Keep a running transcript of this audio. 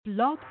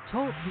Blog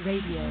Talk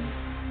Radio.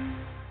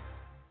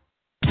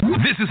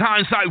 This is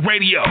Hindsight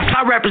Radio.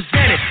 I represent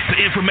it.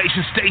 The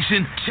information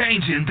station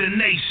changing the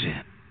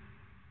nation.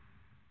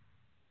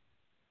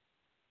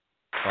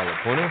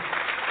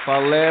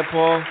 Fala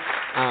po.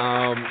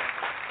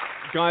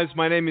 Guys,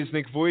 my name is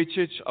Nick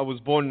Vujicic. I was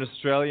born in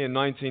Australia in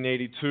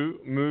 1982,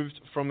 moved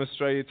from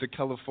Australia to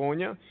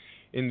California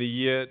in the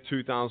year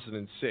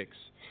 2006.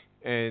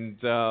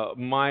 And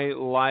my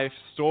life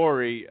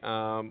story,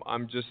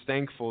 I'm just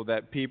thankful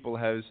that people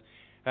have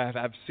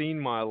seen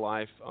my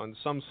life on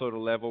some sort of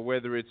level,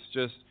 whether it's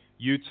just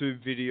YouTube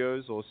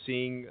videos or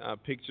seeing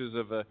pictures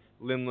of a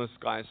limbless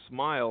guy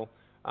smile.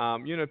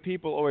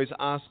 People always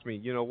ask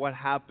me, what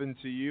happened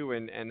to you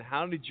and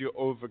how did you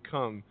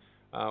overcome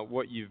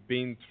what you've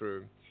been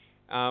through?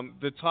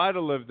 The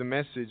title of the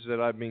message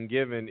that I've been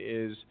given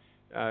is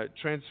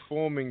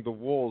Transforming the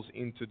Walls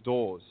into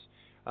Doors.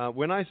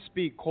 When I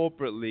speak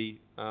corporately,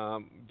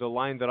 the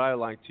line that I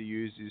like to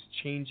use is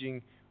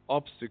changing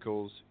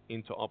obstacles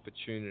into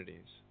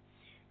opportunities.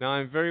 Now,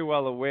 I'm very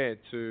well aware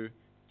to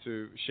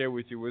share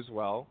with you as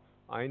well,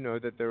 I know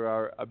that there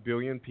are 1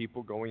 billion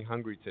people going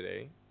hungry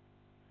today.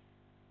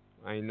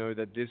 I know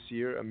that this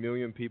year 1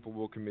 million people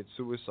will commit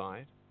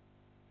suicide.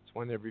 It's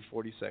one every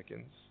 40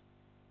 seconds.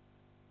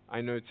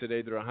 I know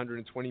today there are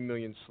 120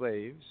 million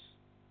slaves,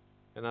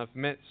 and I've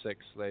met sex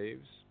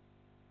slaves,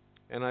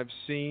 and I've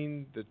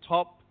seen the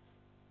top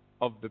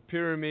of the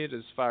pyramid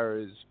as far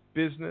as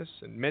business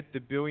and met the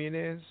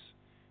billionaires.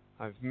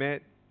 I've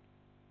met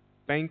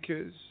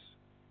bankers,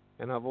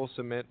 and I've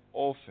also met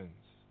orphans.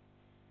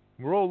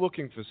 We're all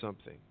looking for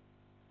something.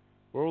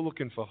 We're all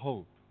looking for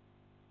hope.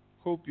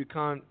 Hope you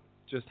can't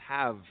just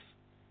have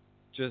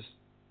just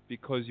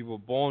because you were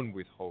born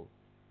with hope.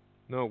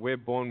 No, we're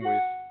born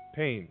with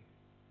pain.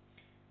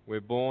 We're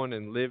born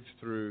and live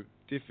through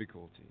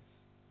difficulties.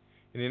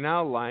 And in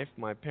our life,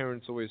 my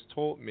parents always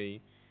taught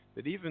me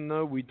that even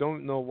though we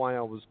don't know why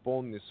I was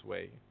born this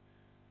way,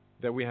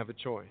 that we have a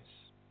choice.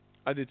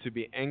 Either to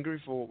be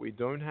angry for what we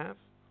don't have,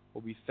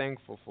 or be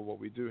thankful for what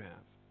we do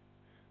have.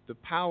 The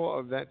power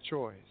of that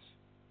choice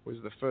was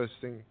the first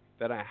thing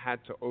that I had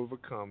to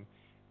overcome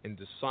and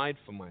decide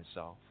for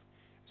myself,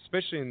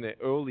 especially in the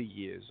early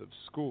years of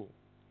school.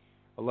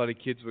 A lot of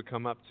kids would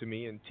come up to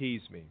me and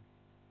tease me.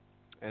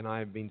 And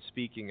I've been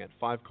speaking at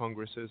 5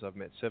 congresses. I've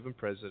met 7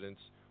 presidents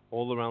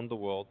all around the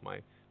world.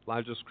 My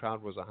largest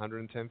crowd was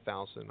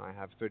 110,000. I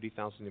have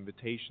 30,000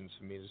 invitations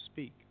for me to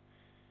speak.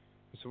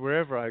 So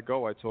wherever I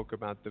go, I talk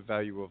about the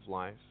value of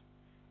life.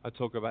 I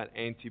talk about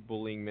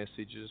anti-bullying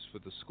messages for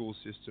the school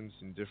systems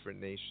in different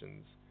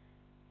nations.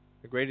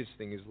 The greatest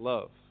thing is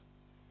love.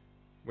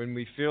 When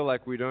we feel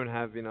like we don't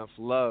have enough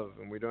love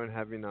and we don't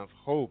have enough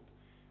hope,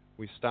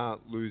 we start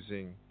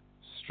losing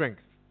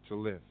strength to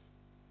live.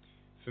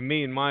 For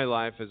me, in my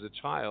life as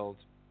a child,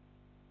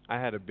 I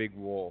had a big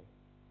wall.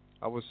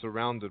 I was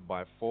surrounded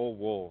by 4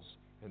 walls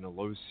and a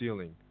low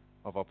ceiling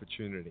of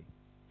opportunity.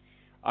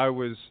 I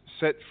was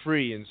set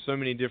free in so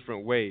many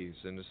different ways,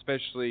 and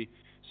especially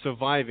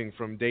surviving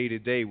from day to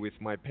day with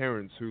my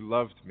parents who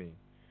loved me,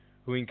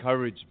 who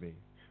encouraged me,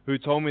 who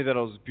told me that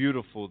I was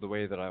beautiful the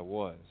way that I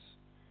was,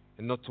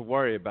 and not to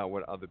worry about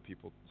what other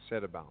people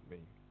said about me.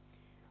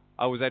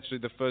 I was actually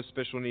the first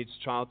special needs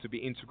child to be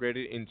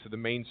integrated into the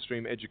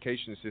mainstream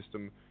education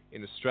system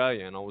in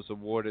Australia, and I was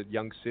awarded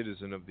Young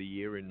Citizen of the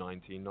Year in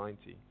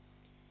 1990.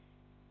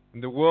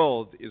 And the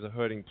world is a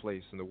hurting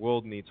place, and the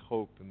world needs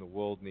hope, and the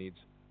world needs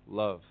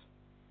love.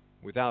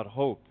 Without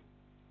hope,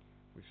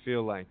 we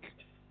feel like,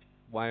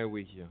 why are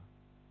we here?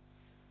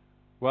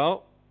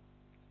 Well,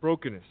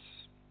 brokenness.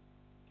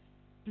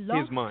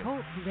 Here's mine.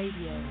 Talk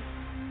Radio.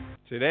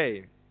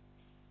 Today,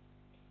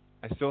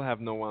 I still have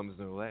no arms,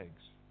 no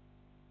legs.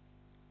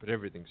 But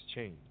everything's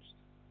changed.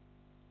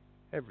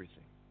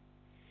 Everything.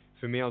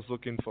 For me, I was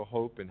looking for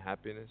hope and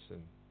happiness,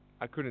 and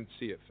I couldn't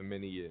see it for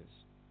many years.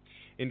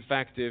 In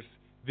fact, if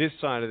this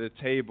side of the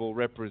table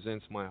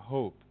represents my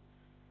hope,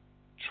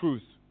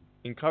 truth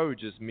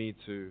encourages me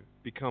to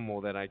become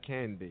all that I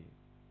can be.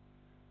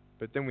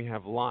 But then we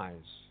have lies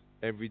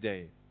every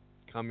day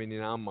coming in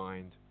our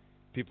mind,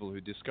 people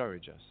who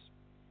discourage us.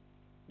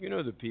 You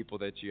know the people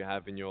that you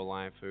have in your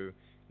life who,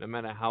 no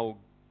matter how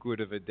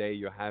good of a day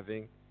you're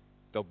having,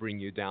 they'll bring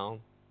you down.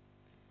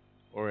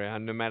 Or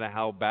no matter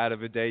how bad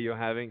of a day you're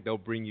having, they'll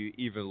bring you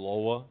even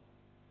lower.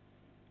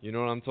 You know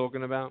what I'm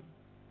talking about?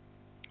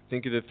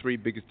 Think of the 3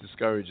 biggest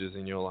discouragers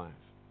in your life.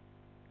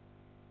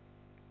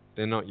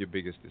 They're not your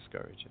biggest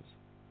discouragers.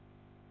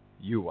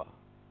 You are.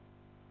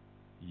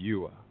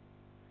 You are.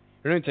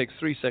 It only takes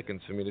 3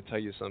 seconds for me to tell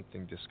you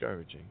something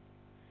discouraging.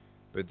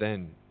 But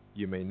then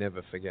you may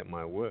never forget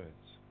my words.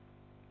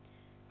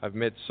 I've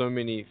met so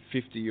many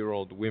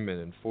 50-year-old women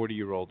and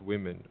 40-year-old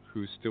women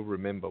who still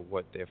remember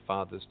what their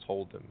fathers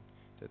told them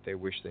that they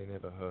wish they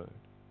never heard.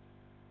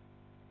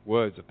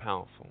 Words are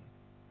powerful.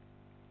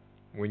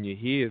 When you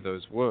hear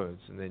those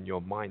words and then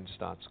your mind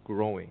starts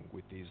growing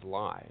with these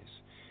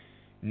lies.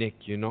 Nick,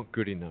 you're not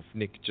good enough.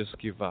 Nick, just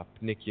give up.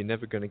 Nick, you're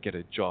never going to get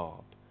a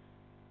job.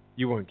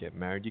 You won't get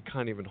married. You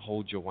can't even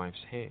hold your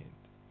wife's hand.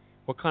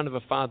 What kind of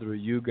a father are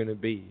you going to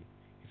be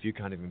if you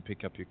can't even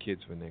pick up your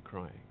kids when they're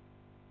crying?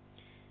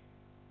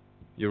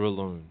 You're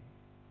alone.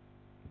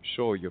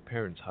 Sure, your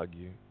parents hug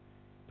you,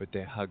 but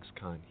their hugs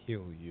can't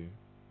heal you.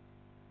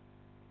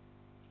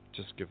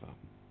 Just give up.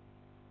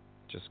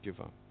 Just give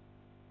up.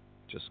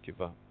 Just give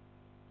up.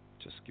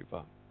 Just give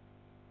up.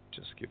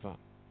 Just give up.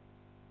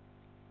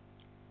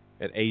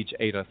 At age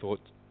 8, I thought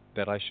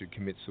that I should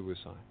commit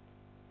suicide.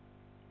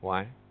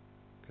 Why?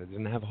 Because I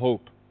didn't have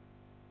hope.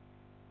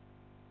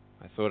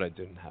 I thought I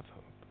didn't have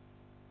hope.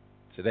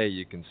 Today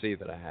you can see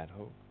that I had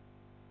hope.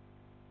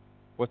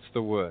 What's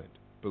the word?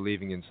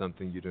 Believing in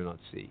something you do not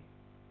see.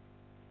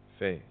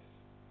 Faith.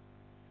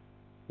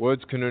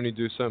 Words can only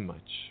do so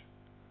much.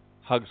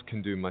 Hugs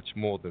can do much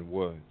more than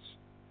words.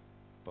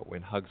 But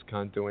when hugs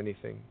can't do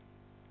anything,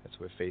 that's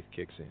where faith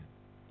kicks in.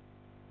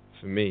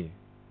 For me,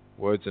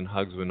 words and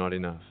hugs were not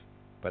enough,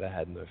 but I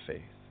had no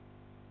faith.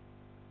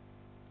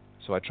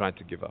 So I tried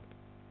to give up.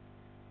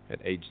 At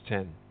age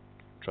 10,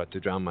 I tried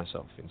to drown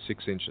myself in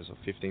 6 inches or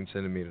 15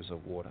 centimeters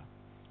of water.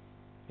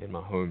 In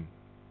my home,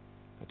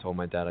 I told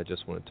my dad I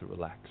just wanted to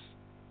relax.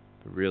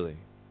 But really,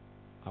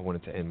 I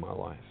wanted to end my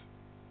life.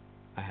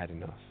 I had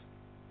enough.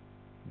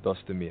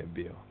 Dosta mi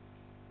bio.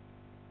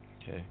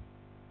 Okay.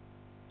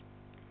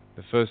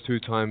 The first 2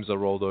 times I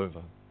rolled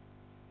over,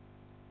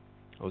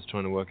 I was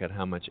trying to work out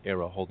how much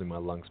air I hold in my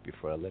lungs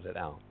before I let it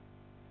out.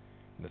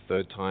 And the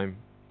third time,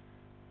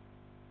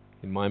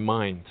 in my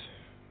mind,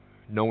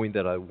 knowing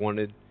that I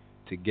wanted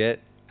to get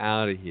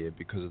out of here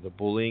because of the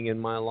bullying in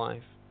my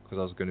life, because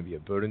I was going to be a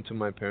burden to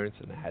my parents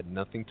and I had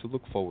nothing to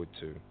look forward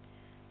to,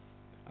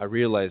 I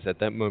realized at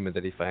that moment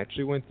that if I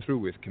actually went through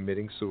with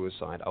committing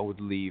suicide, I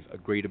would leave a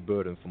greater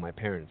burden for my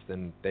parents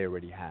than they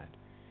already had.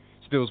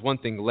 So there was one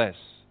thing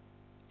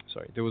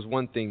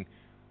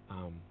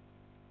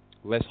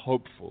less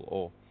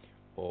hopeful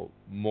or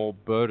more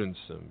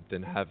burdensome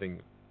than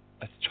having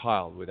a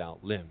child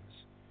without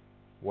limbs.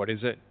 What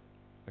is it?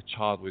 A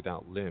child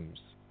without limbs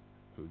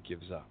who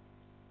gives up.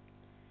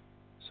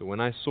 So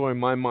when I saw in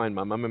my mind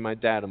my mum and my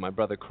dad and my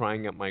brother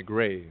crying at my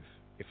grave,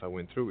 if I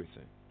went through with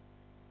it,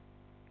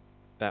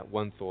 that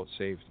one thought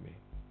saved me.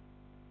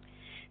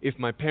 If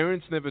my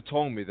parents never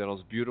told me that I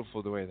was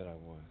beautiful the way that I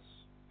was,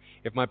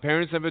 if my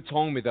parents never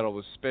told me that I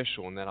was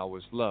special and that I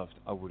was loved,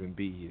 I wouldn't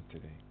be here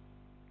today.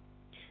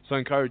 So I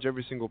encourage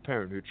every single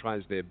parent who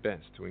tries their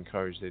best to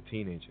encourage their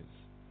teenagers.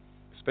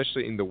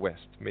 Especially in the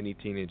West, many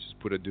teenagers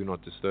put a do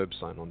not disturb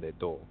sign on their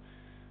door.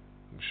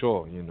 I'm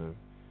sure,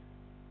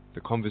 the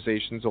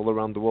conversations all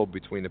around the world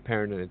between a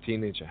parent and a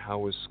teenager. How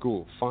was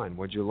school? Fine.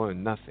 What'd you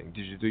learn? Nothing.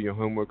 Did you do your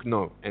homework?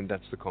 No. And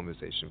that's the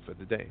conversation for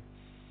the day.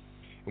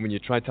 And when you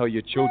try to tell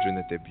your children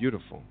that they're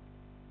beautiful,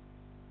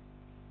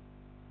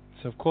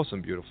 so of course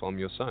I'm beautiful. I'm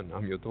your son.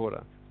 I'm your daughter.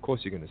 Of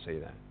course you're going to say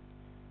that.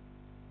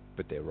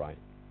 But they're right.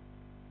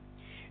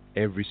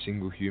 Every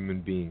single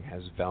human being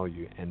has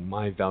value, and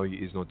my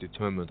value is not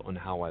determined on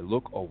how I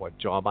look or what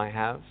job I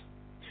have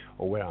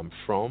or where I'm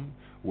from,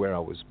 where I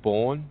was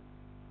born,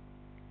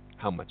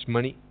 how much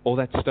money. All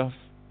that stuff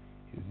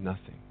is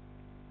nothing.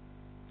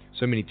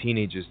 So many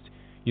teenagers,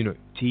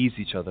 tease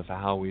each other for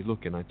how we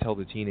look, and I tell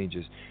the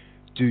teenagers,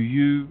 do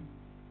you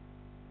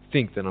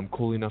think that I'm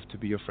cool enough to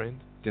be your friend?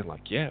 They're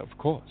like, yeah, of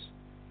course.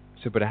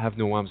 I said, but I have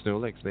no arms, no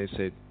legs. And they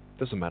said,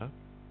 doesn't matter.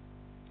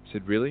 I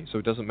said, really? So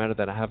it doesn't matter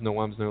that I have no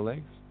arms, no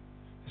legs?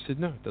 I said,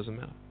 no, it doesn't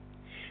matter.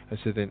 I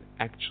said, then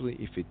actually,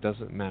 if it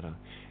doesn't matter,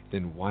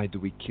 then why do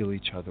we kill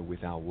each other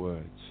with our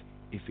words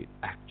if it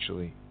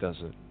actually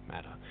doesn't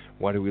matter?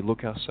 Why do we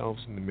look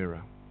ourselves in the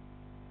mirror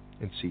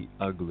and see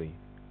ugly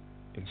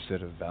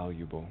instead of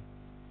valuable?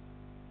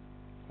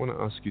 I want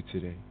to ask you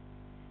today,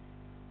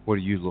 what are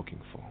you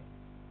looking for?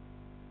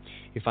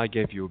 If I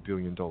gave you $1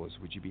 billion,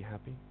 would you be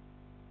happy?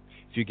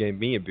 If you gave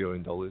me $1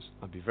 billion,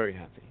 I'd be very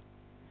happy.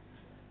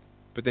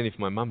 But then if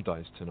my mum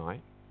dies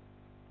tonight,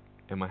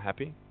 am I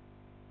happy?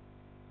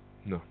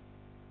 No.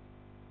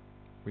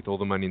 With all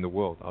the money in the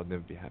world, I'll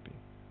never be happy.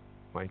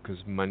 Why? Because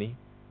money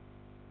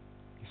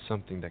is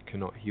something that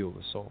cannot heal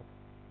the soul.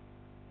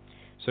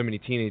 So many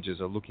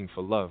teenagers are looking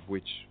for love,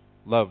 which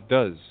love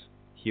does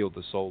heal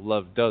the soul.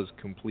 Love does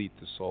complete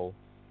the soul.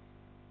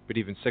 But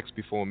even sex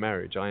before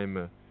marriage, I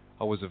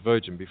was a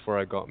virgin before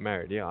I got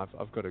married. Yeah,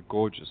 I've got a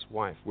gorgeous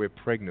wife. We're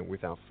pregnant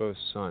with our first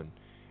son.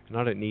 And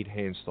I don't need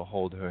hands to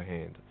hold her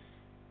hand.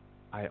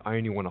 I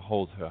only want to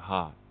hold her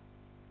heart.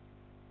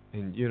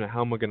 And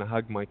how am I going to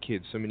hug my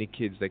kids? So many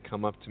kids, they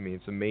come up to me.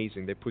 It's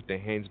amazing. They put their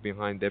hands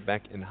behind their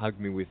back and hug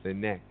me with their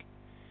neck.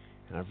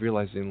 And I've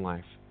realized in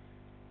life,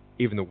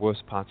 even the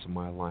worst parts of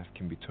my life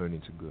can be turned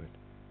into good.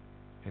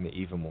 And they're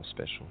even more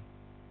special.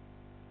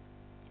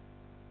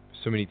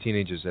 So many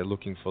teenagers, they're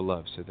looking for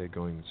love. So they're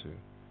going to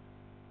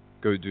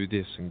go do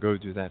this and go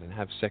do that and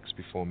have sex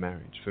before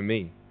marriage. For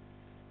me,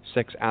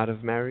 sex out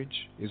of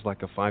marriage is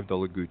like a $5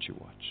 Gucci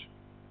watch.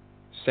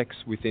 Sex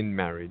within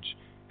marriage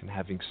and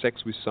having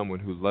sex with someone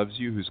who loves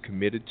you, who's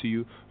committed to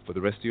you for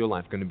the rest of your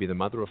life, going to be the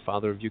mother or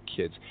father of your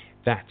kids.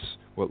 That's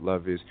what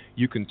love is.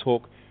 You can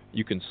talk,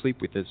 you can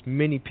sleep with as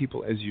many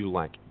people as you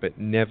like, but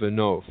never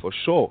know for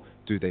sure,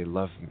 do they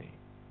love me?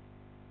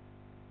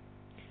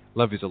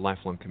 Love is a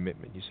lifelong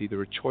commitment. You see, there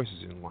are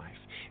choices in life,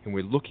 and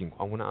we're looking.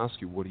 I want to ask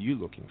you, what are you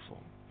looking for?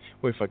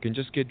 Well, if I can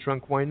just get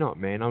drunk, why not,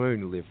 man? I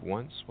only live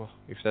once. Well,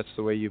 if that's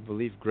the way you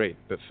believe, great.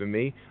 But for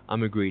me,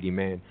 I'm a greedy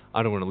man.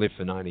 I don't want to live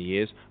for 90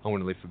 years. I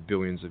want to live for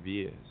billions of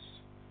years.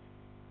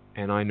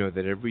 And I know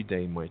that every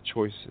day my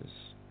choices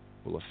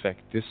will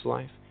affect this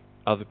life,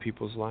 other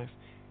people's life,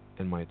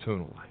 and my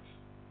eternal life.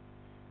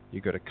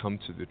 You got to come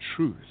to the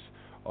truth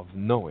of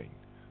knowing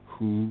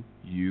who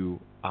you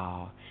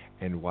are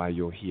and why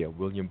you're here.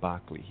 William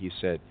Barclay, he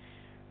said,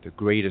 the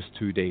greatest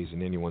 2 days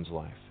in anyone's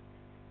life,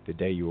 the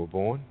day you were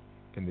born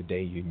and the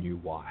day you knew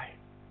why.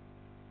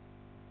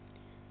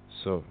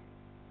 So,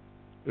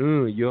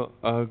 you're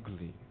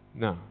ugly.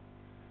 No,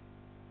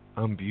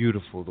 I'm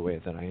beautiful the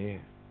way that I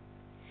am.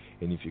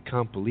 And if you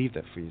can't believe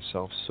that for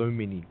yourself, so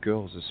many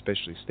girls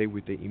especially stay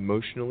with their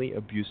emotionally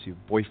abusive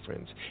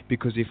boyfriends.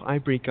 Because if I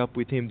break up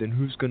with him, then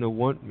who's going to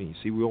want me?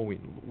 See, we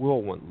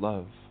all want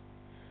love.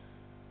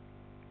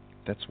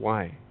 That's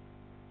why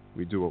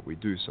we do what we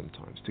do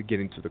sometimes. To get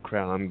into the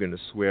crowd, I'm going to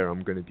swear,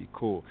 I'm going to be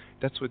cool.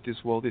 That's what this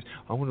world is.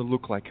 I want to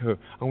look like her.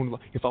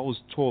 If I was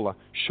taller,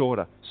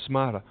 shorter,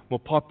 smarter, more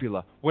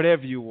popular,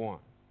 whatever you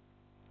want.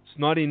 It's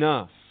not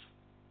enough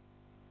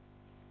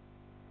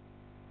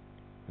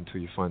until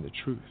you find the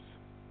truth.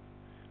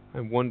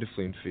 I'm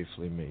wonderfully and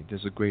fearfully made.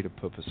 There's a greater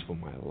purpose for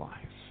my life.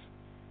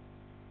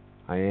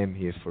 I am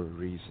here for a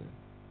reason.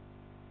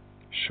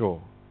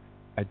 Sure,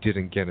 I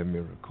didn't get a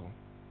miracle.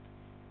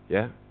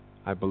 Yeah,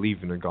 I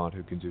believe in a God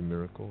who can do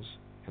miracles,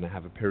 and I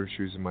have a pair of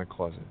shoes in my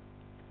closet.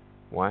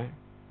 Why?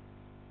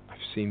 I've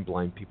seen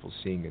blind people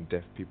seeing and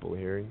deaf people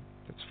hearing.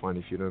 That's fine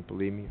if you don't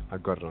believe me. I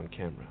got it on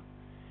camera.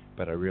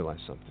 But I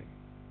realized something.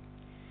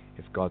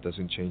 If God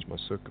doesn't change my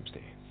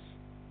circumstance,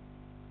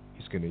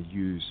 He's going to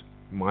use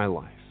my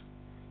life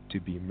to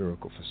be a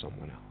miracle for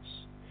someone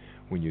else.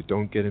 When you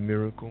don't get a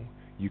miracle,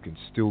 you can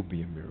still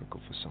be a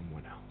miracle for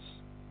someone else.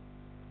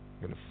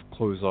 I'm going to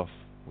close off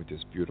with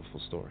this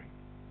beautiful story.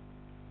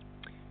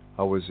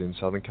 I was in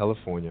Southern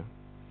California.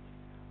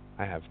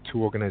 I have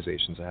two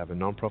organizations. I have a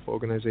non-profit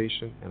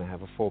organization and I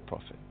have a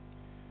for-profit.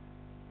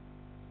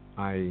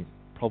 I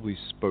probably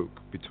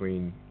spoke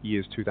between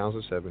years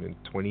 2007 and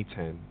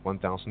 2010,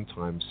 1,000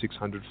 times,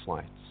 600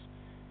 flights.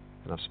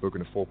 And I've spoken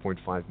to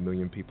 4.5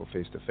 million people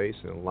face-to-face.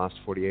 And in the last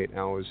 48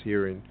 hours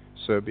here in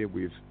Serbia,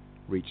 we've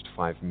reached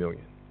 5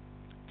 million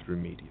through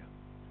media.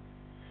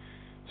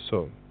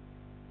 So,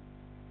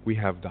 we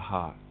have the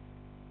heart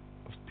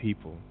of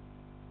people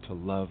to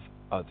love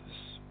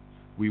others.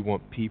 We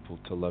want people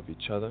to love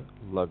each other,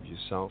 love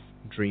yourself,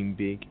 dream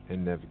big,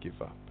 and never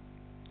give up.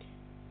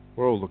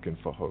 We're all looking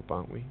for hope,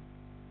 aren't we?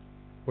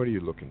 What are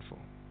you looking for?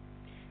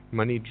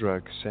 Money,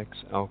 drugs, sex,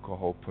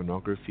 alcohol,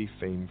 pornography,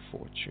 fame,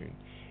 fortune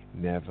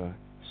never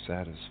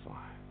satisfies.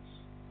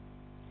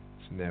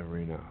 It's never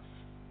enough.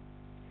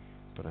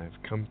 But I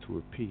have come to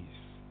a peace.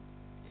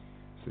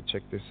 So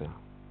check this out.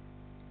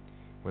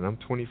 When I'm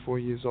 24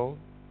 years old,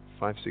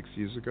 5-6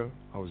 years ago,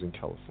 I was in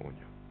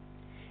California.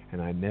 And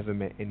I never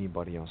met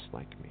anybody else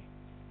like me.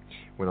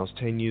 When I was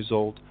 10 years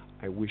old,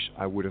 I wish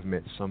I would have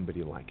met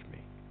somebody like me.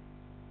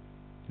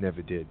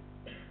 Never did.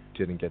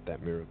 Didn't get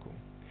that miracle.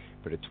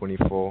 But at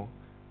 24,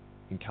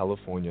 in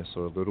California, I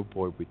saw a little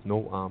boy with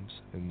no arms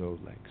and no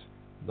legs,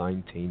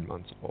 19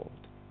 months old,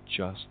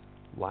 just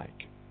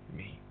like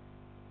me.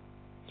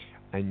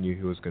 I knew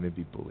he was going to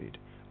be bullied.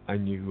 I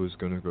knew he was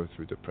going to go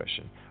through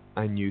depression.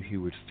 I knew he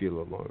would feel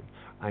alone.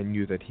 I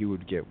knew that he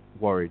would get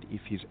worried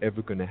if he's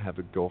ever going to have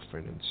a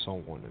girlfriend, and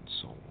so on and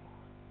so on.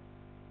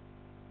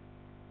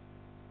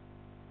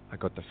 I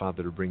got the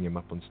father to bring him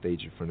up on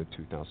stage in front of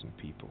 2,000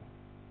 people.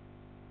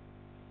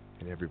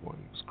 And everyone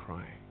was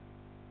crying.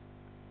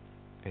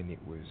 And it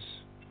was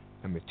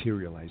a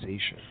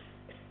materialization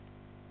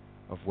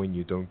of when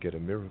you don't get a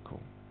miracle,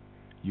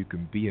 you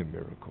can be a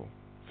miracle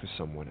for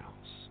someone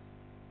else.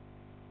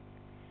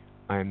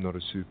 I am not a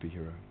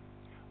superhero.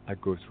 I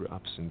go through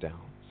ups and downs.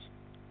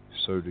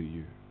 So do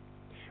you.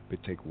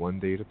 But take one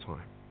day at a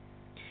time.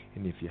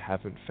 And if you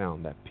haven't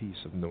found that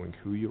peace of knowing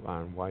who you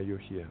are and why you're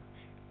here,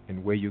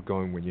 and where you're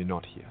going when you're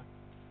not here,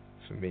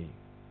 for me,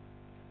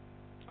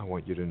 I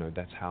want you to know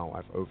that's how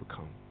I've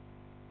overcome.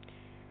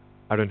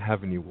 I don't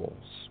have any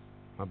walls.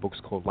 My book's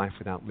called Life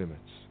Without Limits.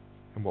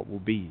 And what will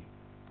be,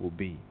 will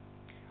be.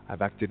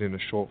 I've acted in a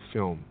short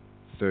film,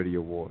 30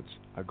 awards.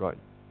 I got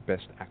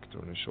Best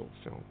Actor in a short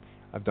film.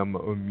 I've done my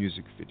own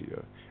music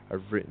video.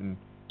 I've written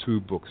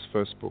 2 books.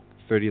 First book,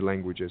 30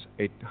 languages,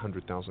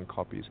 800,000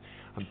 copies.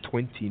 I'm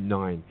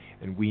 29,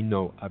 and we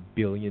know 1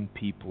 billion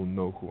people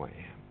know who I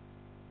am.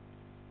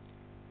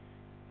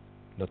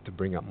 Not to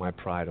bring up my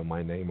pride or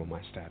my name or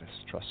my status.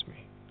 Trust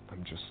me,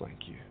 I'm just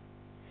like you.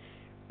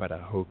 But I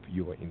hope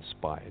you are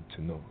inspired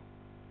to know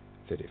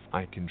that if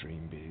I can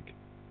dream big,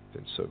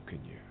 then so can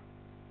you.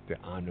 There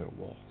are no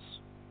walls.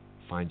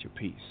 Find your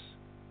peace,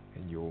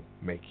 and you'll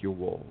make your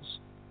walls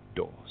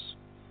doors.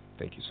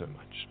 Thank you so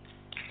much.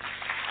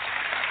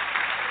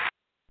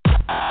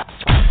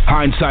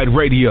 Hindsight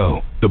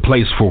Radio, the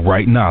place for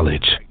right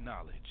knowledge.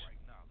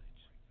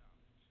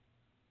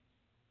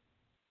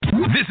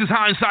 This is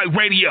Hindsight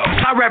Radio.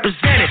 I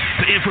represent it.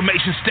 The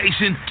information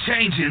station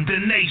changing the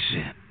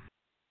nation.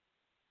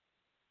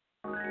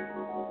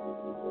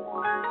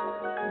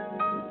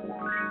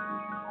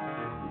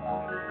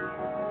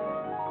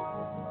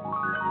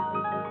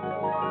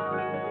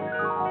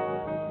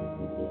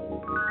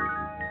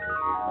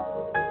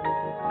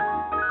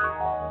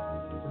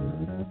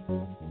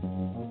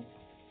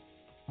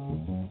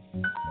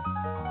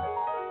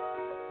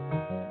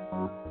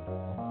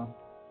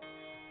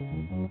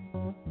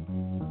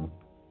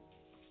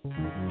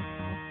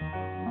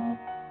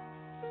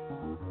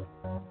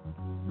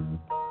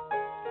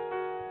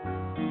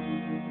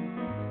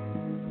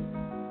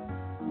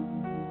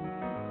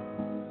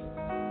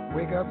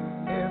 Wake up,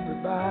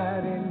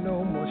 everybody,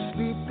 no more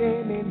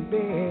sleeping in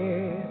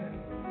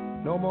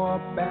bed. No more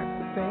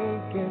backward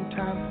thinking,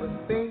 time for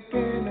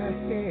thinking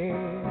ahead.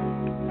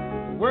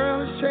 The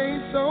world has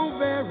changed so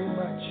very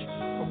much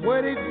from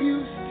what it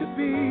used to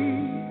be.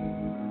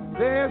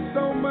 There's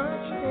so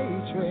much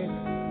hatred,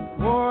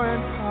 war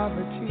and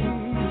poverty.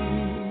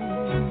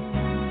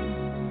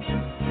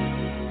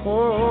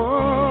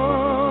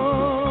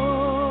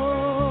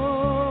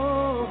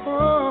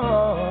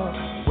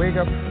 Wake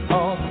up,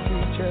 all the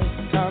teachers,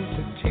 time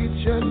to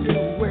teach a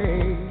new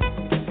way.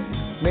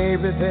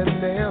 Maybe then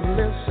they'll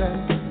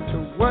listen to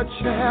what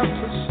you have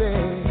to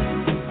say.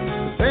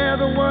 They're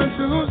the ones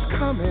who's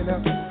coming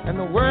up, and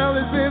the world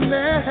is in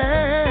their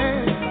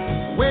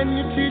hands. When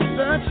you teach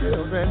the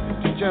children,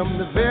 teach them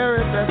the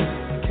very best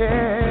you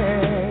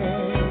can.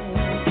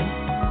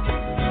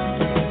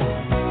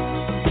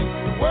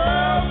 The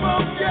world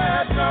won't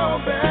get no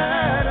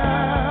better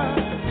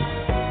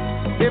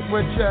if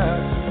we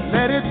just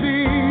let it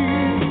be.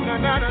 Na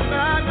na na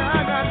na na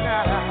na na.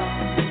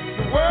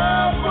 The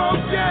world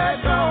won't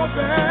get no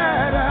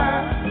better.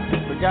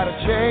 We gotta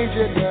change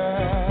it,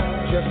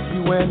 girl, just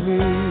you and me.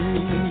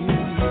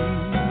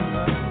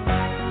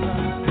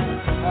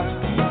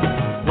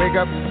 Wake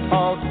up,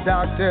 all the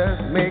doctors,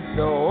 make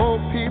the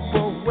old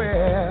people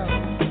well.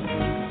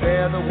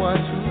 They're the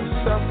ones who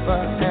suffer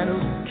and who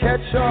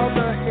catch all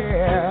the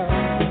hair.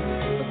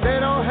 But they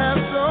don't have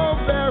so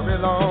very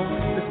long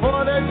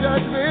before their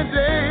judgment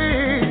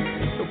day.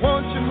 So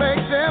won't you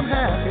make them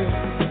happy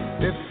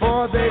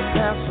before they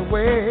pass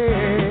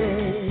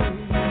away?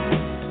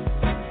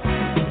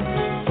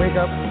 Wake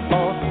up,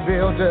 all the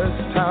builders,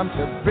 time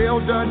to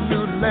build a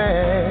new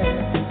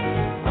land.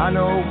 I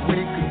know we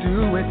could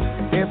do it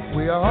if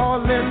we all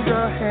lend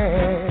a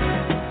hand.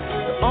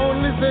 The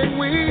only thing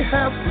we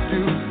have to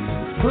do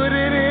is put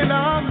it in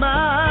our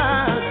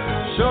minds.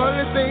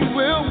 Surely things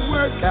will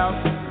work out.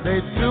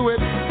 They do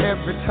it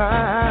every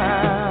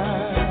time.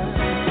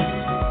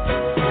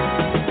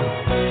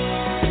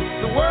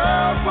 The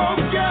world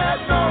won't get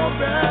no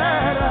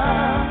better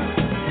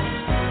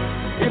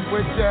if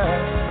we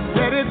just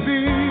let it be.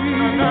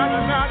 Na, na,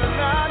 na,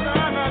 na, na,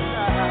 na,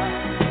 na.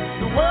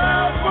 The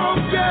world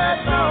won't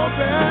get no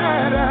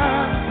better.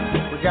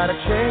 We gotta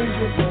change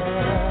it,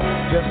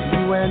 girl, just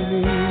you and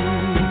me.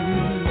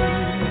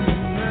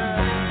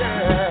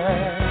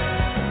 Yeah.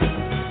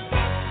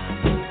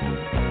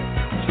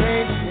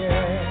 Change it,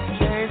 yeah,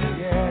 change it,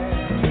 yeah,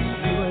 just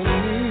you and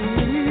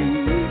me.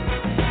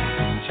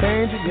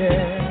 Change it,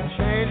 yeah,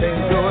 change it.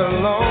 Can't do it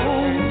alone,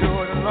 can't do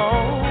it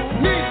alone.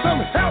 Need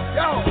some help,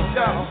 y'all,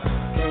 y'all.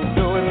 Can't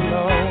do it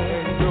alone,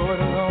 can't do it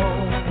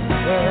alone.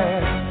 Yeah,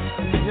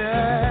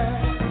 yeah.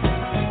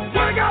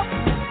 Wake up,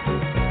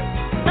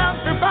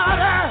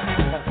 everybody.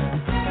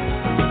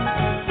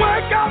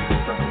 Wake up,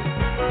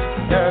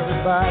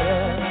 everybody.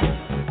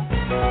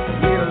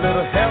 Need a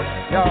little help,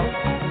 y'all.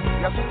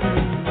 Yes,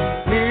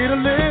 need a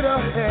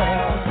little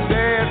help.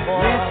 Yeah,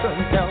 boy. Need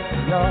some help,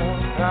 y'all.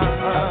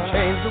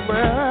 Change the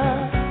world,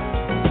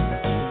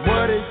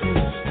 what it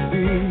used to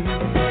be.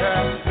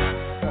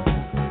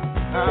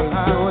 Can't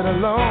do it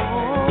alone.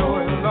 Can't do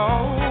it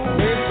alone.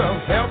 Need some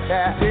help,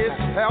 yeah. Need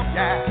some help,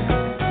 yeah.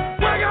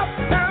 Wake up,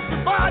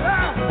 everybody.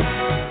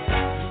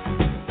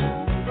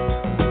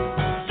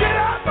 Get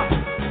up,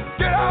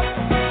 get up,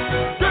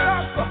 get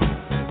up,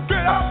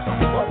 get up.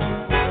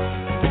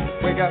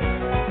 Wake up.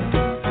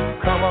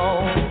 Come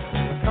on,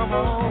 come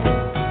on.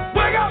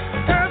 Wake up,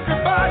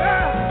 everybody.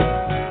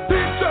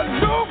 Teach a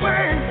new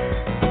way.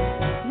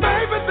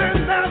 Maybe then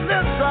they'll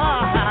listen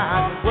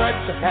what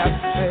you have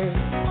to say.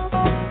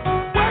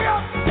 Wake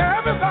up,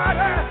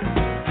 everybody.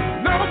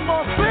 No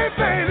more sleep.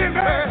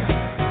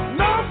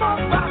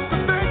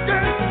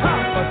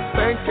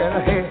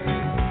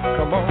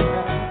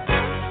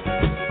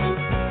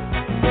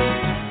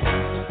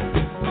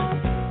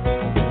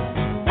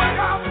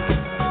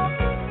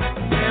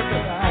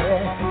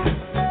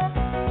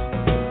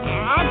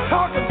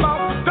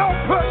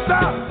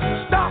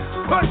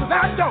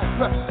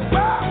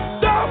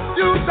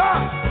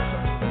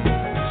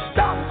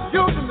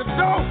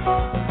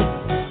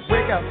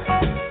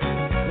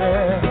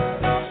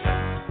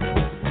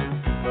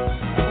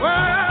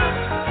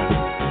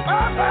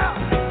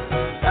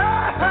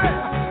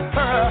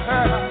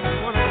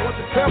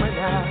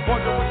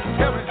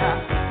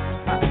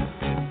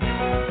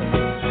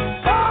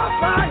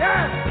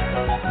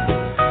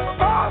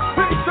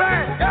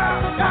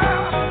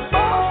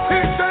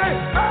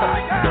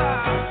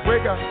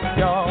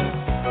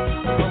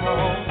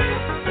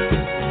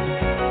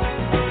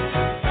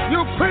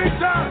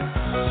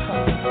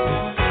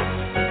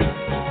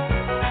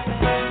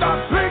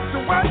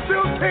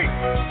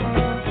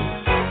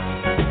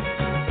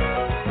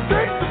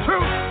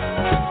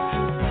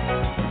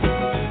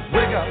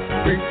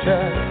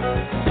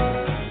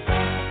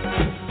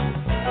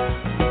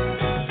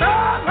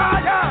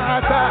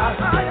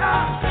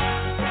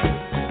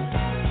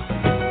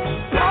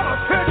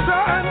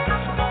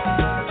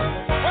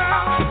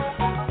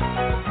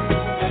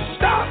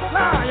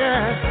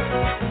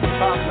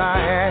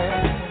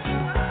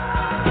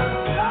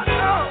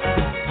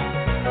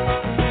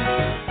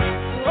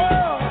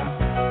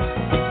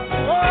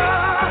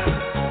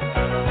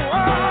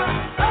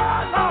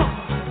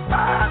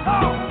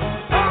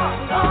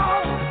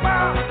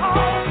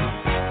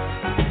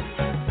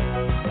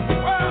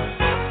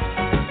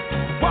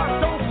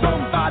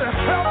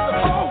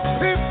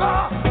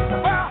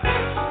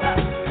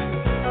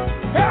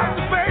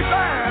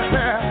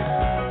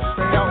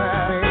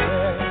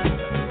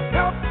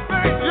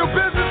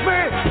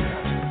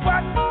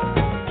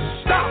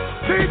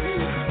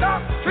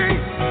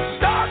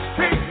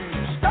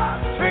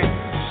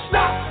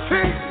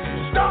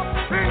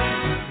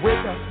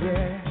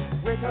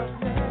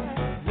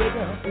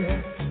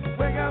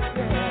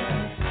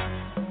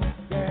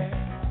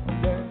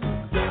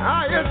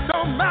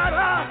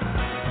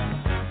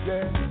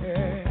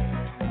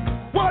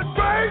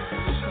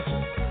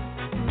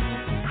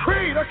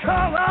 the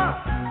color.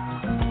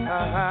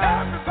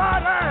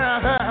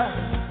 Everybody,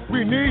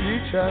 we need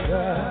each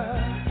other.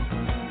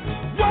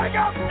 Wake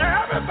up,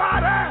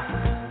 everybody.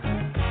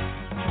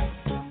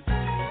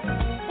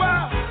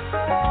 Well,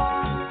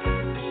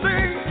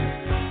 see,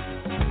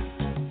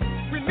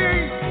 we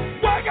need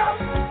wake up,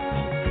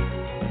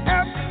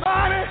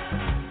 everybody.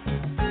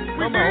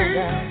 Come on,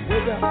 guys,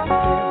 wake up,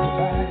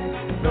 everybody.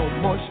 No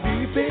more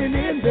sleeping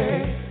in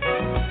bed.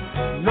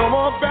 No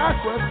more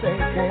backward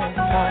thinking.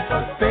 Time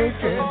for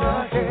thinking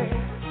ahead.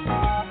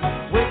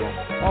 Wake up,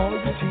 all you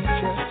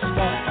teachers,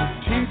 start to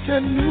teach a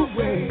new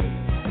way.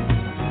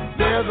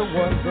 They're the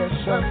ones that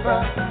suffer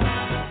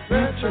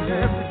each and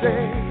every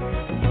day.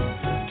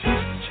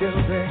 Teach the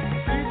children,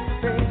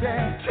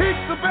 teach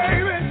the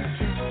baby,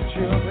 teach the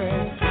children,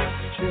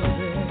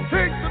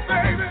 teach the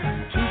baby,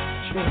 teach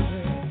the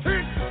children,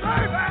 teach the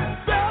baby.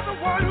 They're the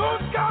one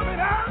who's coming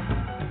out.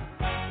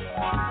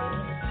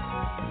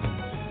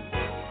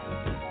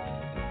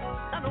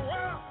 And the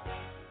world,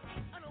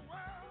 and the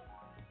world.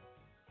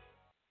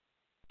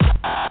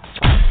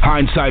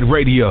 Hindsight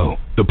Radio,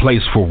 the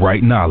place for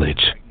right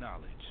knowledge.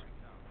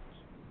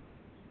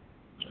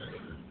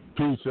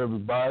 Peace,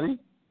 everybody.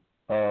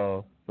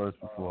 First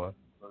before,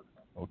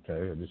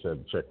 okay, I just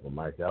had to check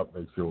my mic out,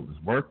 make sure it was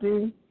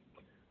working.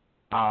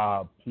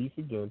 Peace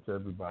again to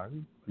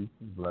everybody. Peace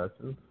and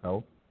blessings,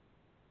 health,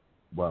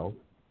 wealth,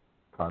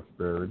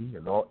 prosperity,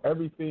 and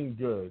everything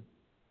good.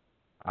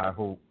 I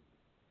hope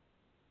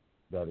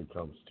that it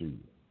comes to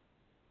you.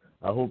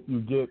 I hope you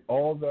get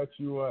all that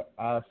you are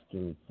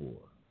asking for.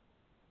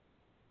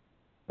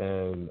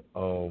 And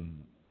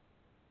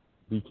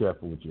be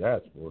careful what you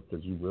ask for,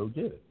 because you will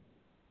get it.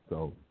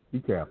 So be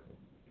careful.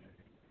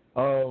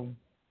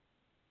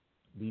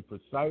 Be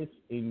precise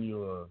in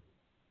your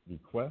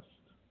request.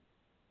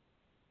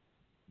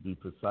 Be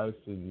precise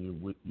in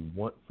what you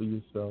want for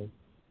yourself.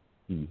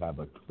 You have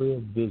a clear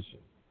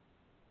vision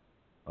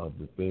of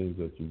the things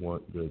that you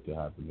want good to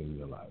happen in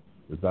your life.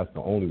 Because that's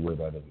the only way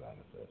that it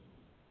manifests.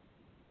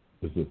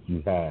 Is if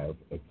you have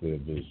a clear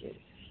vision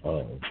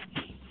of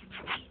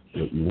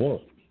what you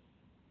want.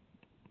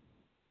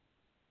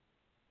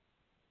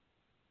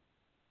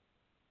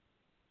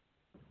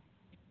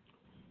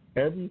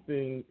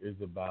 Everything is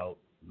about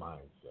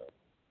mindset,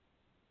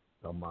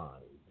 the mind,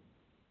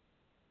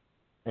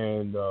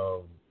 and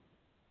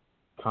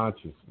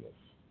consciousness,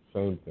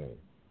 same thing.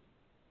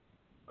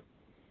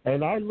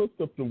 And I looked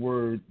up the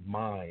word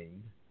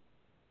mind,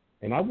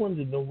 and I wanted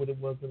to know what it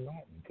was in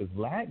Latin, because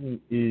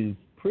Latin is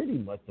pretty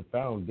much the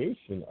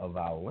foundation of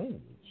our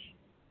language.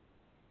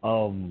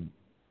 And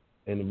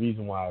the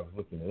reason why I was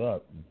looking it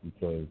up is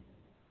because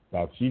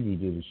Bathsheba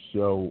did a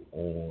show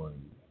on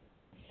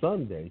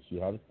Sunday. She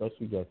had a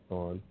special guest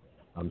on.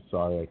 I'm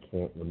sorry I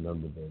can't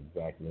remember the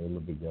exact name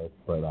of the guest,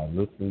 but I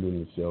listened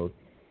in the show.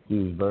 She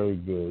was very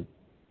good.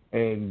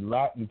 And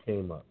Latin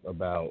came up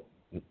about,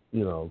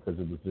 because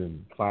it was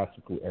in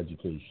classical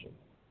education,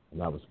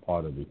 and that was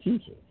part of the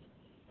teaching.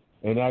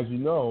 And as you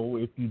know,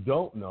 if you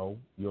don't know,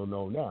 you'll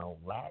know now,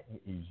 Latin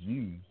is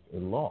used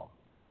in law.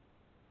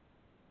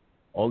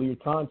 All of your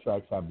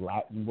contracts have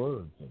Latin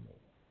words in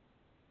it.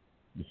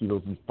 You see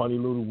those funny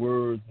little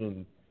words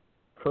in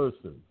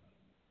cursive.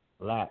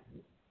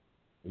 Latin.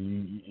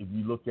 If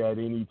you look at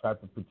any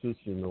type of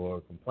petition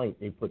or complaint,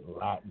 they put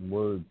Latin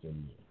words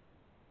in there.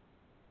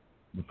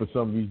 But for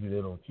some reason, they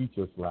don't teach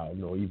us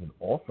Latin or even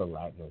offer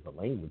Latin as a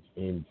language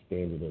in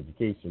standard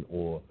education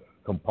or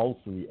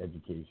compulsory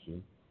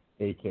education,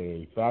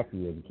 a.k.a.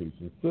 factory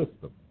education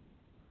system.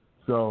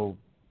 So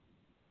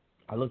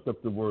I looked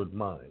up the word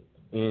mind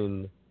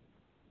in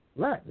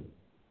Latin,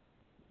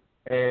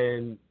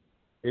 and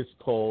it's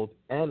called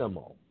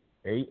animo,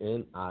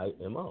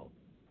 A-N-I-M-O.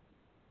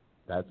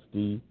 That's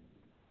the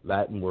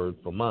Latin word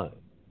for mind.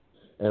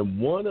 And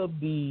one of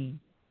the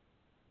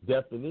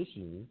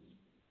definitions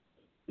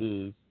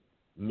is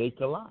make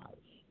alive,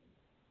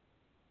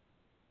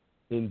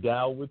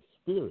 endow with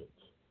spirit.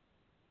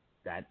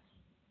 That's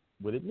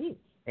what it means,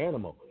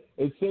 animo.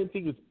 And same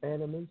thing as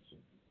animation.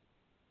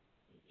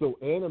 So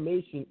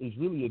animation is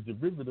really a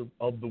derivative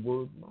of the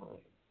word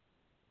mind.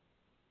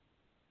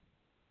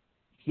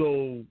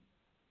 So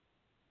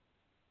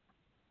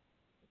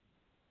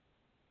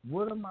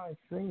what am I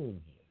saying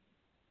here?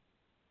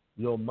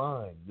 Your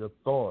mind, your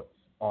thoughts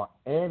are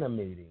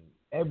animating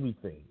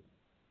everything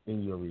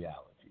in your reality.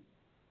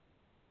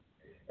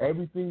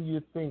 Everything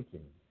you're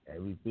thinking,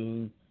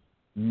 everything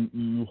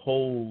you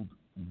hold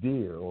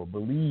dear or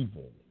believe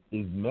in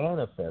is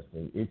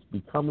manifesting. It's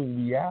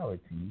becoming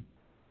reality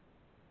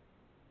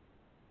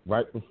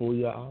right before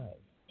your eyes,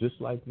 just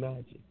like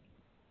magic.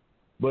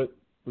 But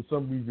for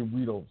some reason,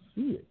 we don't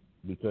see it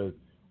because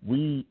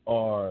we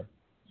are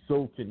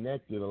so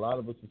connected. A lot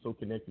of us are so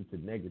connected to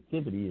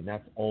negativity, and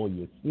that's all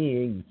you're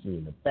seeing. You're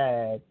seeing the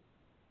bad,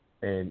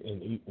 and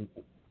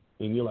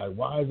you're like,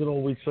 why is it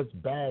always such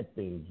bad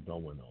things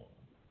going on?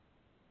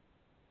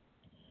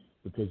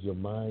 Because your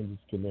mind is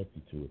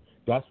connected to it.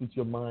 That's what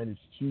your mind is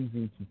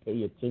choosing to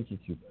pay attention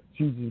to,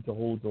 choosing to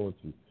hold on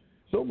to.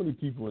 So many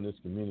people in this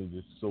community,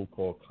 this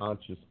so-called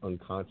conscious,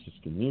 unconscious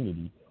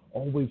community,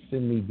 always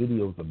send me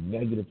videos of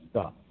negative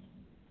stuff.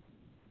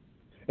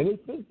 And they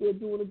think they're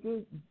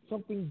doing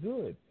something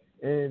good.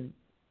 And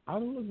I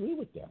don't agree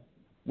with that.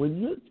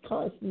 When you're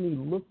constantly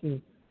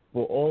looking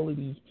for all of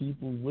these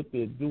people, what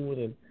they're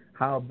doing and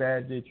how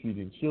bad they're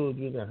treating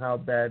children and how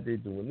bad they're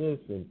doing this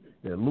and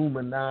the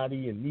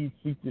Illuminati and these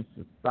secret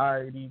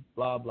societies,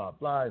 blah, blah,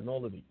 blah, and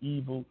all of the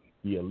evil,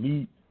 the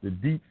elite, the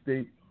deep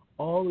state,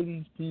 all of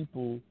these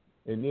people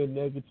and their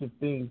negative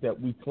things that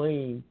we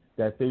claim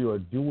that they are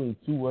doing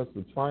to us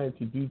or trying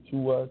to do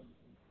to us,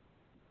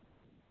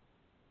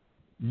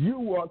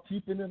 you are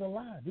keeping it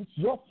alive. It's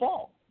your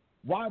fault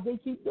why they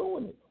keep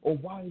doing it or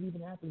why it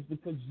even happens,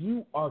 because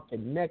you are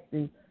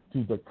connecting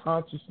to the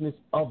consciousness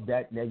of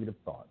that negative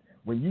thought.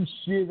 When you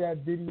share that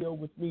video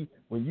with me,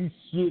 when you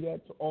share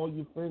that to all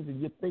your friends and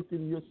you're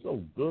thinking you're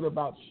so good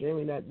about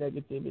sharing that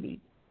negativity,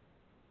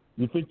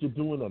 you think you're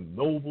doing a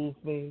noble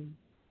thing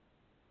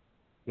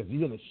because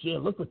you're going to share,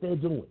 look what they're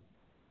doing.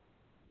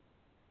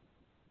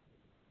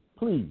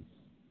 Please,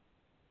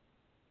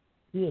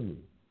 hear me.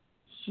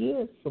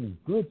 Share some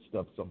good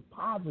stuff, some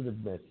positive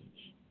message.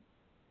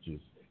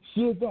 Just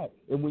share that.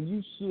 And when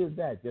you share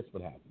that, guess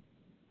what happens?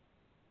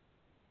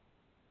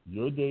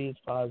 Your day is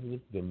positive,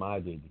 then my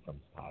day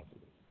becomes positive.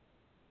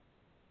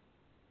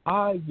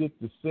 I get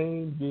the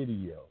same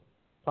video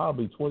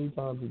probably 20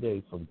 times a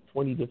day from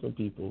 20 different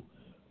people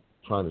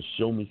trying to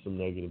show me some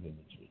negative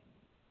imagery.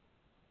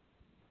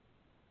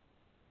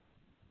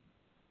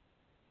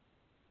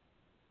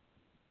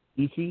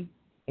 You see?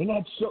 And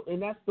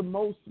that's the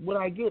most what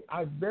I get.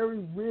 I very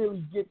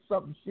rarely get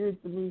something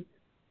shared to me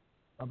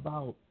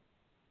about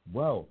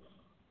wealth,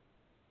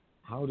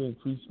 how to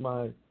increase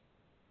my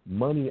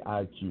money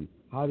IQ,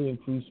 how to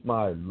increase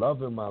my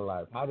love in my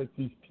life, how to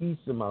increase peace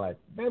in my life.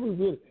 Very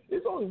rarely.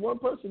 There's only one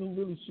person who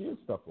really shares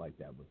stuff like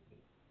that with me.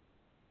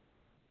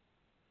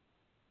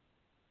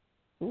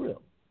 For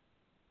real.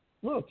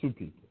 Well, two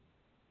people.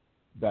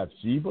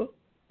 Bathsheba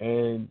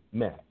and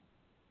Matt.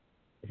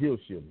 He'll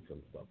share me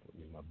some stuff with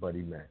me, my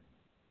buddy Matt.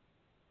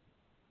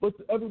 But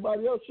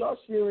everybody else, y'all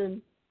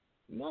sharing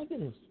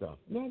negative stuff,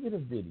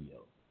 negative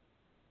video.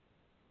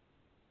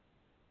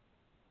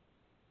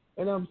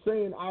 And I'm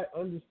saying I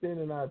understand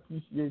and I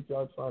appreciate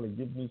y'all trying to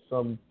give me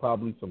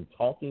probably some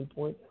talking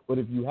point. But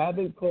if you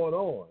haven't caught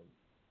on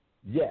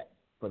yet,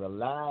 for the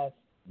last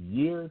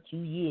year, 2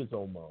 years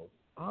almost,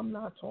 I'm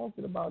not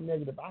talking about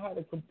negative. I had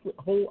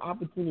a whole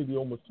opportunity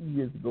almost 2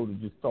 years ago to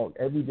just talk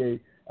every day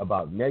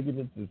about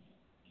negative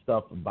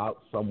stuff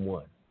about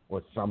someone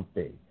or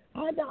something.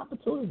 I had the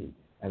opportunity,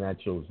 and I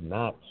chose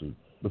not to,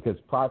 because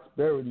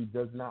prosperity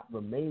does not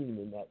remain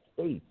in that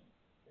space.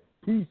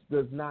 Peace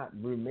does not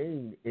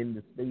remain in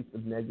the space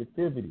of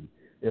negativity.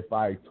 If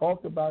I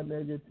talk about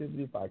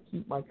negativity, if I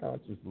keep my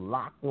conscience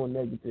locked on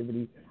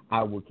negativity,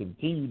 I will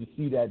continue to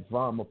see that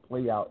drama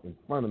play out in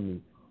front of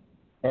me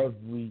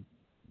every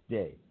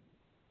day.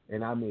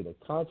 And I made a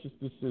conscious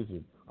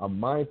decision, a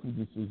mindful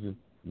decision,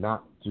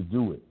 not to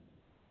do it.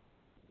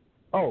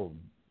 Oh,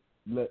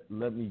 let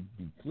me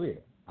be clear.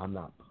 I'm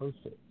not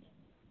perfect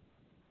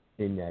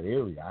in that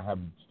area. I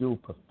am still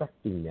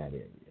perfecting that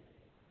area.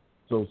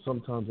 So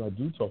sometimes I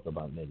do talk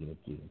about negative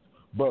things.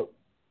 But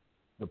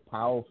the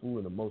powerful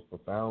and the most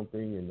profound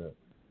thing and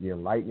the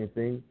enlightening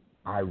thing,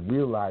 I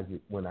realize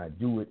it when I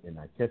do it and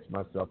I catch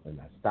myself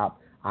and I stop.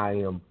 I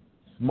am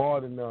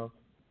smart enough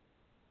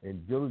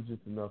and diligent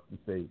enough to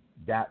say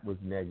that was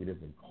negative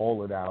and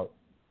call it out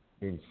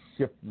and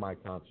shift my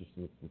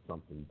consciousness to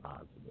something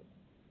positive.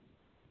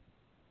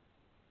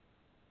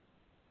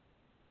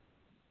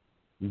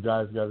 You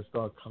guys got to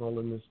start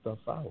calling this stuff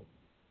out.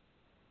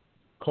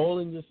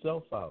 Calling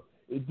yourself out.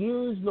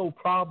 There is no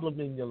problem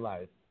in your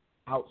life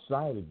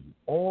outside of you.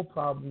 All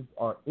problems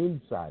are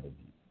inside of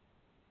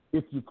you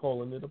if you're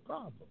calling it a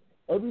problem.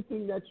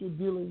 Everything that you're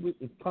dealing with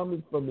is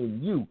coming from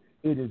in you.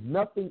 It is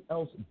nothing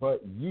else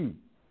but you.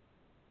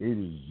 It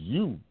is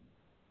you,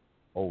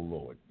 oh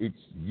Lord. It's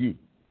you.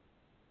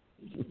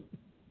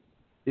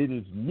 It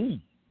is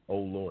me, oh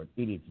Lord.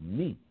 It is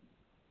me.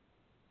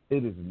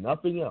 It is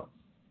nothing else.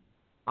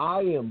 I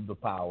am the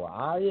power.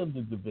 I am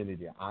the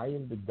divinity. I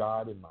am the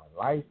God in my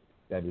life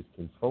that is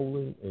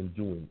controlling and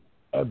doing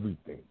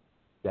everything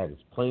that is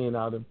playing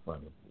out in front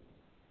of me.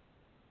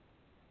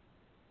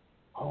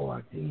 Oh,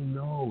 I didn't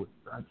know.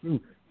 It's not you.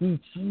 He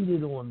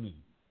cheated on me.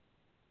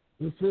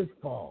 It's his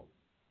fault.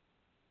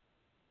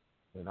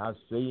 And I'm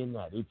saying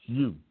that. It's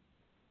you.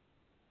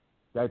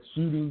 That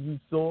cheating you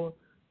saw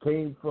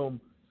came from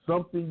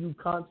something you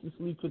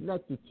consciously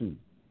connected to,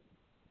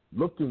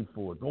 looking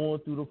for,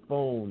 going through the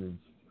phone and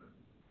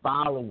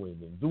following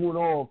and doing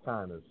all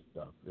kind of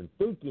stuff and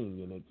thinking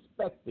and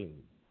expecting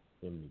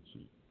him to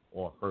cheat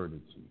or her to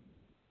cheat.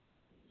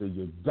 So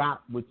you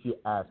got what you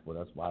asked for.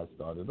 That's why I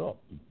started off.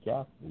 Be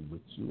careful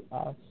what you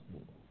ask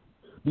for.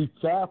 Be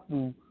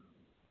careful,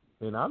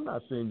 and I'm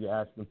not saying you're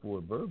asking for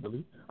it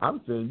verbally.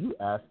 I'm saying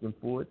you're asking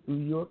for it through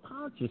your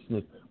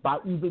consciousness by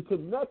even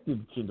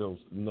connected to those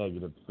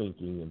negative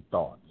thinking and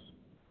thoughts.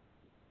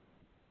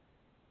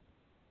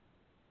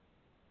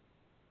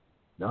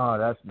 No,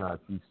 that's not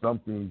true.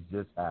 Something's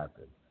just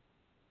happened.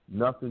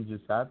 Nothing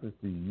just happens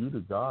to you. You're the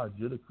God.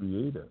 You're the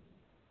creator.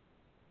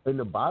 And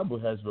the Bible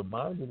has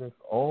reminded us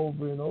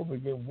over and over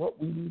again what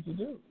we need to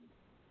do.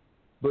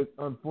 But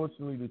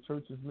unfortunately, the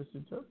church has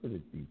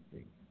misinterpreted these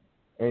things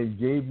and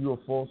gave you a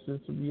false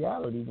sense of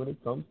reality when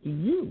it comes to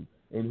you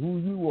and who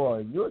you are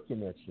and your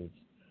connections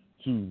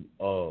to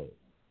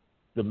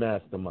the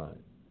mastermind,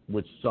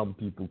 which some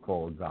people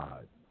call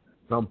God,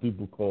 some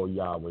people call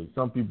Yahweh,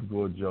 some people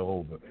call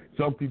Jehovah,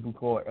 some people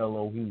call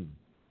Elohim,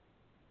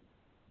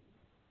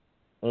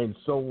 and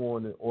so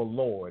on, or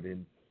Lord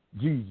and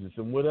Jesus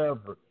and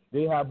whatever.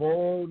 They have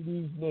all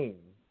these names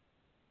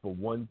for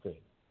one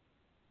thing,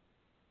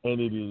 and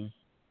it is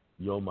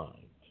your mind,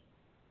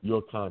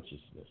 your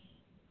consciousness.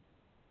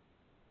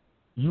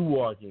 You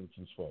are in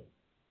control.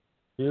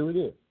 Here it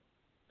is,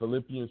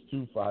 Philippians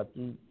 2, 5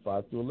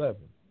 through 11.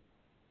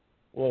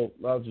 Well,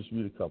 I'll just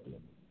read a couple of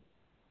them.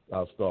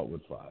 I'll start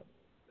with 5.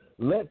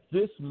 Let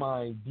this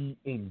mind be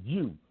in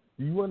you.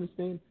 Do you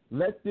understand?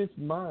 Let this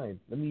mind,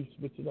 let me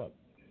switch it up.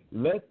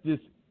 Let this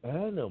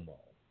animal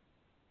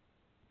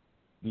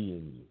be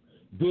in you.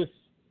 This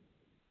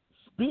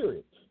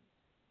spirit,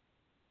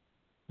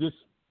 this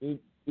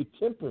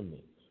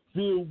temperament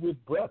filled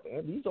with breath.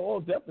 And these are all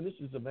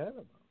definitions of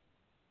animal.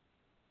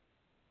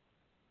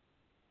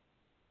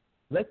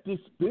 Let this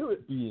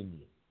spirit be in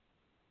you,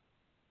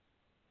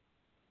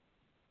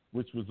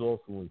 which was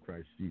also in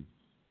Christ Jesus,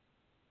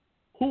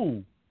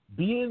 who,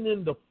 being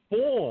in the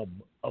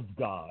form of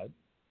God,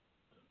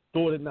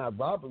 thought it not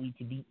robbery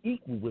to be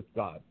equal with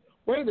God.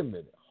 Wait a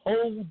minute.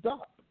 Hold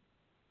up.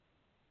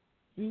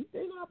 See,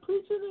 they're not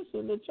preaching this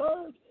in the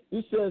church.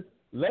 It says,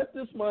 let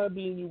this mind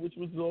be in you, which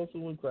was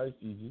also in Christ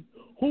Jesus,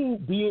 who,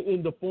 being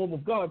in the form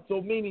of God.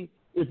 So meaning,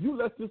 if you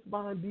let this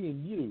mind be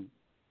in you,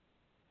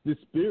 the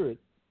Spirit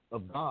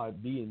of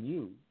God be in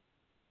you,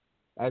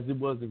 as it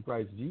was in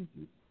Christ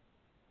Jesus,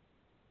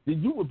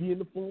 then you will be in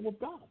the form of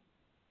God.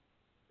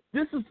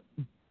 This is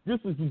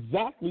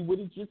exactly what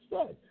it just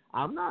said.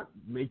 I'm not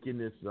making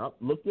this up.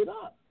 Look it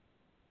up.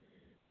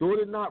 Thought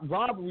it not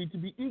robbery to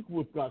be equal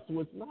with God. So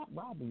it's not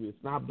robbery.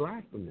 It's not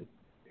blasphemous.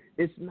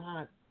 It's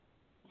not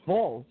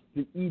false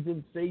to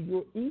even say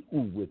you're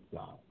equal with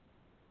God.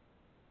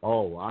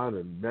 Oh, I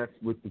done messed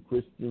with the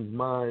Christians'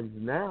 minds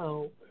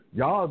now.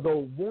 Y'all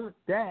don't want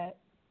that.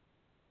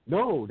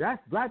 No,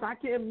 that's black. I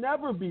can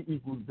never be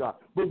equal to God.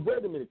 But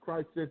wait a minute.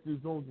 Christ said to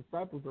his own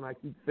disciples, and I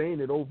keep saying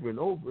it over and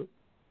over,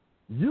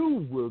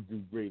 you will do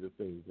greater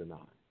things than I.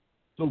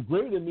 So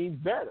greater means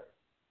better,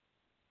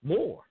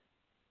 more,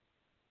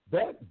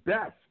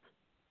 best.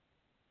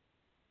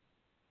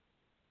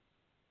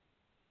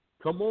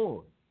 Come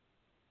on.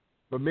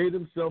 But made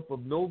himself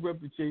of no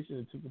reputation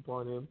and took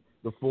upon him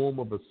the form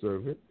of a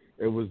servant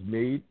and was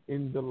made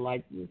in the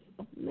likeness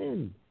of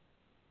men.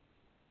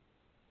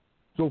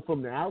 So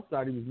from the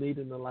outside, he was made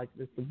in the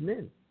likeness of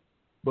men.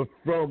 But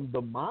from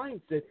the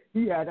mindset,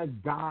 he had a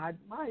God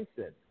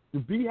mindset.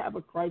 To have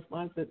a Christ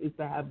mindset is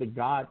to have the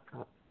God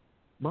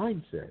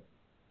mindset.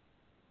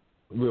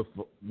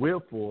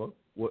 Wherefore,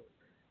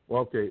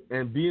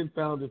 and being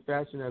found in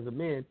fashion as a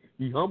man,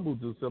 he humbled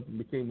himself and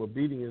became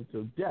obedient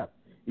to death,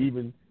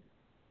 even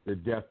the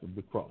death of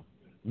the cross.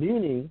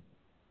 Meaning,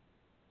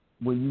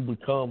 when you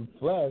become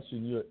flesh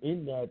and you're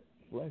in that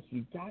flesh,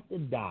 you got to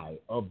die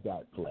of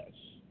that flesh.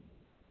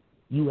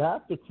 You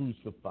have to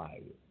crucify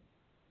it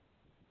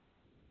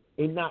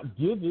and not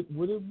give it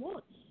what it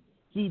wants.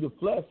 See, the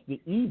flesh, the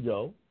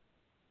ego,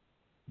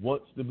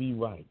 wants to be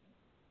right.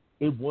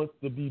 It wants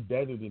to be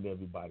better than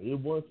everybody. It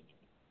wants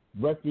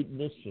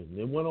recognition.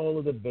 It wants all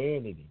of the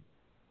vanity.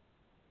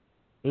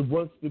 It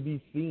wants to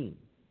be seen.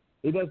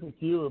 It doesn't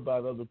care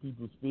about other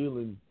people's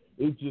feelings.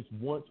 It just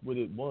wants what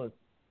it wants.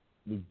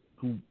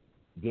 Who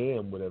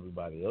damn what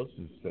everybody else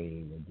is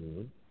saying and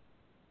doing.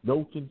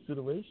 No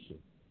consideration.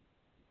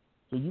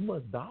 So you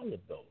must die of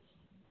those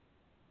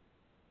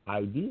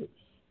ideas.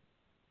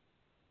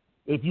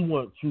 If you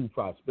want true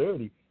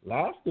prosperity,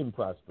 lasting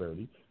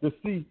prosperity,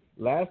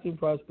 lasting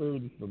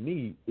prosperity for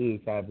me is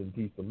having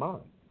peace of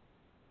mind.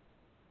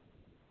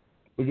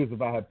 Because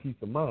if I have peace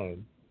of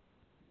mind,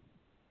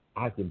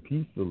 I can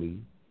peacefully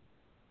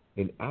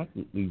and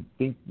accurately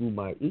think through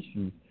my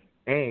issues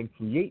and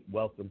create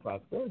wealth and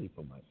prosperity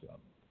for myself.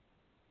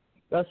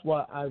 That's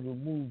why I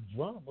remove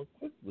drama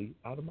quickly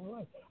out of my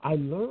life. I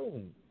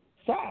learn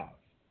fast.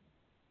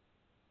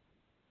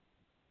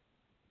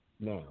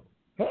 Now,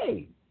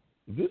 hey,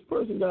 if this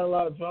person got a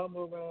lot of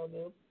drama around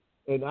them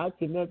and I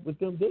connect with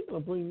them, they're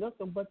going to bring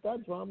nothing but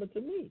that drama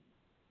to me.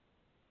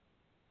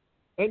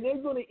 And they're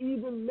going to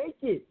even make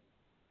it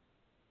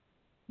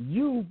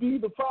you be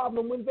the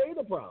problem when they're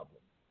the problem.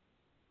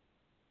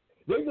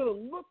 They're going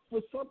to look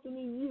for something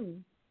in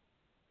you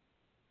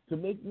to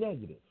make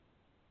negative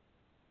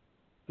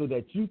so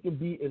that you can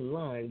be in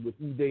line with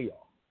who they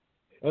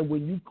are. And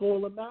when you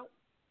call them out,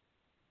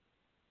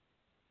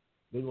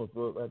 they're going to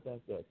throw it right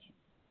back at you.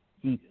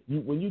 See,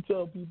 when you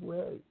tell people,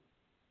 hey,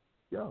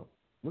 yo,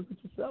 look at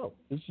yourself.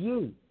 It's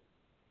you.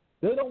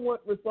 They don't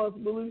want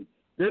responsibility.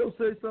 They'll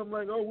say something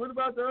like, oh, what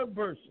about the other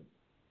person?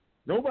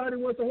 Nobody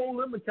wants to hold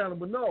them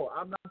accountable. No,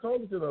 I'm not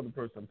talking to the other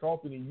person. I'm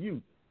talking to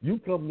you. You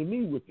come to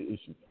me with the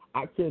issue.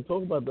 I can't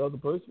talk about the other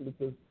person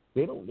because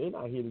they're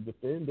not here to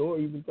defend or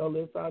even tell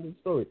their side of the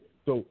story.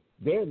 So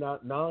they're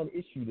not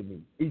non-issue to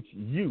me. It's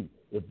you.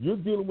 If you're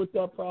dealing with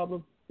that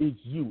problem, it's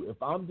you.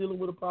 If I'm dealing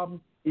with a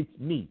problem, it's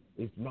me.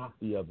 It's not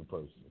the other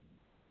person.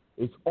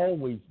 It's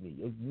always me.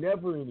 It's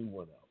never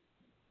anyone else.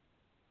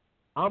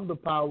 I'm the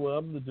power.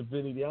 I'm the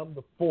divinity. I'm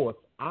the force.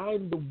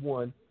 I'm the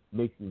one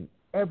making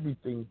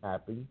everything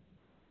happen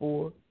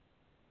for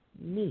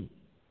me.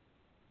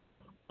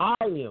 I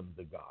am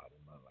the God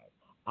in my life.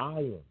 I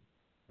am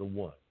the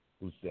one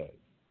who says,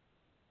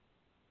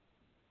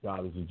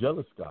 God is a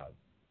jealous God,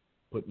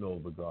 put no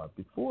other God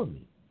before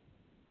me.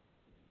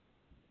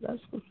 That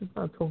scripture's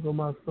not talking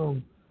about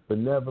some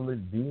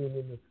benevolent being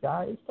in the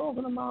sky. It's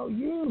talking about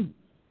you.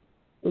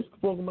 It's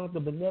talking about the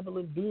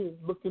benevolent being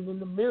looking in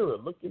the mirror,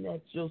 looking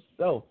at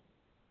yourself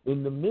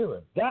in the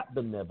mirror. That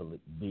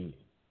benevolent being.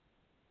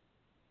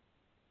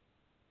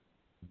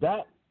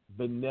 That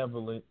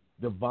benevolent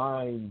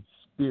divine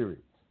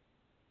spirit.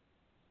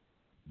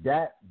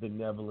 That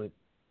benevolent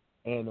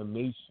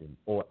animation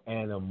or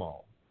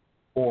animal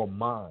or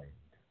mind.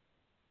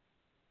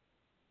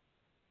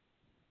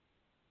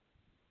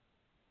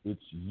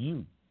 It's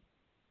you.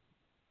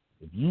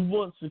 If you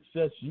want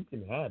success, you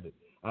can have it.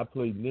 I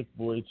played Nick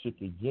Vujicic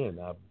again.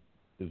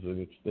 There's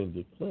an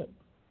extended clip.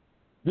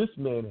 This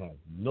man has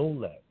no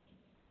legs,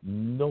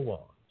 no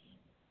arms.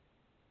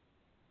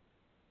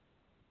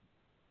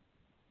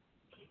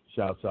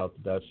 Shouts out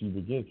to Bathsheba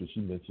again because she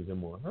mentioned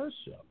him on her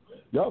show.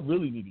 Y'all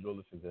really need to go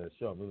listen to that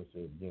show. I'm going to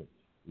say it again.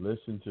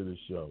 Listen to the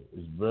show.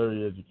 It's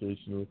very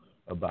educational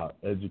about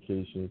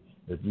education.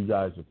 If you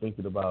guys are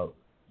thinking about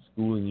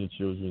schooling your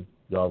children,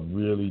 y'all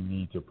really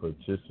need to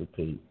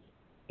participate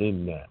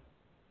in that.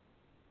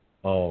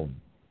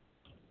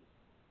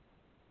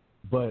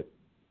 But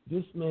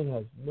this man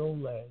has no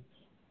legs,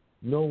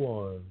 no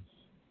arms.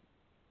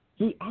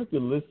 See, I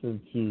could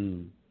listen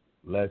to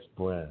Les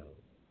Brown,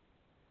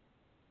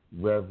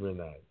 Reverend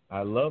Knight.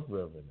 I love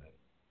Reverend Knight.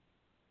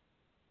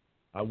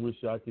 I wish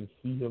I could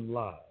see him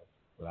live,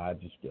 but I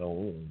just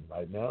don't.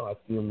 Right now, I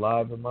see him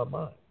live in my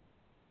mind.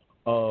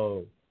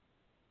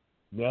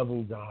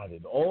 Neville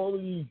Goddard, all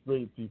of these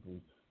great people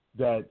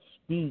that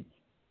speak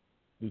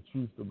the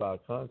truth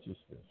about consciousness,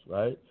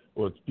 right?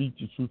 Or speak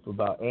the truth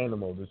about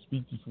animals, or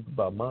speak the truth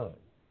about mind.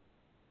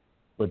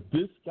 But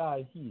this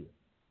guy here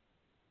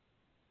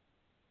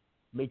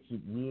makes it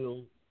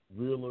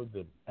realer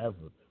than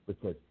ever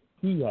because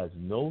he has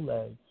no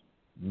legs,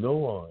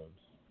 no arms,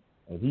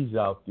 and he's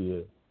out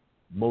there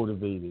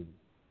motivating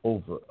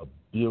over 1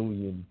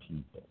 billion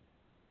people.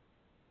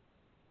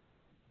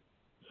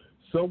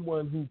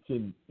 Someone who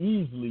can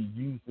easily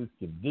use this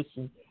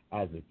condition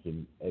as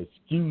an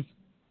excuse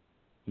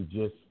to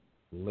just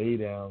lay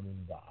down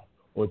and die,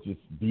 or just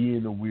be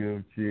in a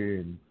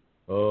wheelchair and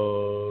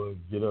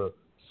get a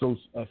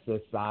social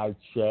SSI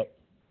check.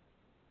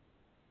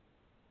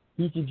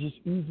 He can just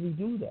easily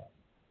do that,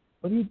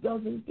 but he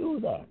doesn't do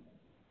that.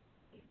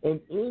 And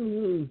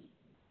in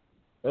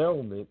his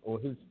ailment or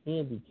his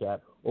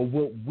handicap, or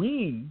what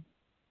we,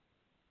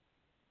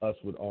 us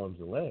with arms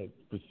and legs,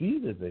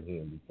 perceive as a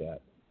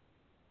handicap,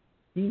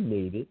 he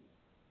made it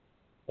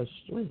a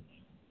strength.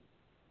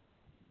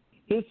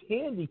 His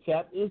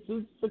handicap is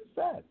his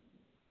success.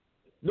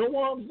 No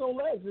arms, no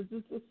legs is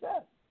his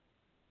success.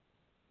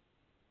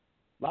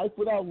 Life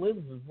Without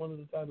Limbs is one of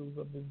the titles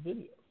of his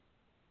video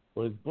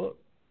or his book.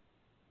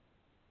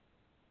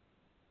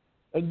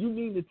 And you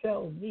mean to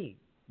tell me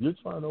you're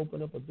trying to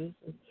open up a business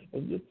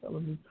and you're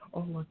telling me,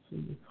 oh, I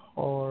see, it's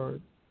hard.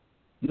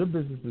 Your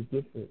business is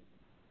different.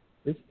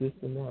 It's this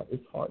and that.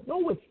 It's hard.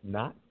 No, it's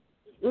not.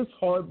 It's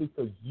hard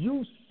because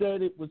you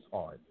said it was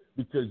hard,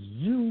 because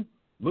you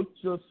looked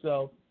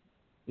yourself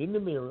in the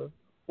mirror,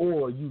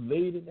 or you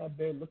laid in that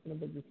bed looking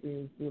up at the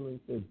ceiling and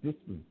said, this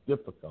was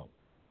difficult.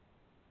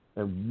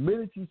 And the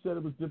minute you said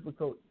it was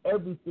difficult,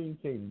 everything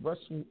came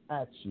rushing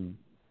at you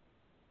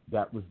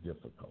that was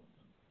difficult.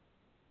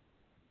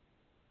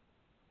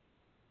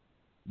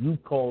 You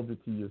called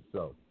it to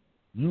yourself.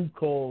 You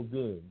called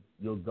in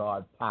your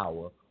God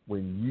power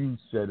when you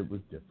said it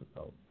was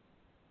difficult.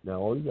 Now,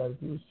 all you got to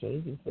do is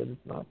change and say it's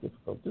not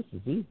difficult. This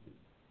is easy.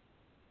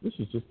 This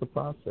is just the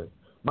process.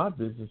 My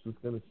business was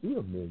going to see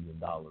 $1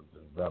 million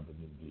in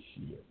revenue this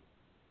year.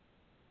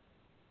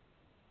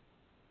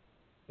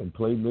 And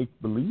play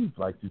make-believe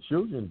like the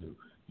children do.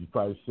 You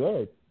probably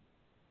said,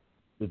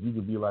 if you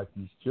could be like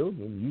these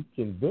children, you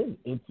can then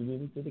enter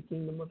into the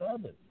kingdom of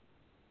heaven.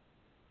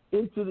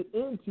 Into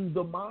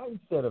the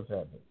mindset of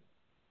heaven.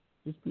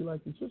 Just be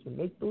like the children.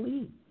 Make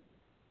believe.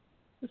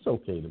 It's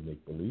okay to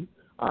make believe.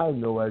 I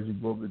know as you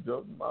grow up,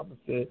 the mama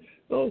said,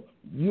 no,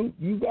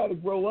 you got to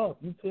grow up.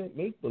 You can't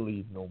make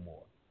believe no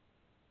more.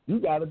 You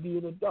got to be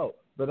an adult.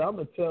 But I'm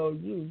going to tell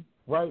you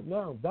right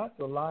now, that's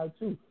a lie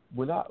too.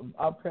 When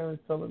our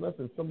parents telling us,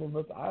 and some of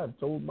us, I have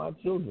told my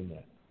children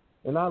that,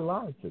 and I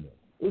lied to them.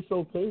 It's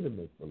okay to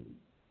make believe.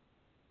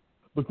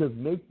 Because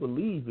make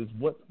believe is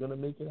what's going to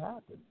make it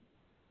happen.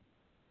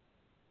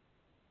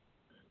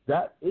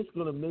 That it's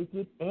going to make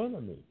it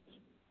animate.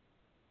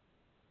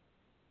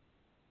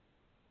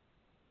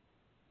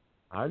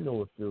 I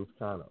know it feels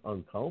kind of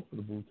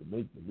uncomfortable to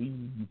make believe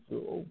you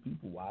feel, oh,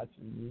 people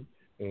watching me,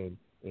 and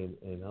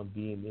I'm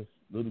being this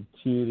little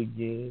kid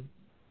again.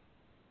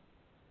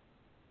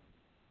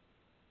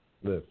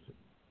 Listen,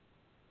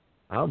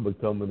 I'm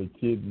becoming a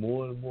kid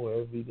more and more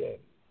every day.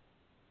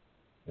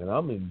 And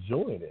I'm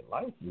enjoying it.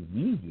 Life is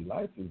easy.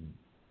 Life is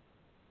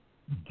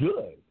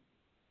good.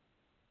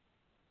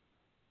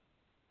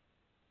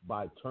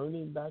 By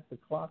turning back the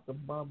clock of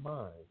my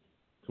mind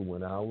to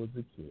when I was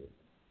a kid.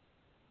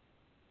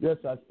 Yes,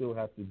 I still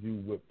have to do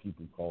what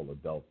people call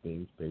adult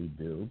things, pay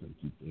bills and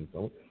keep things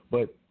going.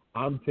 But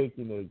I'm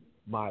taking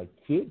my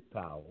kid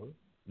power,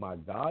 my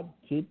God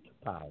kid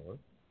power,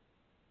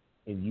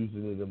 and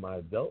using it in my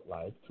adult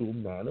life to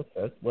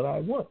manifest what I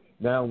want.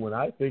 Now, when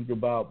I think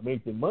about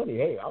making money,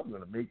 hey, I'm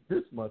going to make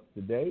this much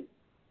today,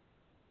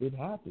 it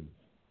happens.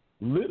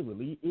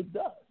 Literally, it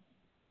does.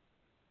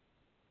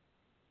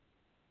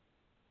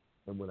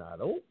 And when I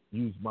don't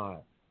use my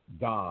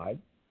God,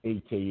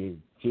 a.k.a.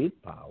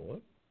 kid power,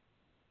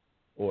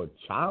 or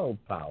child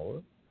power,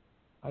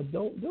 I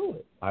don't do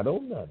it. I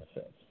don't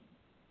manifest.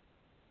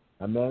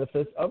 I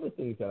manifest other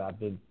things that I've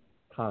been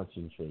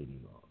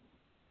concentrating on.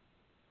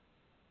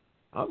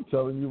 I'm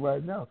telling you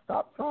right now,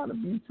 stop trying to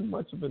be too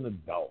much of an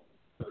adult.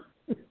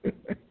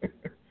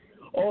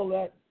 All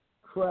that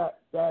crap,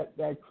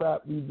 that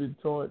crap we've been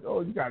taught, oh,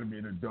 you got to be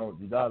an adult.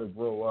 You got to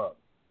grow up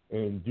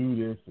and do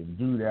this and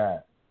do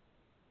that.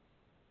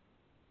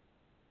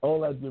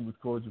 All that did was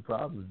cause you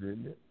problems,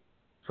 didn't it?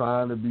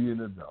 Trying to be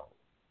an adult.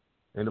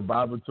 And the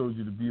Bible told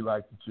you to be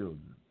like the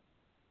children.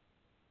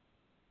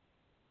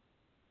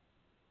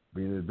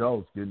 Being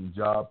adults, getting a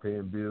job,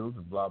 paying bills,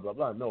 and blah, blah,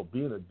 blah. No,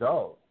 being an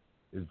adult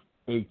is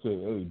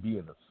a.k.a.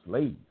 being a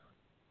slave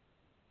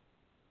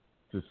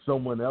to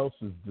someone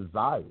else's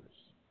desires.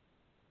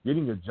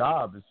 Getting a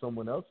job is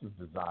someone else's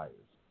desires.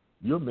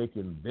 You're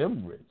making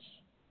them rich.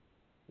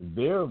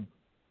 Their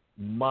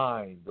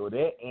mind or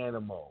their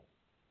animal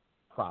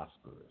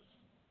prosperous.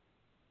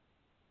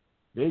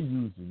 They're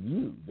using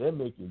you. They're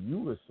making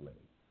you a slave.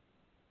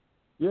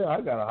 Yeah,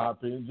 I got a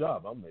high-paying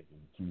job. I'm making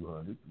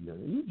 $200.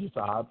 You're just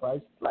a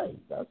high-priced slave.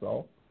 That's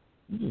all.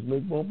 You just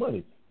make more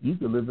money. You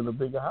could live in a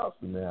bigger house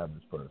than the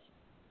average person.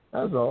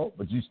 That's all.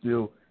 But you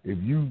still, if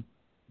you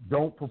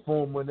don't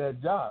perform on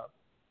that job,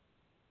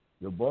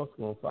 your boss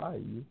going to fire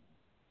you.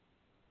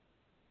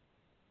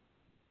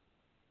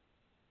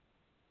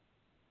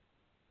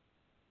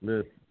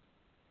 Listen,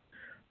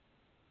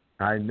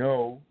 I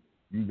know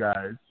you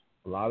guys,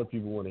 a lot of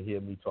people want to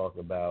hear me talk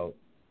about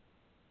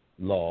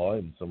law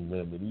and some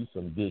remedies,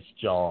 some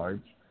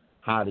discharge,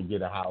 how to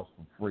get a house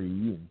for free,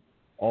 and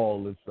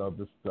all this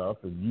other stuff,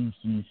 and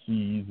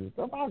UCCs and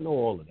stuff. I know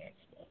all of that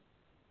stuff.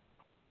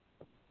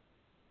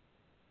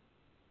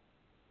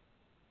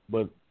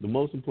 But the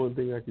most important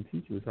thing I can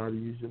teach you is how to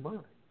use your mind,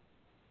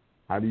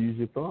 how to use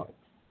your thoughts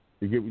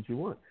to get what you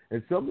want.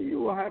 And some of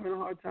you are having a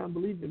hard time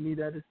believing me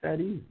that it's that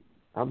easy.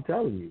 I'm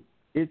telling you,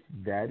 it's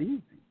that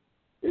easy.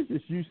 It's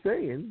just you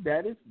saying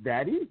that it's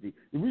that easy.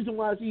 The reason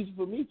why it's easy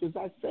for me is because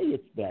I say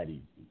it's that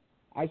easy.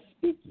 I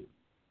speak it.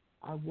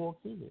 I walk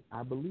in it.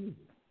 I believe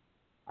it.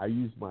 I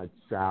use my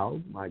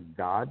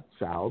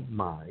God-child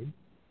mind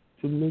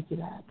to make it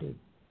happen.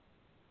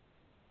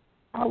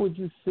 I was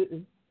just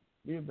sitting,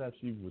 me and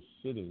Bathsheba was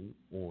sitting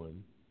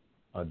on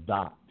a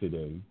dock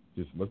today,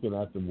 just looking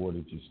at the water,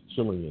 just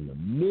chilling in the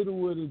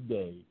middle of the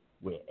day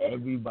where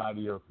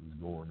everybody else is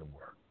going to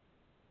work.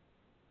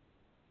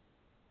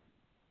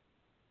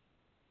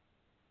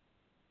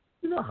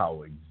 You know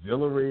how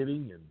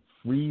exhilarating and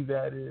free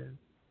that is?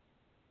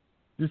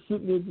 Just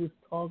sitting there just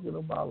talking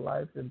about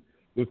life and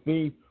the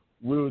things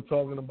we were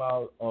talking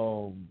about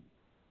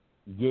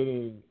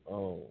getting,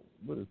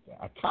 what is that,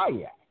 a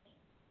kayak.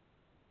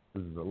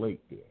 This is a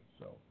lake there,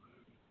 so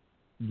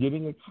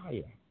getting a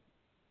kayak.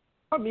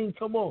 I mean,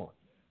 come on.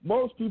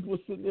 Most people are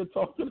sitting there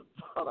talking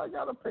about, I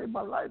got to pay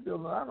my light bill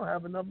and I don't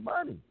have enough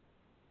money.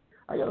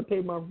 I got to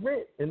pay my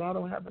rent and I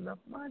don't have enough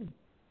money.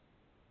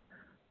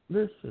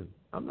 Listen,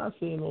 I'm not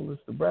saying all this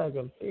to brag.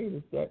 I'm saying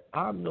is that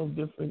I'm no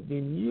different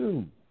than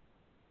you.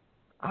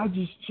 I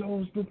just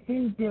chose to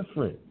think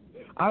different.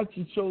 I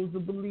just chose to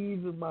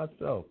believe in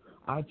myself.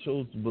 I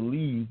chose to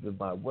believe in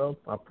my wealth,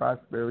 my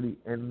prosperity,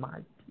 and my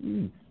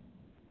peace.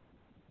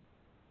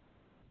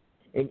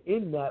 And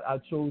in that, I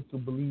chose to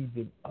believe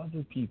in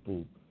other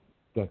people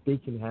that they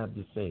can have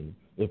the same.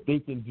 If they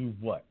can do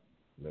what?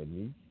 Let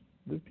me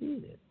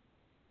repeat it.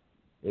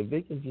 If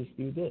they can just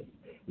do this.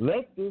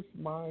 Let this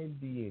mind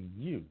be in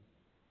you,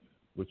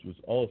 which was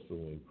also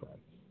in Christ,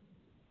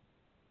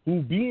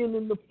 who being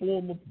in the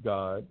form of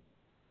God,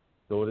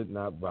 thought it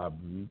not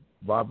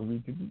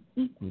robbery to be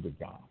equal to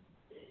God.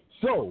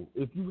 So,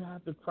 if you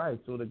have the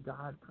Christ or the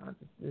God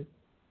consciousness,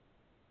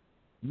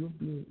 you're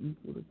being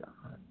equal to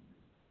God.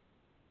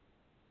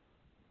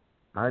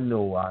 I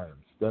know I am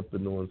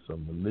stepping on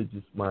some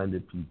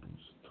religious-minded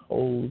people's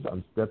toes.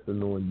 I'm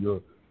stepping on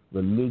your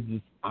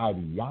religious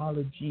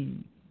ideology.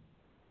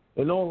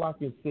 And all I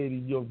can say to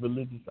your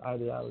religious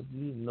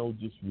ideology, no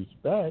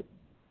disrespect,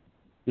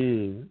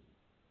 is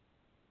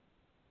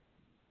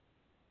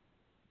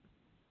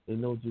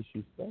And no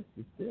disrespect,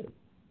 it's this.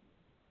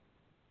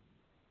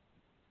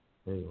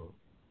 Hang on.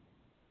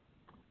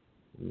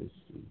 Let me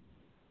see.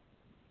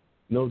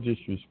 No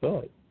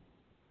disrespect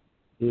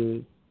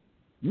is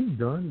you've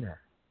done that.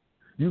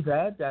 You've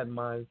had that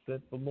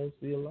mindset for most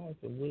of your life,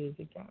 and where has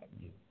it gotten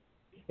you?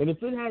 And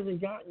if it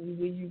hasn't gotten you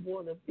where you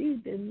want to be,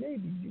 then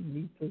maybe you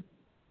need to,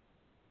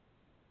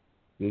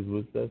 is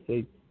what that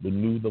say,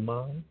 renew the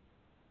mind?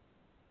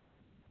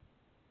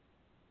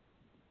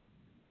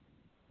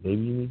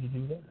 Maybe you need to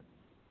do that.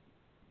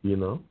 You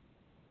know?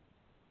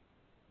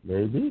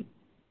 Maybe.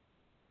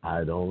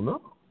 I don't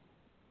know.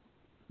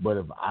 But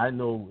if I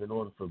know in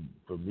order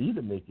for me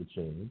to make a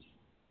change,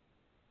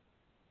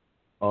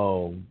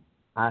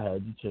 I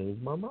had to change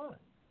my mind.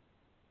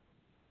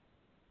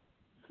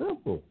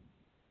 Simple.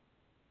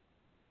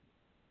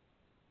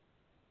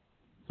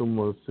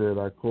 Someone said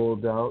I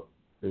called out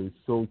a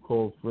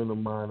so-called friend of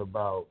mine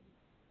about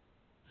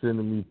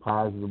sending me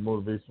positive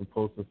motivation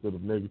posts instead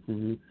of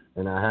negativity,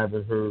 and I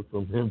haven't heard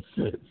from him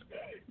since.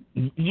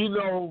 You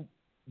know,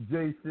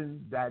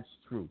 Jason, that's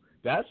true.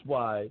 That's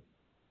why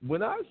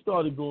when I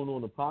started going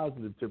on a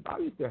positive tip, I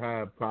used to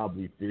have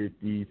probably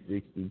 50,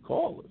 60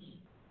 callers.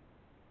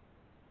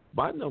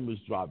 My numbers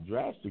dropped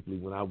drastically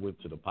when I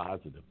went to the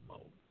positive mode.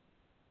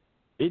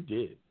 It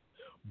did.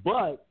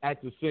 But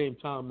at the same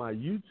time, my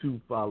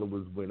YouTube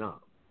followers went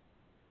up.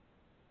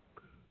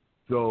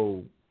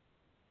 So,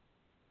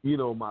 you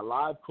know, my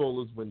live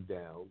callers went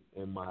down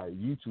and my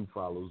YouTube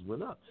followers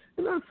went up.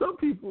 And then some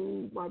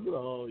people might be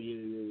like, oh,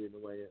 yeah, no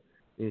way.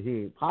 And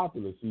he ain't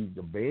popular. See,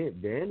 the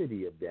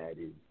vanity of that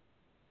is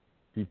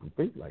people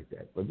think like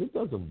that. But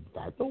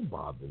that don't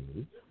bother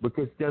me,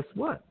 because guess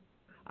what?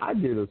 I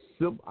did a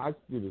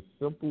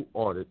simple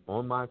audit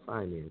on my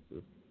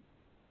finances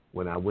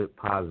when I went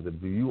positive.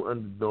 Do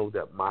you know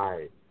that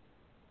my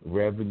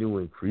revenue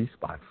increased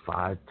by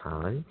 5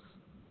 times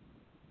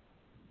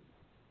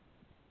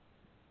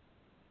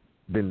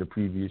than the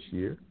previous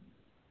year?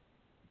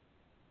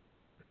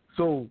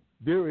 So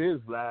there is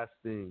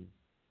lasting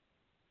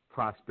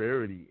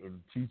prosperity in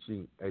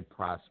teaching a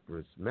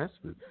prosperous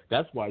message.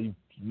 That's why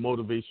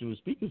motivational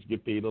speakers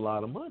get paid a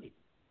lot of money.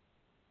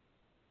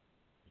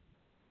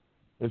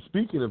 And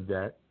speaking of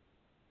that,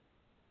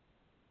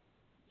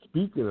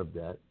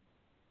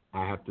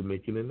 I have to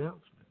make an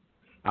announcement.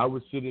 I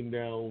was sitting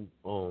down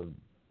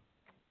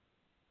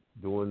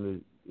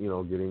doing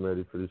getting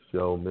ready for the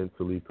show,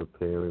 mentally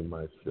preparing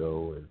my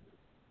show and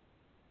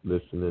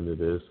listening to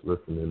this,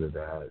 listening to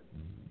that,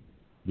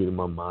 getting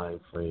my mind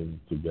framed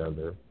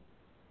together.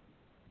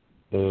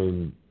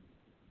 And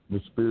the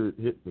Spirit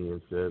hit me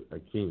and said,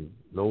 AKIEM,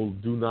 no,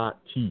 do not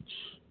teach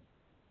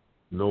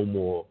no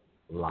more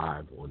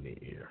live on the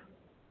air.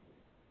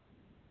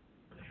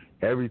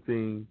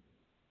 Everything,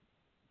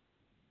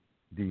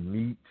 the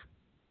meat,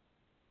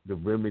 the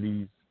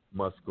remedies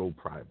must go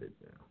private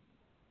now.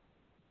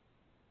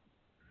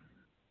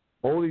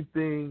 Only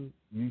thing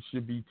you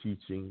should be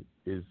teaching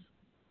is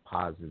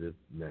positive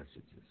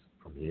messages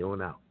from here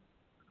on out.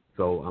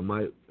 So I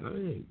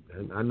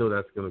know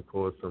that's going to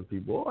cause some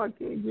people, I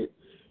can't get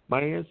my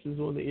answers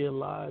on the air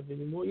live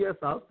anymore. Yes,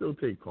 I'll still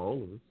take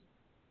callers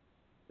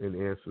and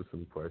answer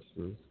some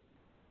questions.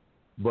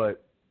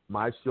 But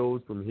my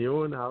shows from here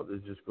on out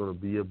is just going to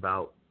be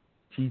about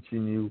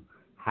teaching you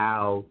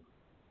how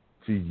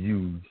to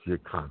use your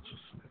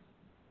consciousness.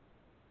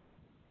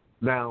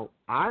 Now,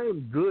 I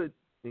am good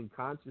in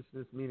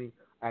consciousness, meaning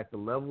at the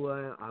level I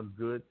am, I'm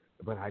good,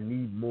 but I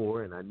need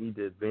more, and I need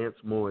to advance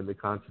more in the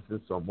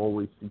consciousness, so I'm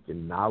always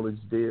seeking knowledge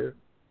there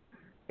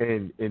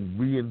and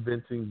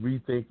reinventing,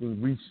 rethinking,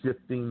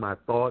 reshifting my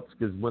thoughts,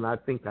 because when I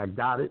think I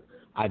got it,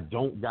 I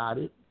don't got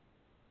it.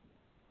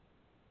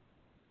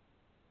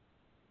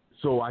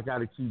 So I got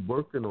to keep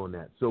working on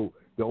that. So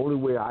the only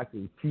way I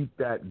can keep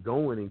that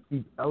going and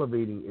keep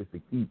elevating is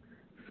to keep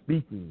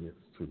speaking this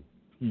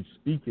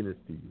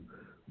to you,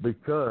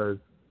 because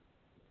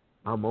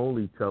I'm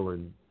only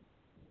telling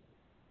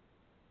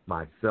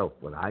myself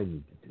what I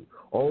need to do.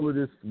 All of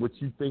this, what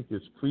you think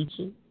is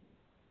preaching,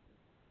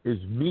 is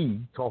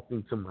me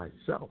talking to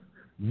myself.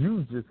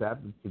 You just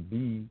happen to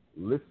be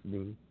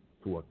listening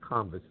to a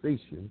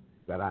conversation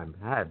that I'm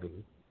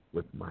having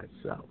with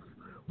myself,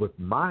 with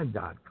my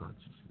God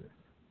consciousness.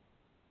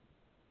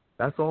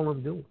 That's all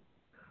I'm doing.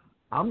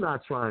 I'm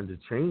not trying to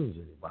change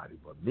anybody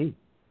but me.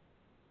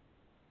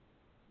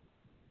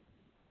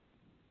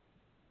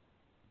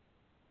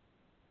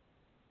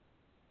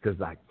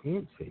 Because I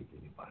can't change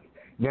anybody.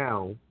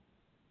 Now,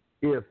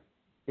 if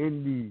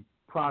in the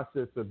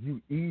process of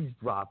you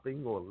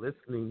eavesdropping or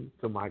listening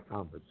to my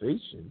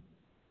conversation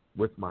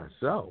with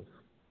myself,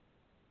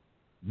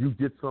 you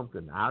get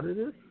something out of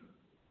this,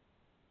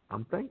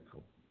 I'm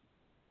thankful.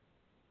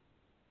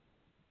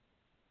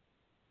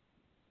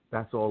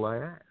 That's all I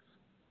ask.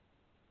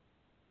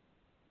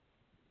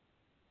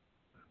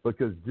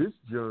 Because this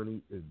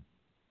journey is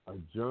a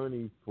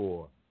journey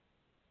for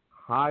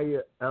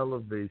higher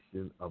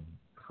elevation of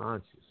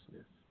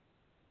consciousness.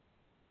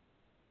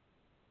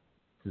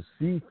 To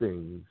see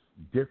things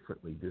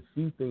differently, to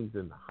see things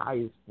in the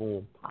highest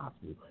form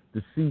possible,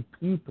 to see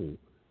people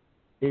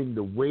in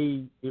the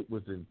way it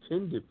was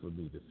intended for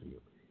me to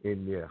feel,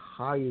 in their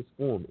highest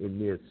form, in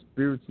their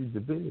spiritual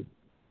divinity,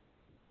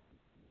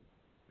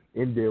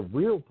 in their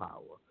real power.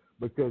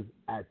 Because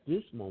at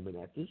this moment,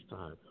 at this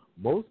time,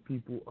 most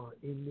people are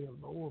in their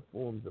lower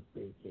forms of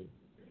thinking.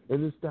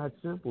 And it's that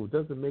simple. It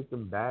doesn't make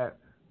them bad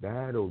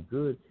or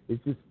good.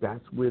 It's just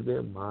that's where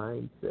their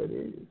mindset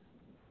is.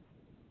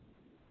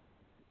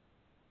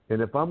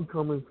 And if I'm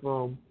coming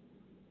from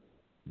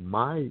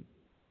my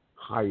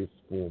highest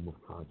form of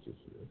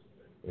consciousness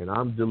and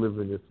I'm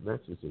delivering this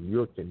message and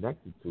you're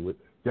connected to it,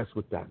 guess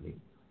what that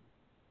means?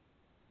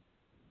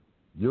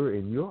 You're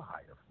in your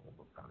higher form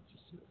of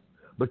consciousness.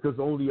 Because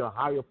only a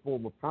higher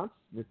form of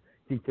consciousness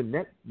can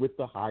connect with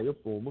the higher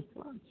form of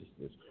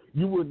consciousness.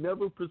 You will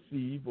never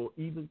perceive or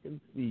even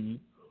conceive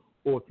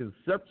or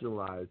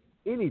conceptualize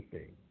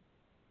anything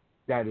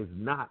that is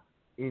not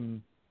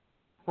in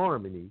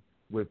harmony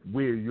with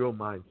where your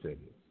mindset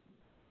is.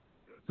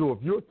 So if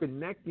you're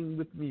connecting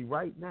with me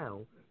right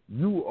now,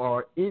 you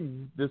are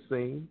in the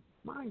same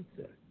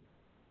mindset.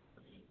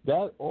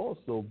 That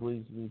also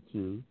brings me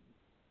to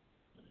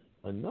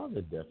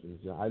another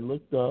definition. I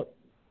looked up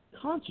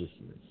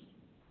consciousness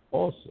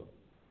also.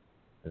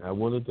 And I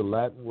wanted the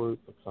Latin word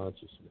for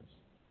consciousness.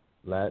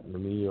 Latin,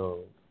 let me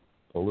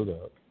pull it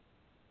up.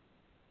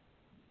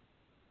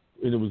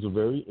 And it was a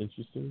very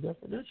interesting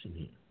definition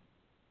here.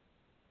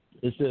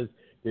 It says,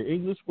 the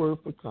English word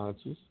for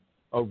conscious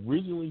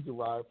originally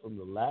derived from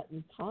the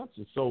Latin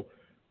conscious. So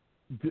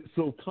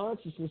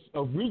consciousness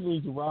originally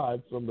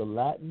derived from the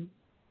Latin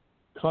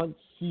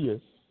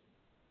conscius,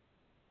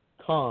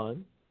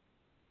 con,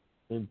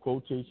 in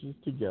quotations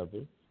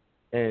together,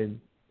 and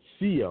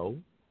cio,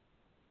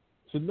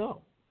 to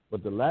know.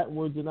 But the Latin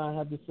word did not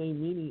have the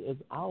same meaning as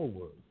our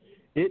word.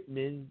 It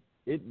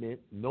meant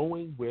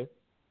knowing with,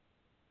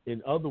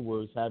 in other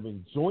words,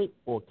 having joint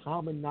or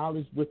common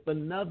knowledge with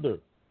another.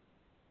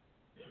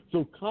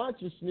 So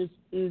consciousness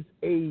is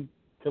a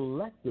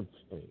collective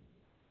thing.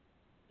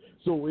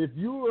 So if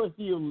you are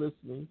here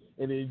listening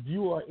and if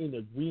you are in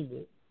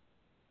agreement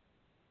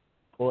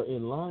or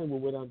in line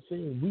with what I'm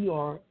saying, we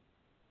are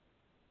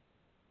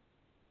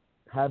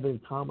having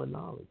common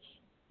knowledge.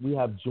 We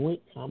have joint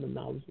common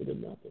knowledge with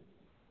another.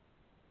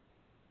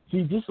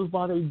 See, this is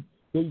why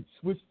they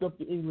switched up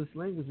the English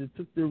language. It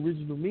took the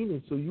original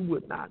meaning so you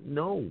would not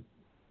know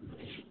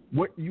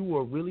what you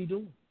are really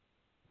doing.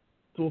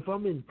 So if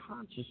I'm in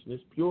consciousness,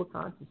 pure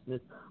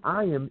consciousness,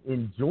 I am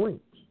in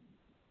joint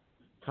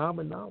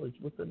common knowledge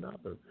with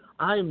another.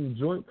 I am in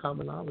joint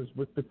common knowledge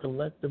with the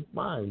collective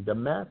mind, the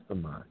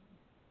mastermind.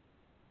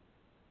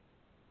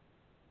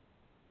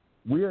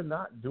 We are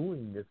not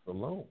doing this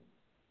alone.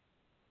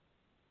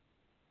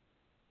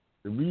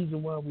 The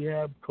reason why we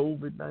have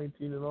COVID-19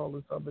 and all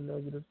this other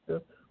negative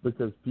stuff,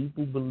 because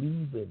people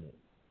believe in it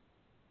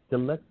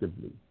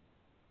collectively.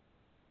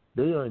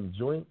 They are in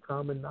joint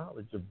common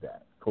knowledge of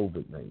that,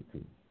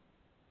 COVID-19.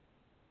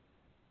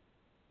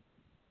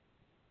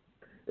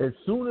 As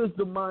soon as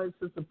the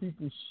mindsets of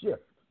people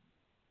shift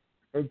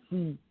and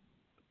see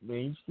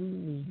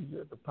mainstream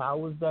media, the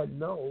powers that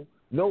know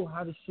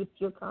how to shift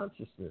your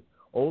consciousness.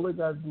 All they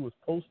got to do is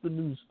post a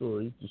news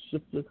story to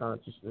shift your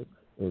consciousness,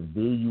 and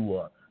there you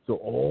are. So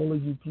all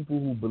of you people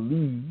who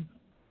believe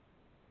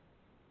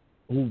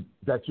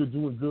that you're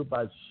doing good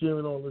by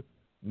sharing all this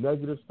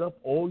negative stuff,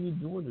 all you're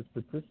doing is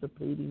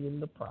participating in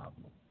the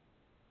problem.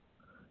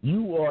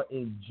 You are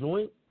in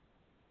joint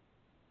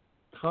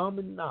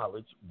common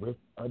knowledge with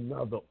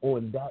another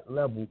on that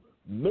level,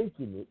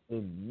 making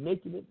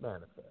it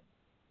manifest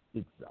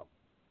itself.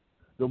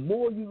 The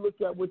more you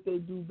look at what they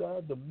do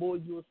bad, the more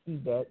you'll see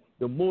bad,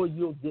 the more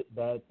you'll get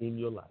bad in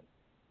your life.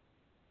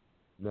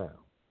 Now,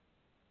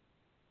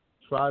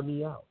 try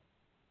me out.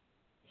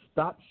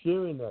 Stop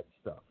sharing that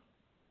stuff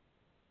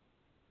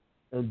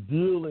and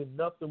deal in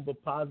nothing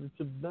but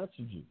positive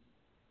messages.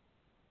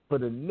 For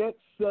the next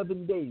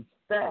 7 days,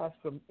 fast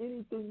from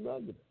anything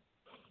negative.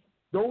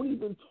 Don't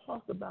even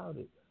talk about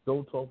it.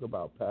 Don't talk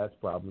about past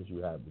problems you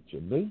have with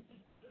your mates,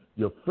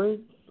 your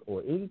friends,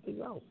 or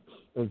anything else,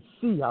 and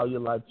see how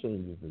your life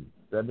changes in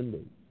 7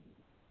 days.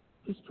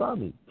 Just try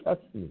me.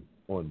 Test me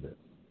on this.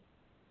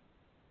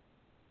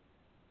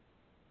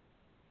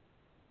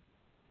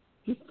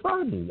 Just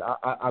try me.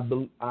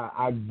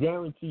 I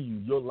guarantee you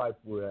your life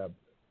will have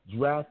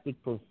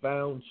drastic,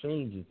 profound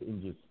changes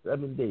in just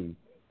 7 days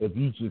if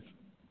you just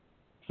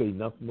say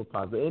nothing but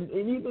positive.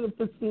 And even if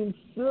it seems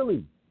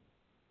silly,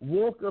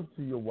 walk up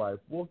to your wife,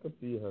 walk up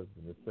to your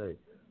husband and say,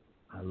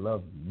 I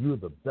love you. You're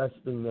the best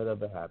thing that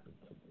ever happened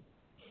to me.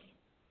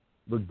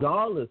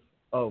 Regardless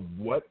of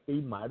what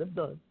they might have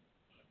done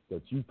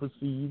that you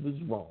perceive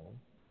as wrong,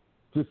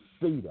 just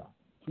say that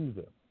to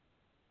them.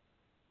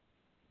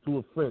 To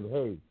a friend,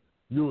 hey,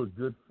 you're a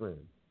good friend.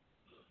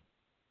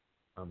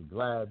 I'm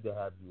glad to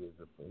have you as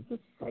a friend.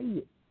 Just say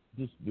it.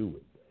 Just do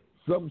it.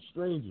 Some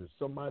stranger,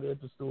 somebody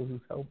at the store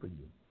who's helping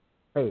you.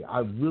 Hey, I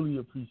really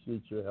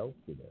appreciate your help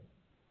today.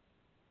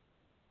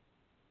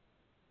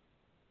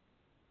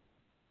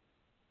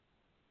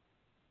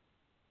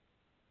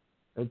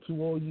 And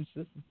to all you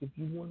sisters, if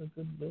you want a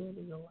good man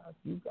in your life,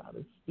 you got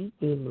to speak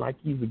to him like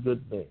he's a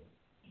good man.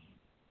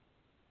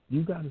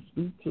 You got to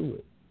speak to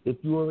it. If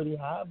you already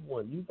have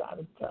one, you got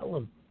to tell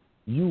him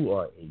you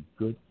are a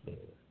good man.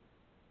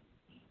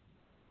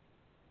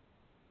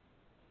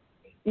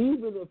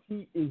 Even if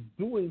he is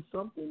doing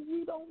something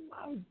you don't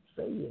like,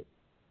 say it.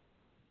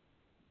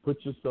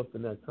 Put yourself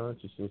in that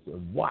consciousness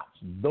and watch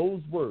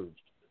those words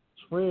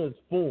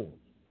transform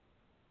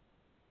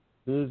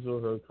his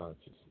or her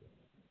consciousness.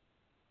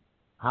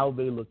 How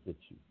they look at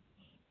you,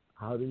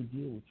 how they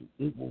deal with you.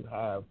 It will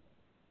have,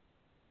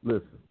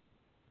 listen,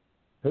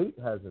 hate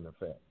has an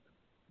effect.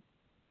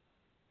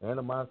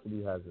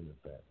 Animosity has an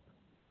effect.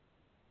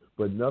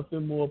 But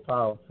nothing is more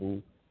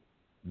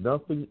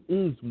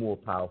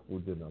powerful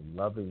than a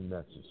loving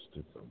message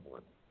to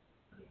someone.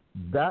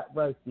 That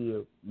right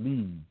there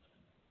leaves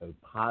a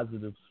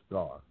positive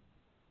scar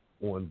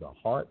on the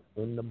heart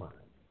and the mind.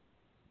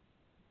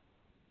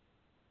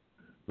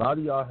 A lot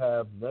of y'all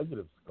have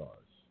negative scars,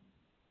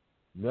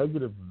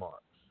 negative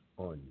marks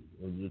on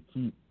you, and you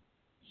keep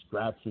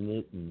scratching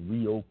it and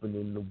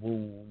reopening the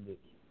wound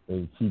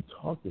and keep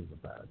talking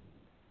about it.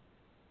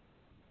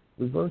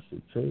 Reverse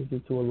it. Change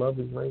it to a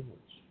loving language.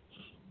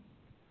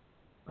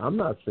 I'm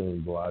not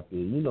saying go out there.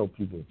 You know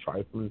people are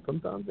trifling.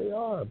 Sometimes they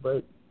are,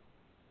 but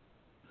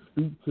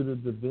speak to the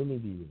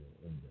divinity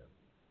in them.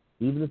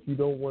 Even if you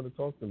don't want to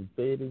talk to them,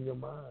 say it in your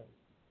mind.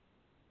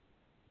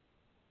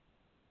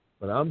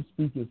 But I'm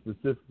speaking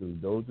specifically,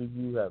 those of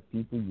you who have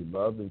people you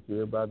love and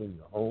care about in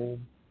your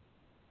home,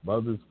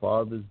 mothers,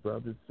 fathers,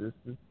 brothers,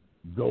 sisters,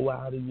 go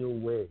out of your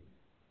way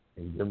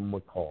and give them a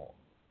call.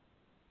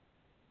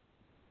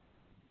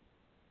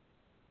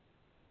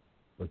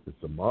 But the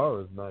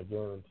tomorrow is not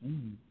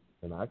guaranteed.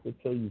 And I can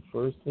tell you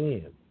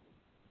firsthand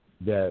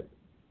that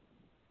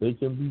it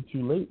can be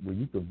too late when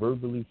you can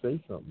verbally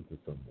say something to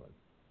someone.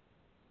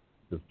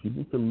 Because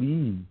people can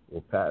leave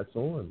or pass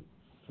on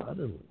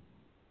suddenly.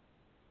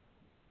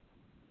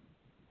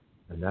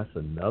 And that's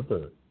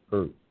another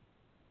hurt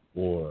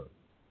or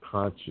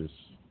conscious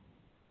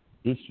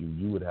issue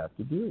you would have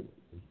to deal with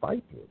and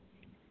fight with.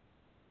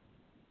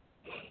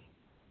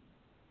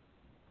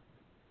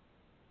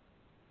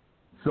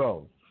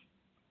 So,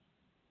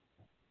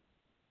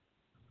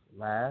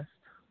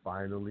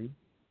 finally,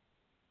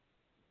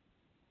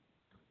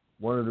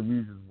 one of the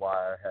reasons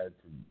why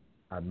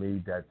I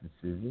made that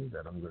decision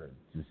that I'm going to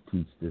just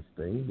teach this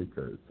thing,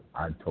 because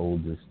I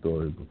told this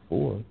story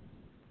before,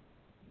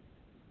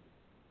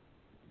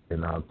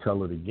 and I'll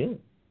tell it again.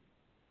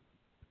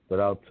 But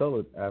I'll tell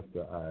it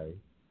after I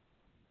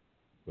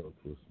go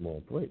to a small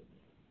break,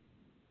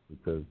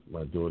 because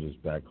my daughter's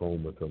back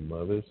home with her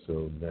mother,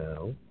 so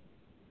now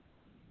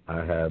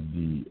I have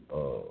the,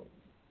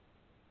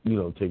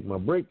 take my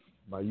breaks,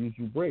 my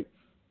usual breaks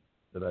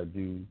that I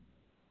do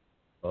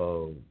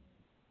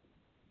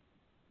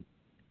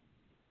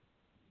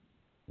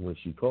when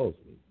she calls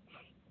me.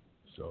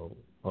 So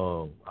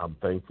I'm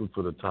thankful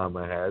for the time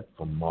I had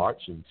from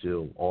March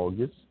until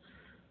August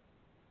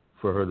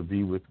for her to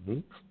be with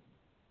me,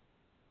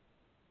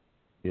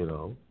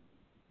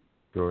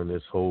 during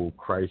this whole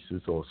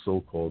crisis, or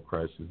so-called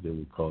crisis they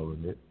were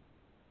calling it.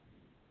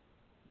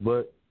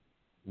 But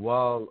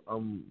while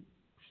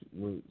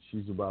when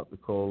she's about to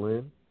call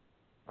in,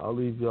 I'll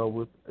leave y'all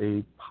with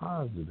a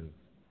positive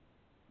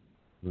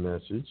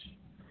message,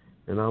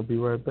 and I'll be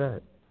right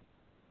back.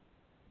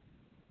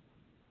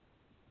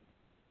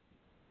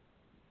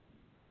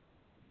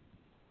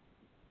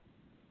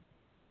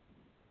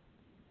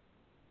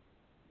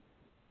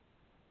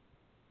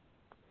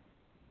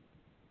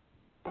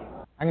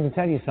 I'm going to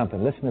tell you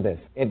something. Listen to this.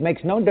 It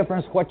makes no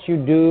difference what you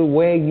do,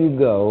 where you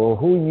go, or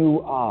who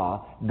you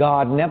are.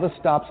 God never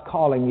stops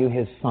calling you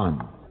his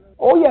son.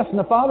 Oh, yes, and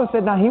the Father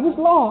said, now he was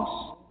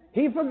lost.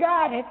 He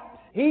forgot it.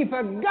 He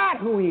forgot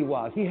who he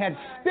was. He had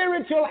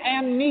spiritual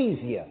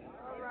amnesia.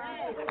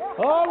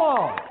 Oh,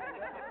 Lord.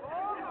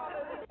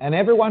 And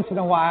every once in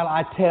a while,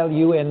 I tell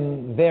you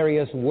in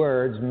various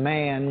words,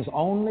 man's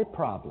only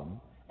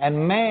problem,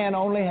 and man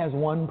only has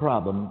one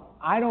problem.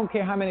 I don't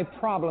care how many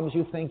problems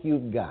you think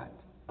you've got.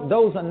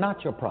 Those are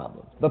not your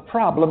problems. The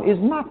problem is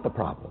not the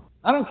problem.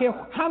 I don't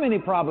care how many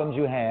problems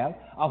you have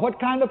or what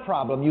kind of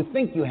problem you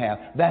think you have.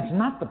 That's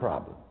not the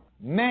problem.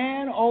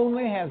 Man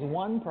only has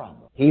one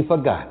problem. He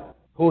forgot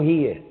who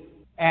he is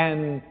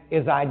and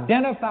is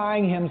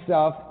identifying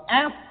himself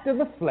after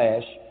the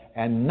flesh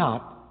and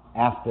not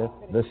after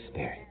the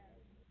spirit.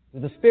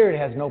 The spirit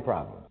has no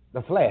problem.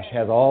 The flesh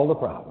has all the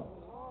problems.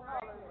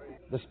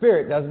 The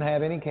spirit doesn't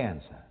have any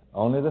cancer,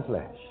 only the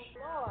flesh.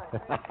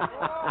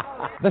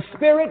 The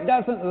spirit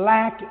doesn't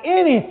lack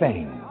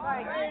anything.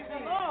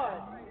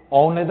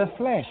 Only the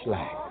flesh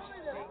lacks.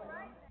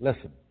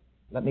 Listen,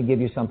 let me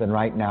give you something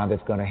right now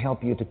that's going to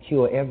help you to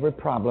cure every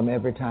problem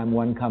every time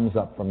one comes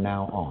up from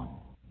now on.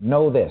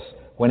 Know this.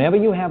 Whenever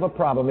you have a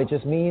problem, it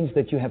just means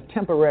that you have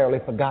temporarily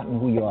forgotten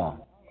who you are.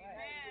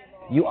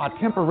 You are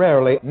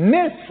temporarily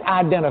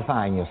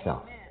misidentifying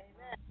yourself.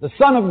 The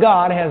Son of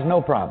God has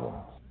no problem.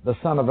 The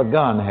son of a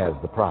gun has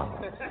the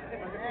problem.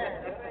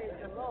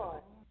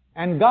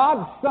 And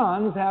God's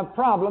sons have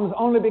problems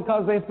only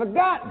because they've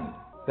forgotten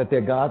that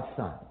they're God's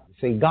son.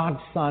 See, God's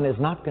son is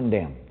not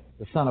condemned.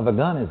 The son of a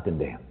gun is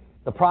condemned.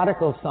 The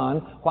prodigal son,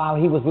 while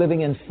he was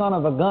living in son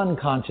of a gun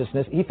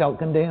consciousness, he felt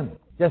condemned.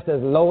 Just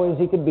as low as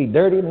he could be,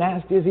 dirty,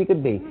 nasty as he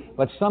could be.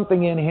 But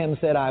something in him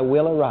said, I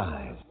will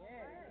arise.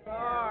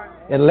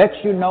 It lets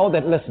you know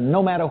that, listen,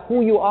 no matter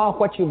who you are,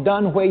 what you've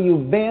done, where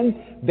you've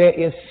been, there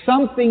is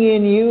something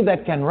in you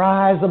that can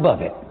rise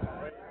above it.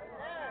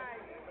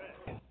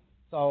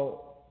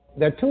 So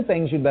there are two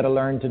things you'd better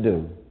learn to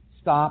do.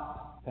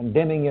 Stop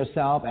condemning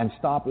yourself and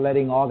stop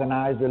letting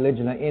organized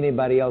religion or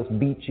anybody else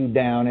beat you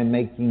down and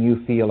making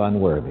you feel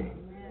unworthy.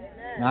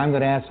 Now I'm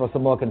going to ask for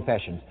some more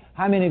confessions.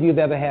 How many of you have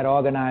ever had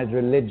organized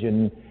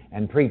religion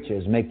and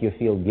preachers make you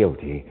feel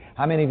guilty?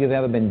 How many of you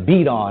have ever been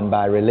beat on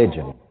by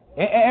religion?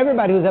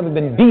 Everybody who's ever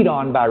been beat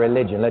on by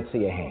religion, let's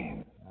see a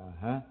hand.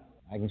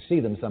 I can see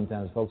them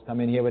sometimes. Folks come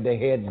in here with their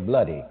heads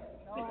bloody.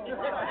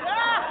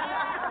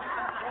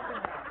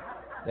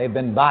 They've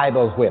been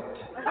Bible whipped.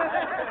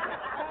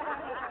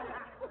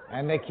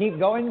 And they keep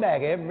going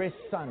back every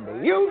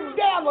Sunday. You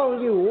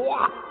devil, you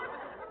what?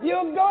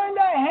 You're going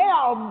to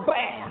hell,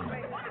 bam!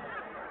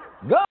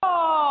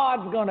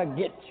 God's going to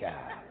get you.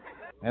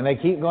 And they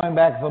keep going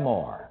back for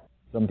more.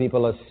 Some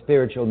people are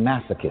spiritual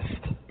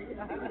masochists.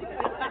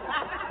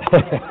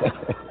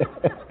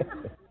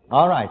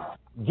 All right.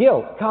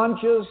 Guilt,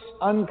 conscious,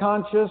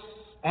 unconscious,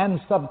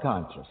 and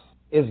subconscious,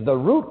 is the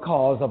root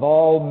cause of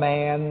all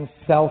man's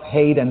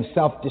self-hate and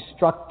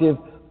self-destructive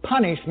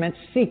punishment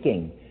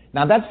seeking.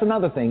 Now, that's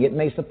another thing. It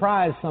may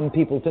surprise some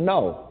people to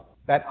know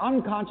that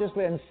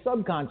unconsciously and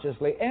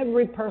subconsciously,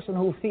 every person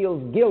who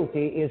feels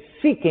guilty is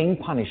seeking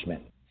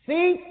punishment.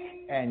 Seek,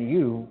 and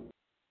you.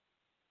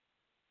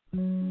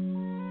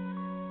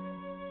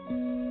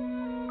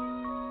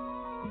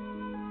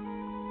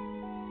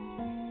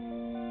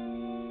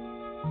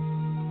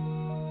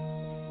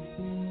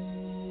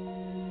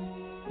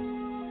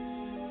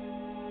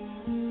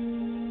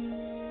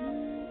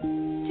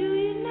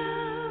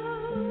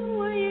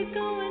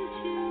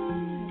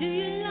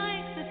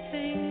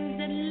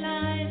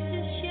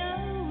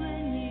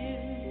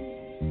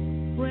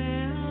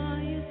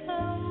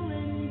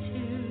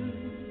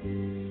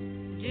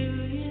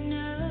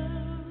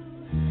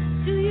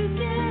 Do you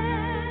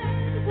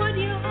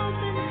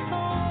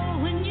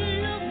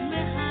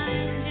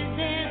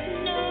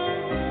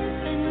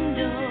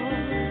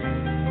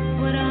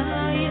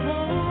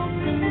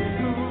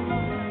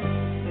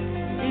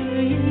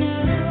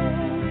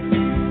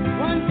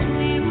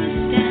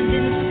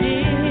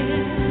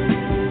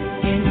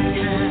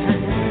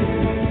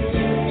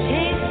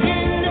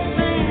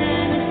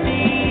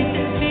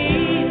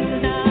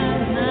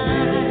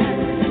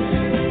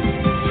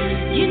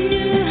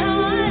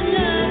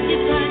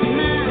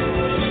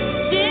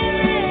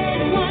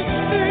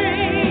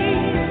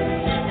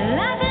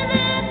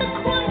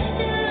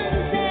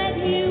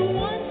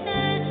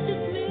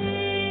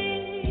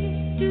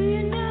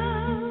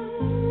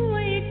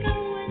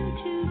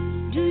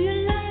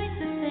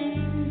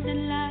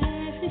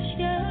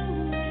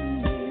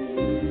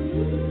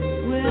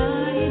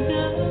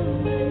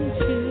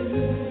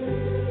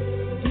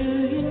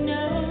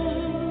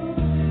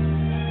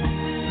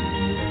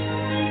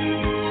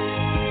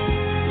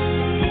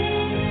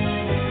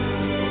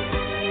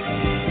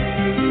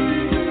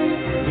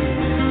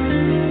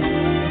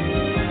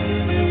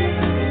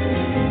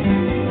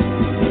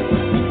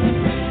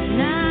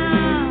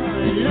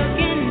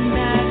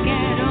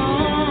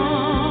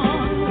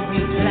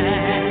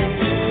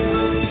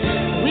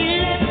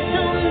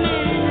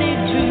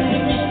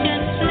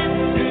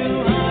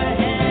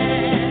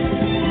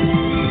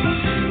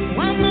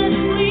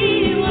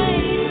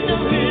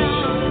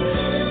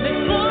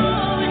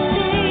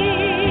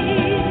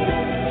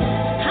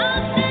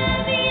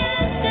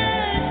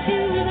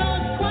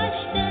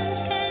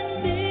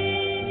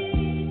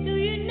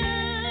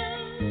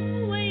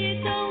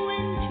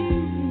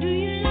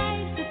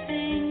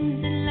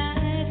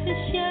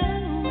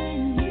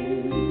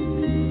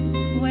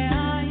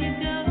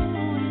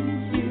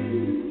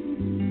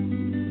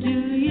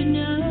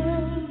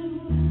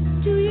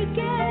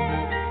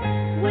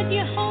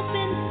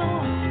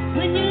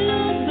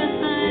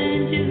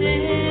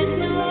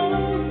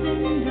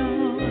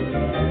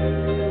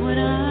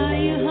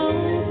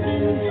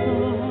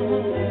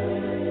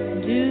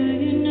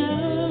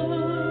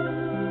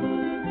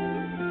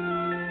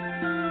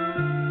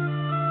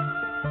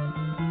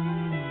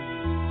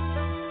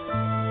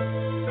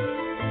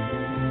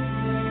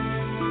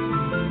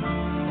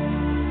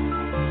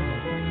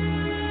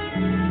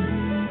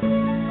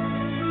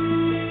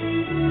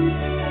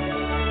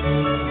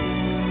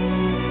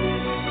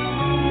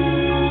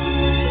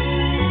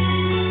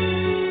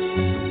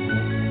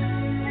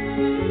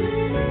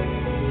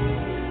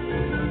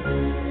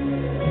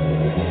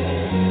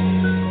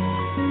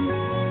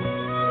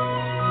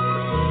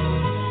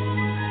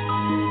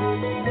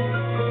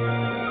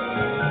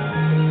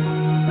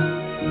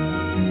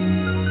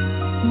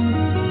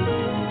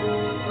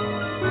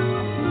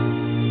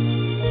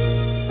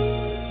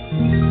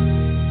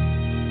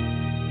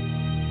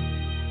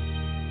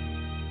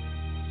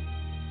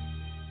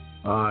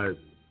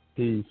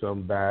Peace,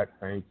 I'm back.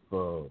 Thanks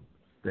for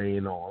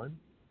staying on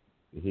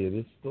to hear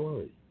this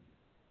story.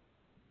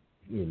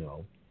 You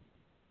know,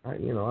 I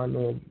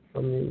know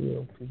some of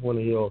people want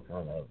to hear all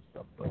kind of other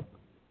stuff,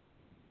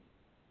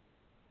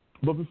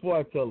 but before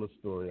I tell the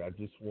story, I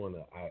just want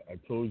to. I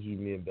told you,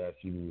 me and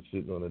Bessie, we were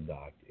sitting on a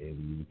dock and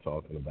we were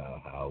talking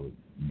about how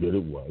good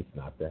it was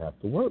not to have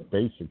to work,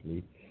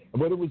 basically.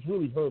 But it was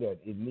really her that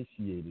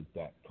initiated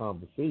that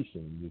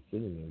conversation. We were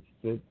sitting there and she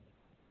said,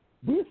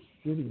 "We're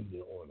sitting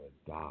there on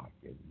a dock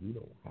and we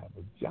don't have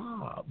a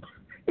job."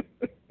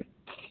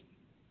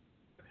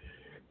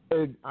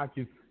 And I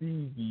could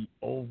see the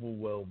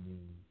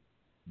overwhelming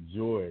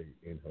joy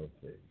in her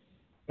face.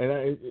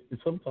 And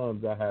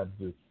sometimes I have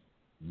this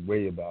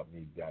way about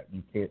me that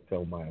you can't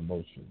tell my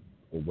emotions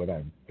or what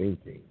I'm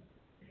thinking.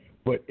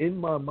 But in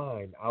my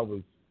mind, I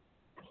was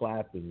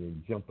clapping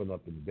and jumping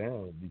up and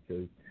down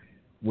because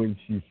when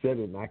she said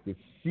it, and I could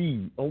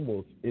see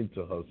almost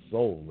into her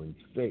soul and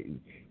say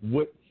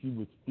what she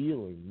was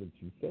feeling when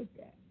she said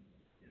that.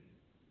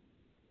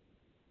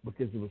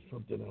 Because it was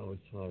something I was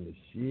trying to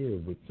share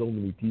with so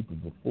many people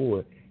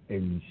before,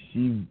 and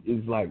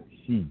it's like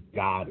she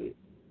got it.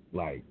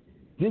 Like,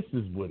 this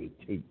is what it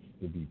takes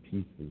to be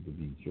peaceful, to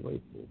be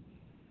joyful.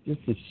 Just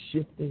a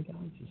shift in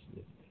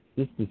consciousness,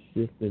 just a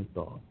shift in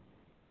thought.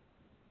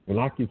 And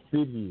I can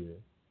sit here,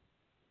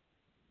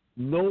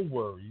 no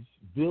worries,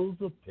 bills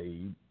are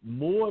paid,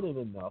 more than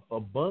enough,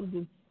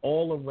 abundance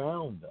all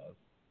around us.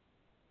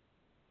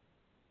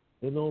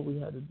 And all we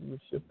had to do was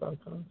shift our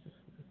consciousness.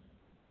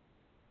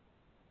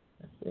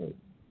 That's it.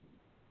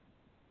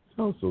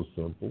 Sounds so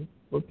simple,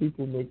 but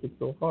people make it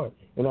so hard.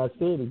 And I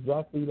say it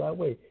exactly that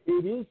way.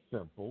 It is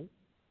simple,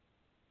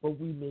 but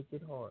we make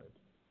it hard.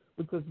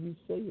 Because we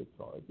say it's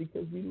hard.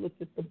 Because we look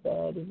at the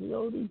bad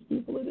and, these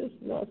people are this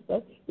and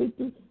that.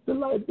 The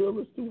light bill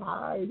is too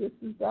high, this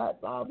is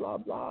that, blah, blah,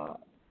 blah.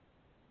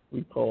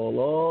 We call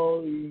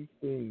all these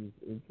things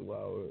into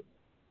our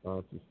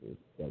consciousness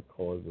that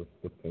cause us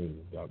the pain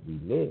that we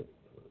live.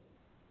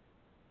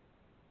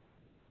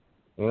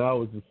 And I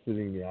was just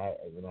sitting there,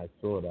 and I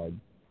thought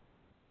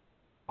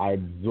I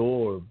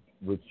absorbed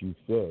what you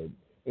said.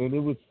 And it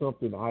was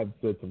something I've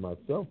said to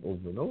myself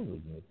over and over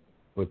again.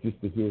 But just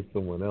to hear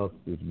someone else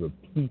just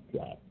repeat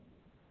that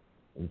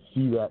and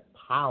see that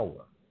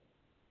power,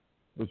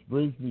 which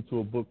brings me to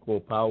a book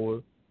called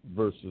Power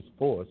versus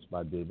Force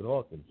by David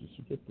Hawkins. You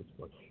should get this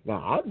book.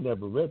 Now, I've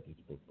never read this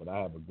book, but I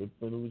have a good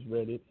friend who's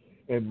read it.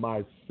 And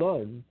my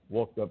son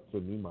walked up to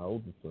me, my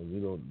oldest son,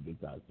 the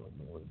guys don't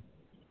know him,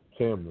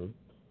 Cameron,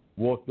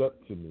 walked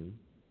up to me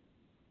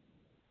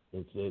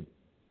and said,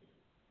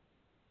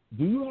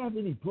 "Do you have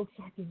any books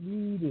I can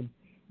read and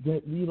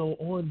that,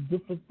 on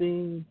different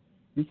things?"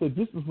 He said,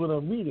 "This is what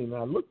I'm reading." And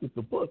I looked at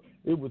the book.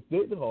 It was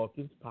David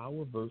Hawkins'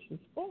 Power versus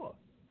Force.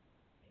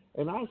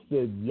 And I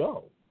said,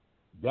 "Yo,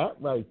 that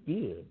right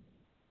there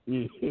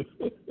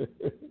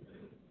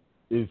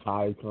is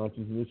high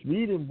consciousness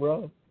reading,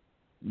 bro.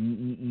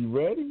 You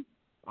ready?"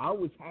 I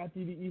was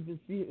happy to even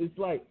see it. It's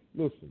like,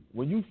 listen,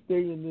 when you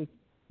stay in this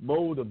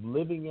mode of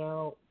living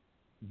out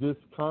this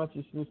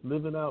consciousness,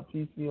 living out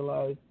peace in your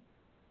life,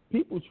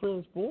 people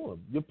transform.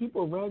 Your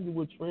people around you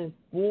will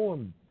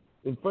transform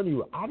in front of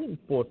you. I didn't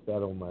force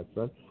that on my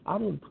son. I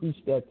didn't preach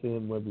that to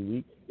him every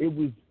week. It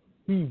was,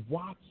 he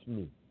watched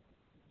me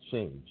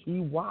change.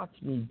 He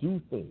watched me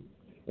do things.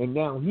 And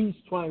now he's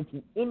trying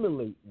to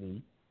emulate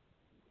me.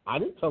 I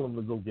didn't tell him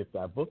to go get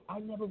that book. I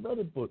never read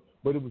a book.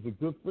 But it was a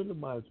good friend of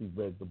mine who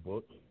read the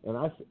book. And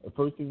the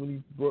first thing when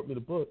he brought me the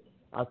book,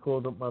 I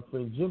called up my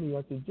friend Jimmy.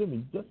 I said,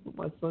 "Jimmy, guess what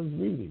my son's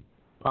reading?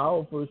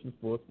 Power versus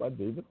Force by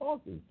David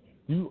Hawkins."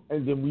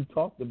 And then we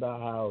talked about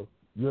how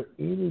your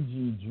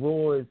energy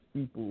draws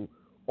people,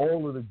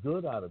 all of the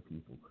good out of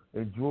people,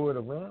 and draw it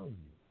around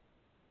you.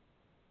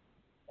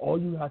 All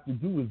you have to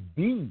do is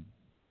be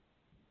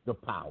the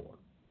power.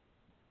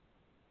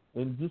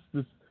 And just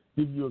to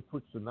give you a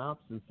quick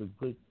synopsis, a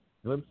quick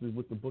glimpse of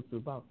what the book's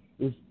about,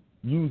 is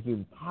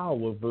using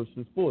power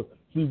versus force.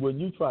 See, when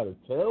you try to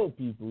tell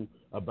people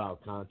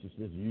about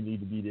consciousness, you need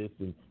to be this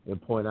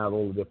and point out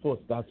all of their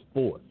force, that's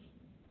force.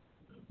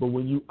 But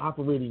when you're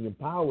operating in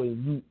power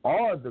and you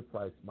are the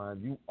Christ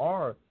mind, you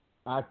are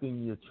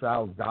acting in your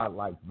child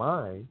godlike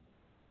mind,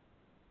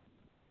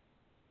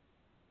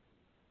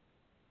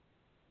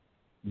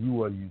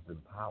 you are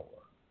using power.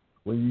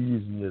 When you're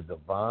using your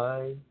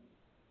divine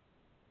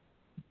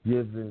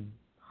given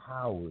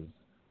powers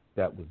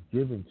that was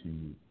given to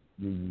you,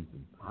 you're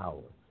using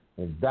power.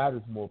 And that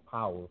is more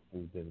powerful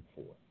than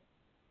force.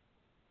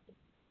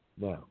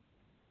 Now,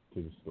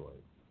 to the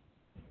story.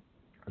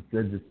 I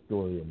said this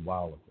story a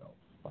while ago,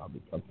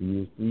 probably a couple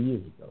years, 3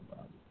 years ago,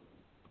 probably.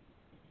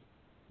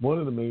 One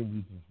of the main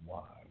reasons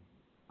why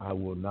I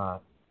will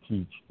not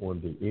teach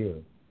on the air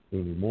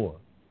anymore,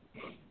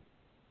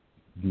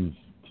 these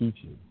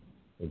teachings,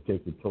 and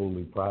take it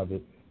totally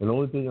private. And the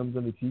only thing I'm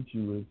going to teach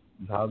you is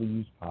how to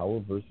use power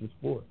versus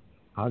force,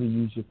 how to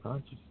use your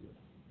consciousness.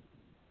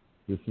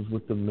 This is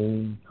what the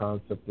main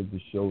concept of the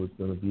show is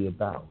going to be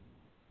about.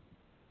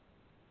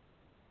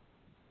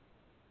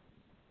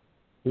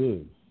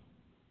 Is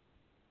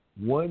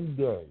One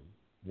day,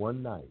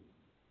 one night,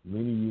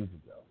 many years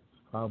ago,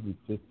 it's probably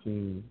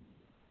 15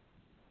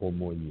 or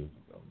more years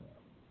ago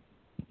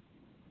now.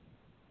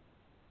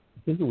 I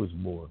think it was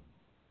more,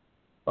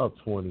 about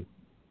 20.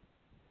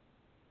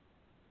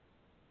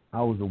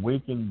 I was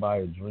awakened by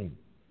a dream,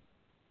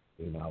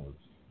 and I was,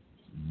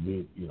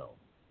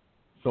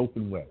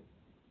 soaking wet,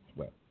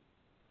 sweat.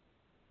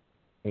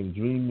 And the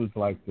dream was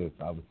like this.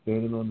 I was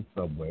standing on the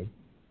subway,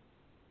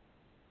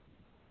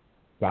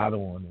 got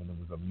on, and there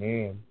was a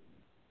man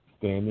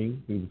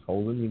standing. He was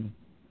holding him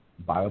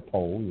by a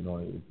pole. If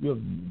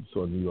you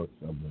saw New York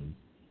subways,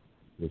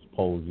 there's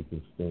poles you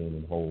can stand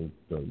and hold.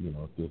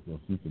 If there's no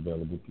seats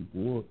available,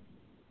 people will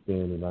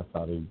stand, and that's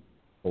how they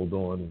hold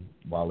on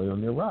while they're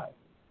on their ride.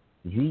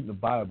 He was reading the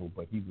Bible,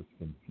 but he was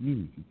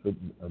confused. He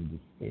couldn't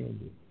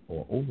understand it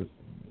or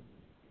understand it.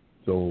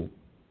 So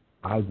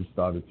I just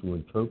started to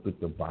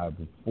interpret the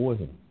Bible for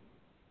him.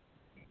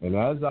 And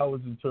as I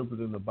was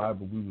interpreting the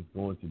Bible, we was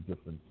going to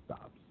different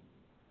stops.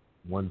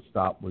 One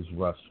stop was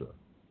Russia.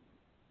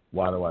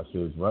 Why do I say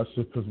it's Russia?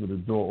 Because when the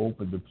door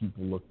opened, the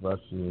people looked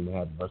Russian and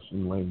had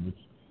Russian language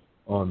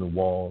on the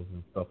walls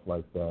and stuff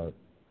like that.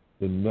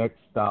 The next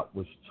stop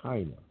was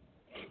China.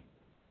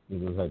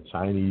 It had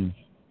Chinese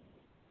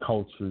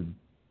cultured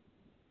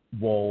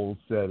wall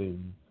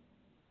settings.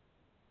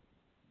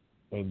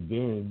 And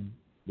then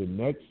the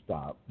next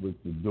stop, with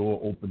the door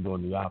opened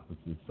on the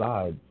opposite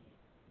side,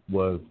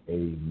 was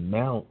a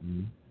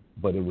mountain,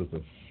 but it was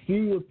a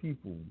sea of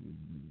people,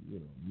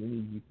 many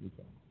you can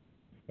count.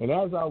 And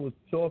as I was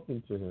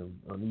talking to him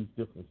on these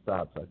different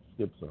stops, I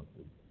skipped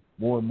something.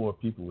 More and more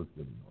people was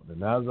getting on.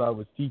 And as I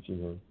was teaching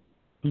him,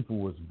 people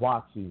was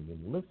watching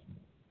and listening.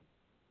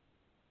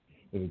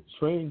 And the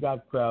train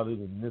got crowded,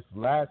 and this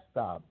last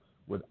stop,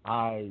 what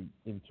I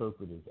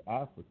interpret as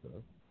Africa,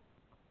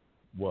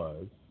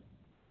 was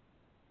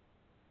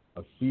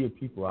a sea of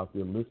people out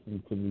there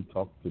listening to me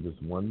talk to this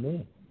one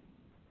man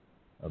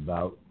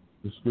about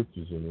the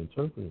scriptures and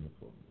interpreting it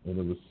for them. And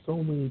there was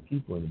so many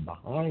people, and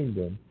behind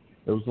them,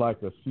 it was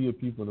like a sea of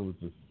people, and it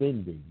was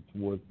ascending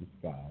towards the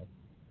sky,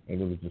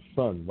 and there was the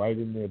sun right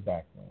in their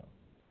background,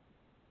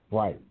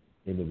 bright.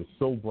 And it was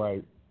so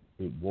bright,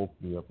 it woke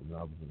me up, and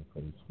I was in a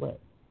cold sweat.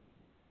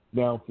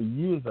 Now, for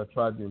years, I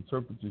tried to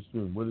interpret this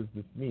dream. What does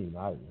this mean?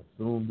 I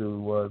assumed it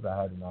was. I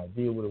had an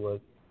idea what it was.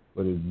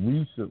 But it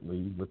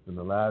recently, within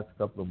the last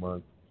couple of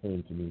months,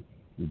 came to me,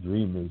 the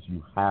dream is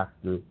you have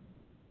to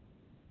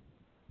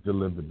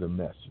deliver the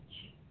message.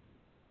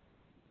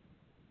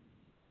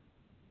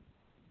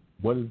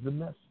 What is the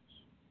message?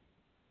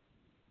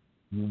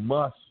 You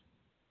must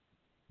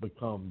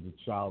become the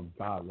child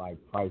God-like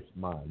Christ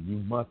mind. You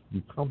must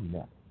become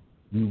that.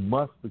 You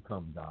must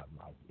become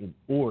God-like in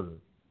order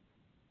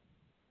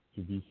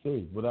to be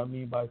saved. What I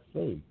mean by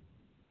saved,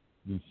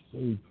 be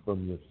saved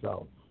from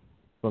yourself,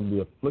 from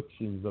the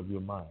afflictions of your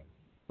mind,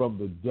 from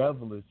the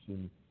devilish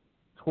and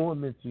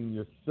tormenting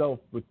yourself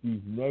with these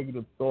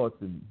negative thoughts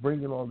and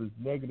bringing all this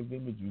negative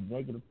imagery,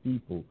 negative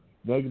people,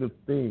 negative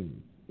things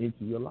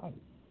into your life.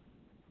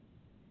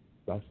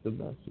 That's the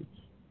message.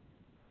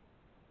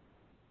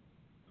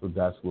 So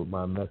that's what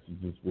my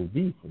messages will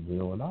be from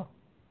here on out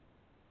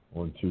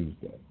on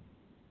Tuesday.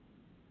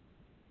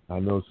 I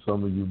know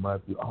some of you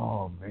might be,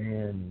 oh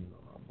man,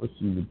 I wish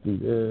you would do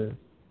this.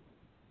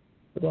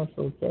 But that's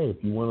okay. If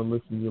you want to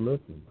listen, you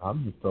listen.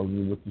 I'm just telling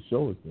you what the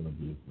show is going to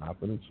be. It's not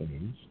going to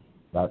change.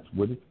 That's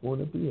what it's going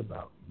to be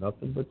about.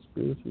 Nothing but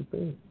spiritual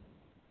things.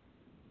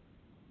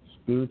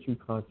 Spiritual,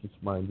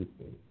 conscious-minded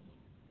things.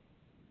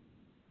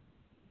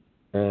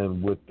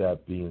 And with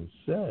that being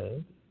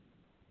said,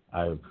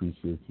 I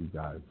appreciate you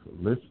guys for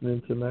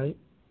listening tonight.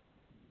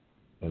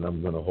 And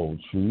I'm going to hold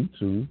true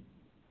to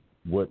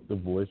what the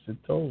voice had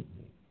told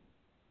me.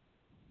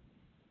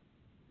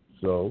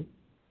 So,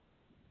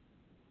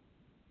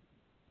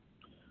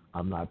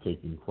 I'm not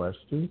taking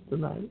questions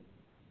tonight.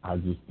 I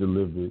just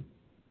delivered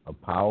a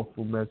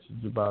powerful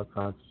message about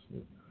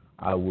consciousness.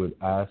 I would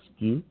ask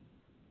you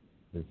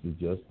and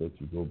suggest that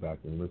you go back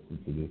and listen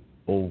to this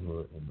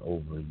over and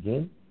over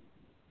again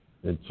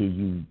until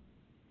you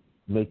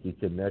make a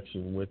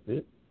connection with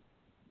it,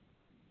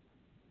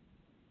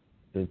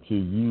 until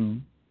you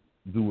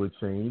do a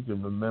change.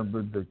 And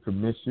remember the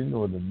commission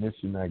or the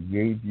mission I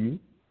gave you.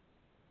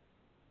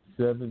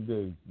 7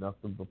 days,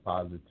 nothing but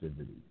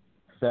positivity.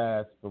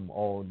 Fast from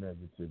all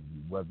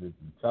negativity, whether it's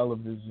in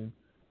television,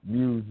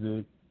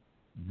 music,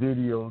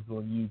 videos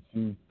on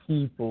YouTube,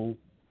 people,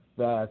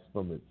 fast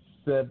from it.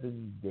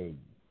 7 days.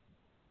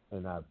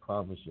 And I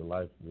promise your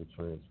life will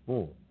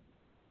transform.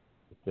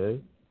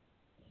 Okay?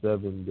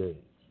 7 days.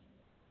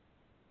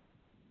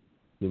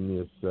 Give me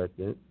a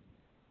second.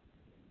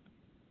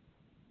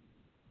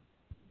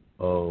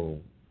 Oh.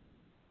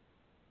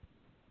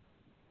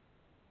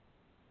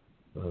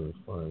 Let's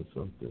find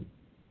something.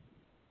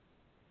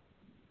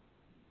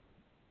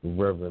 The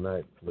Reverend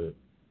Ike clip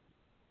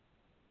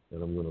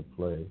that I'm going to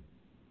play.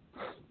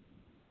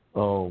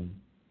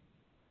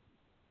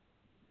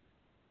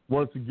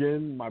 Once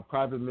again, my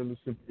private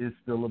membership is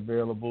still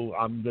available.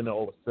 I'm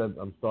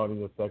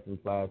starting a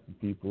second class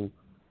of people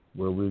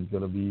where we're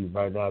going to be,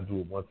 right now I do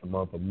it once a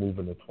month. I'm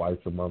moving to twice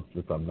a month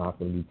since I'm not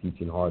going to be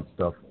teaching hard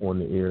stuff on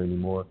the air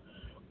anymore.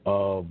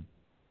 The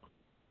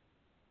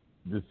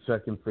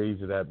second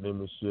phase of that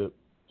membership,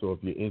 so if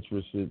you're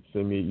interested,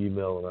 send me an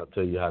email and I'll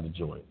tell you how to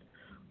join.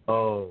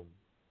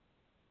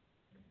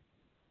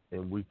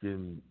 And we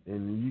can,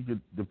 and you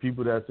could, the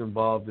people that's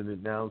involved in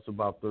it now, it's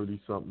about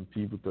 30-something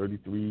people,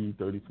 33,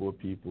 34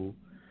 people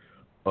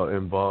are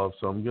involved.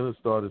 So I'm going to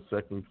start a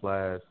second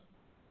class,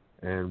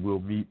 and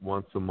we'll meet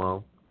once a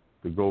month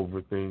to go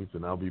over things,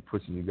 and I'll be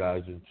pushing you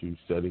guys into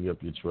setting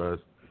up your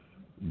trust,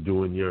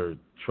 doing your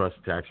trust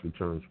tax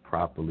returns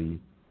properly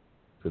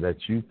so that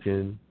you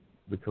can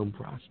become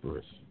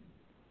prosperous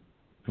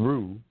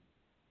through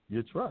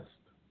your trust.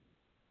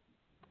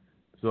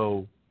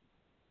 So,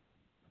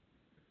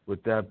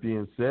 with that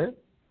being said,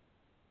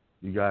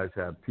 you guys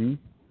have peace.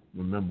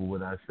 Remember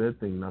what I said,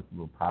 think nothing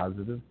but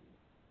positive,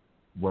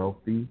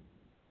 wealthy,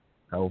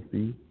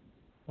 healthy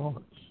thoughts.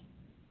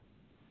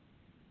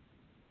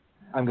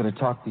 I'm going to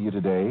talk to you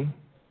today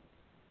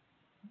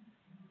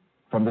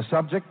from the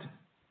subject,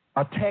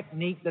 a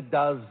technique that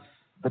does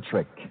the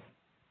trick.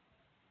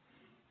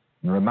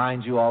 And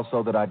remind you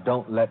also that I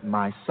don't let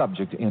my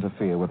subject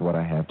interfere with what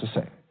I have to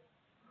say.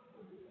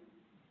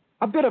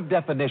 A bit of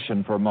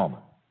definition for a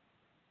moment.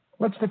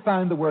 Let's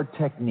define the word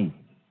technique.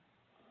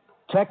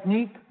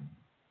 Technique,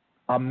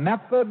 a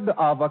method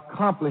of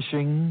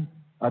accomplishing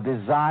a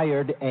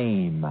desired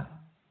aim.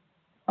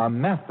 A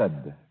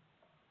method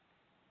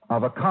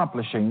of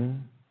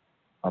accomplishing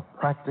a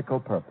practical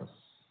purpose.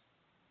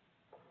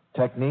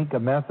 Technique, a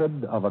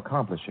method of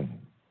accomplishing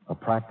a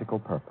practical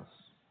purpose.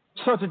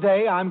 So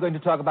today I'm going to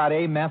talk about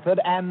a method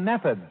and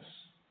methods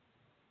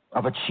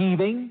of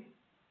achieving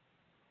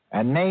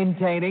and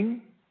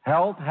maintaining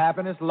health,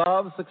 happiness,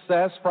 love,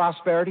 success,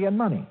 prosperity, and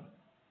money.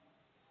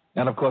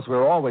 And of course,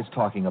 we're always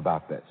talking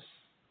about this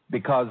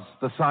because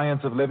the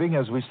science of living,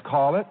 as we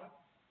call it,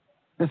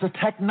 is a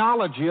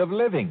technology of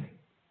living.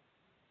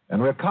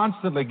 And we're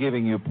constantly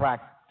giving you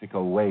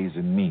practical ways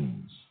and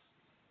means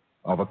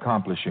of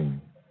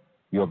accomplishing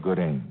your good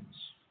aims.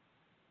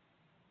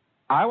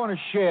 I want to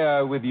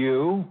share with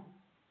you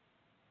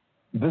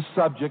this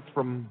subject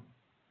from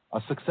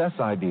a success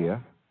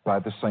idea by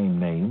the same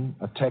name,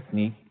 a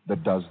technique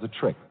that does the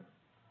trick.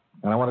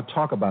 And I want to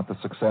talk about the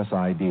success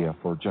idea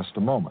for just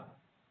a moment.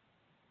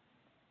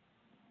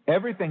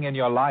 Everything in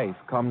your life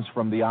comes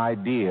from the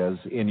ideas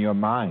in your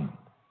mind.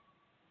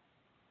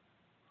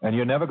 And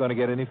you're never going to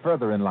get any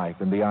further in life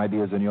than the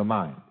ideas in your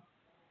mind.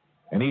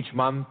 And each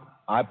month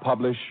I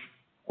publish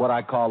what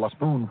I call a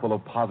spoonful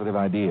of positive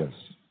ideas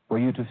for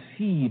you to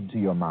feed to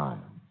your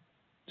mind,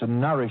 to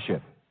nourish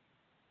it,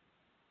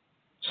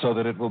 so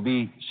that it will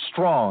be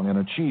strong in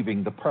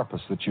achieving the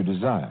purpose that you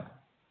desire.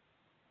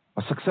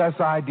 A success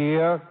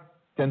idea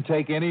can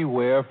take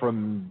anywhere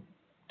from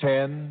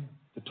 10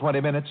 to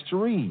 20 minutes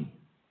to read.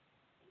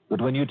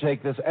 But when you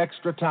take this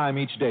extra time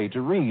each day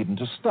to read and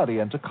to study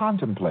and to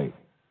contemplate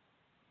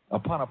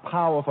upon a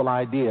powerful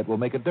idea, it will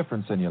make a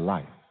difference in your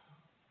life.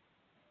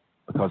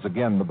 Because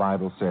again, the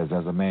Bible says,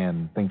 as a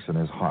man thinks in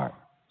his heart,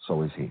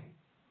 so is he.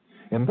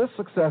 In this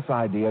success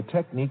idea, a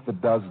technique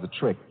that does the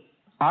trick,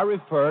 I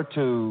refer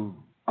to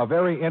a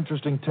very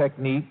interesting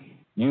technique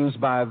used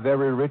by a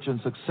very rich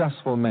and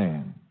successful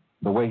man,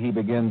 the way he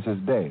begins his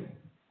day.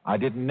 I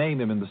didn't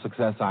name him in the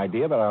success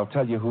idea, but I'll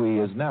tell you who he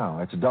is now.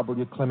 It's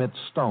W. Clement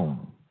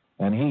Stone.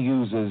 And he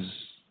uses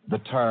the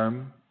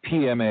term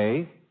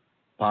PMA,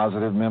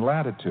 positive mental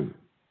attitude.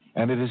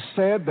 And it is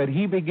said that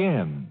he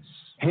begins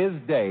his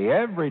day,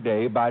 every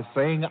day, by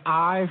saying,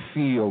 I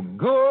feel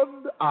good,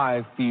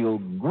 I feel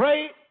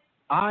great,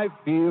 I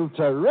feel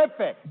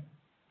terrific.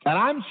 And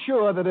I'm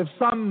sure that if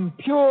some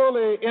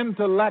purely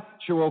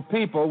intellectual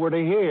people were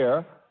to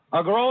hear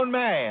a grown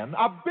man,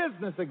 a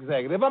business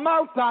executive, a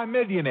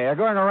multimillionaire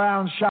going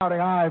around shouting,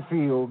 I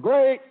feel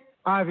great,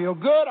 I feel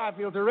good, I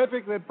feel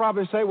terrific, they'd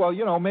probably say, well,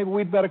 you know, maybe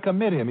we'd better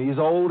commit him. He's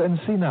old and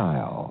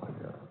senile.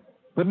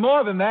 But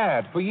more than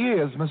that, for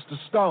years, Mr.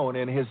 Stone,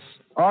 in his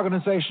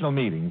organizational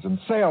meetings and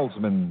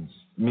salesmen's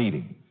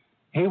meetings,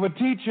 he would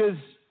teach his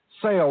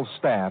sales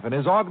staff and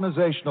his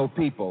organizational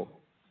people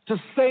to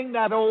sing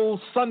that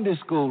old Sunday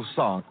school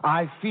song,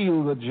 I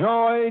feel the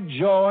joy,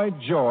 joy,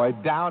 joy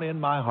down in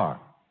my heart.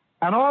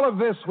 And all of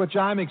this which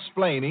I'm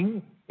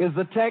explaining is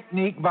the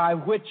technique by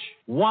which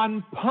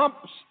one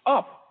pumps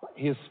up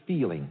his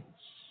feelings.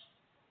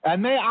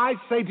 And may I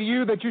say to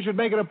you that you should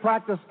make it a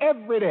practice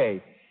every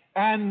day,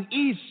 and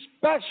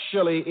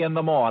especially in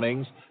the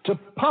mornings, to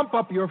pump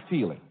up your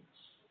feelings.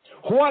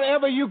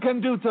 Whatever you can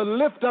do to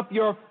lift up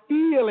your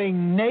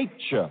feeling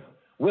nature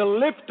will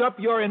lift up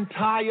your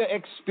entire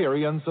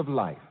experience of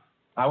life.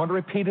 I want to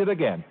repeat it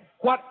again.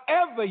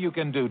 Whatever you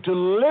can do to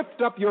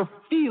lift up your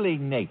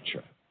feeling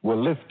nature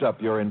will lift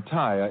up your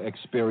entire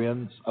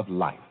experience of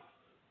life.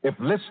 If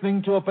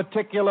listening to a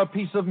particular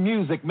piece of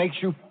music makes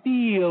you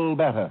feel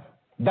better,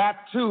 that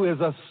too is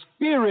a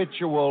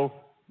spiritual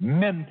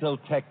mental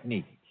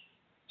technique.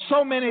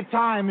 So many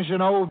times, you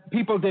know,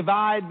 people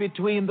divide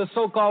between the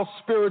so-called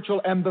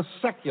spiritual and the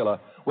secular.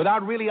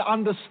 without really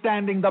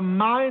understanding the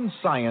mind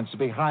science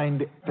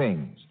behind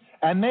things.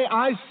 And may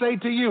I say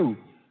to you,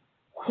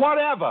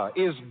 whatever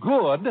is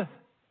good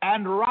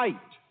and right,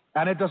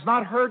 and it does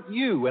not hurt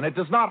you, and it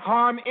does not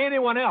harm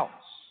anyone else,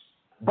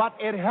 but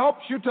it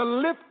helps you to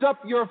lift up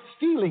your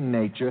feeling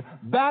nature,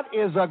 that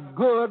is a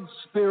good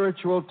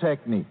spiritual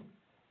technique.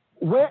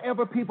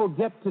 Wherever people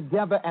get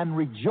together and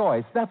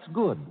rejoice, that's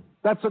good.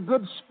 That's a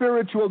good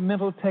spiritual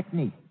mental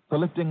technique for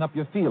lifting up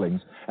your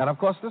feelings. And of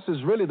course, this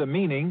is really the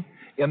meaning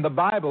in the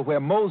Bible where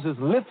Moses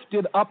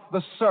lifted up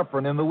the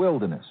serpent in the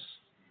wilderness.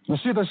 You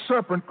see, the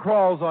serpent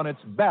crawls on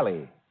its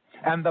belly,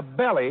 and the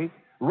belly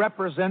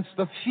represents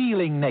the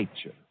feeling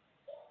nature.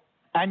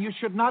 And you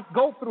should not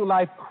go through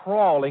life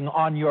crawling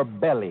on your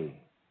belly.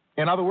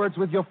 In other words,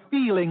 with your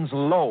feelings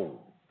low,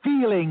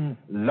 feeling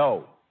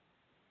low.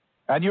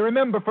 And you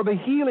remember, for the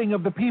healing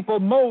of the people,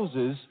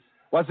 Moses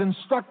was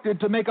instructed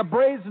to make a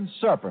brazen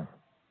serpent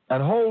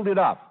and hold it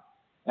up.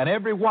 And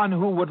everyone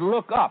who would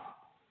look up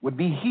would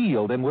be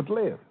healed and would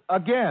live.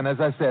 Again, as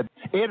I said,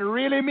 it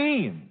really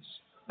means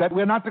that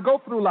we're not to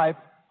go through life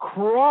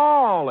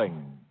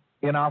crawling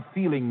in our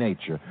feeling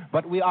nature,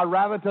 but we are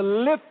rather to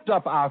lift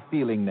up our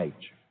feeling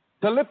nature,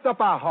 to lift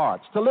up our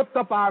hearts, to lift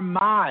up our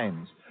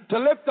minds, to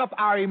lift up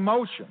our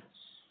emotions.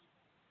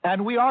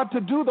 And we are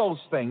to do those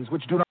things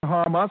which do not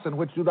harm us and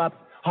which do not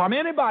harm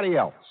anybody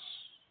else,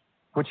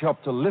 which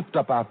help to lift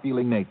up our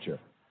feeling nature.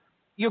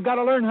 You've got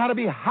to learn how to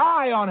be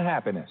high on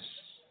happiness.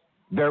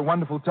 Their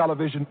wonderful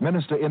television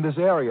minister in this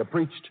area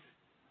preached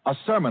a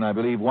sermon, I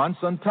believe, once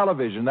on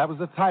television. That was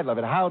the title of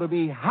it, How to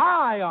Be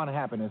High on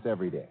Happiness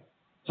Every Day.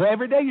 So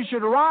every day you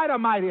should ride a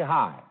mighty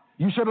high.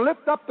 You should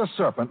lift up the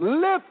serpent.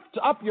 Lift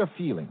up your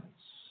feelings.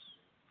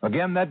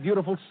 Again, that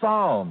beautiful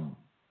psalm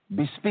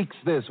bespeaks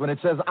this when it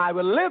says, I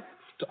will lift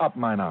up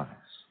mine eyes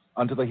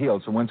unto the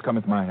hills from whence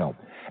cometh my help.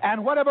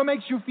 And whatever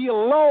makes you feel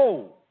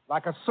low,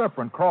 like a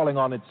serpent crawling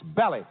on its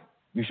belly,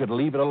 you should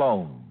leave it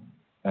alone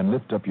and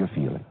lift up your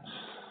feelings.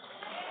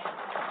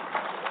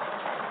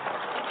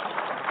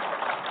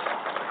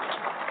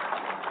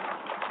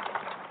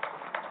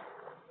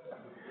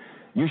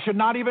 You should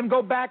not even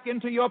go back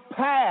into your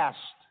past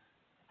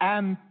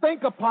and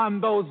think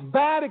upon those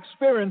bad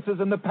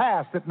experiences in the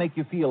past that make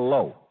you feel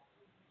low.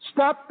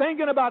 Stop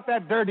thinking about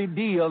that dirty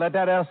deal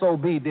that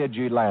SOB did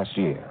you last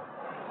year.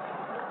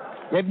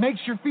 It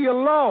makes you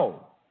feel low.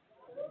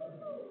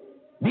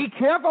 Be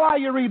careful how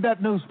you read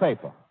that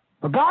newspaper.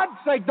 For God's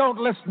sake, don't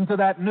listen to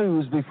that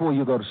news before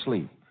you go to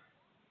sleep.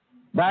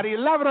 That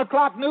 11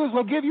 o'clock news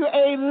will give you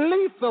a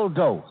lethal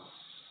dose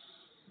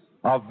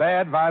of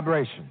bad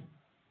vibration.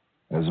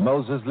 As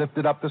Moses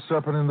lifted up the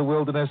serpent in the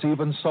wilderness,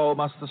 even so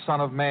must the Son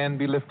of Man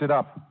be lifted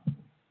up,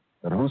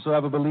 that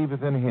whosoever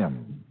believeth in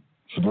him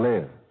should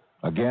live.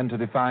 Again, to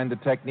define the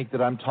technique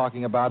that I'm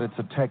talking about, it's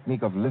a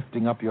technique of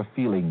lifting up your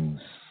feelings.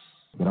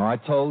 You know, I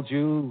told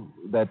you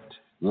that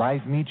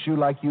life meets you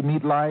like you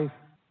meet life.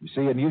 You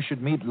see, and you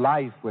should meet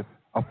life with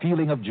a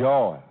feeling of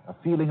joy, a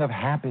feeling of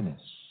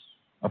happiness,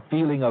 a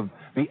feeling of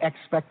the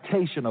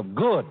expectation of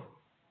good.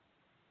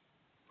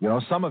 You know,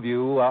 some of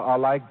you are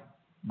like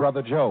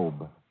Brother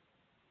Job.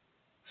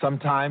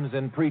 Sometimes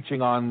in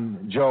preaching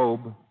on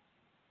Job,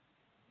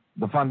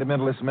 the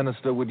fundamentalist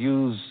minister would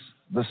use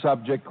the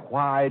subject,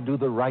 why do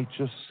the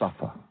righteous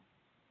suffer?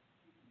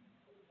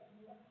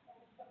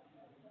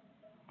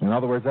 In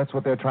other words, that's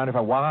what they're trying to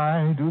find.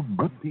 Why do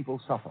good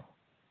people suffer?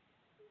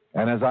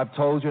 And as I've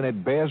told you, and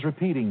it bears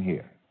repeating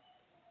here,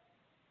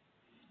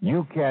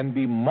 you can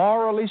be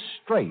morally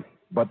straight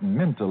but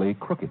mentally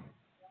crooked,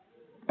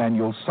 and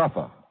you'll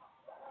suffer.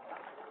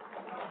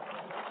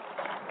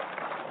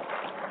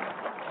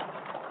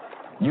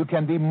 You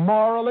can be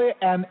morally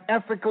and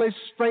ethically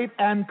straight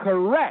and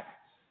correct,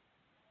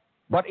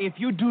 but if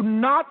you do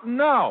not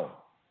know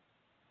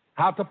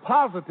how to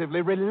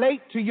positively relate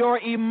to your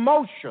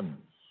emotions,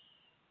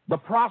 the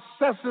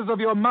processes of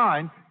your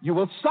mind, you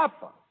will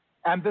suffer.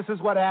 And this is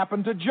what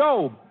happened to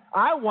Job.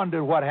 I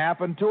wondered what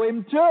happened to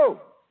him too.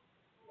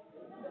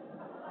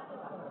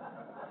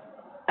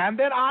 And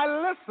then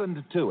I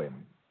listened to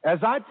him. As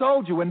I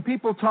told you, when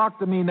people talk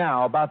to me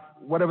now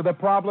about whatever their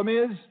problem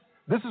is,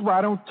 this is why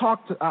I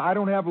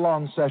don't have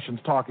long sessions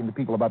talking to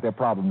people about their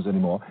problems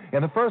anymore.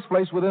 In the first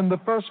place, within the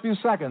first few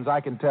seconds,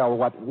 I can tell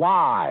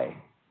why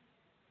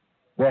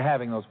they're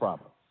having those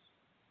problems.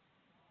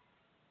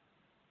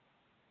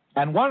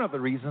 And one of the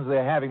reasons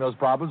they're having those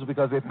problems is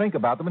because they think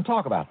about them and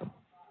talk about them.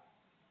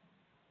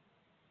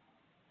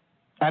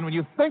 And when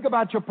you think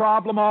about your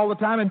problem all the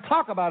time and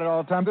talk about it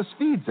all the time, this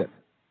feeds it.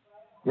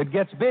 It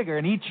gets bigger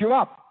and eats you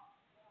up.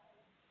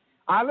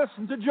 I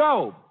listened to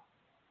Job.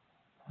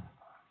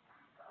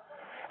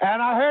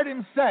 And I heard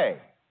him say,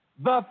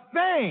 the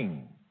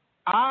thing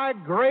I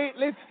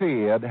greatly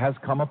feared has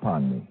come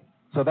upon me.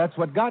 So that's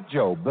what got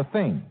Job, the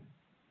thing.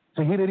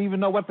 So he didn't even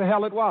know what the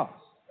hell it was.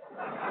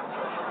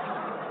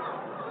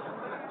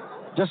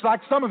 Just like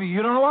some of you,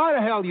 you don't know why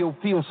the hell you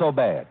feel so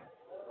bad.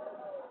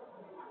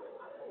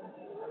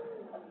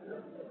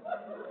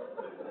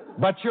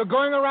 But you're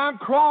going around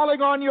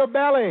crawling on your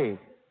belly,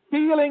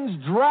 feelings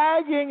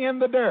dragging in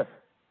the dirt.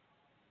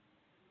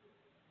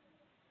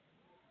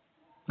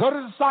 Go to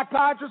the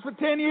psychiatrist for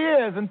 10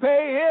 years and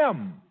pay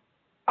him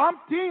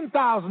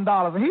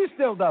 $15,000, and he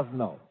still doesn't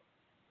know.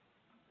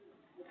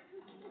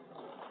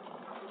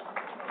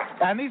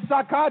 And these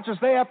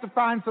psychiatrists, they have to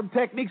find some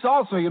techniques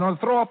also, to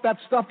throw off that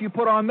stuff you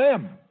put on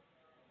them.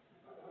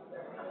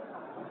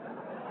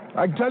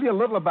 I can tell you a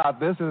little about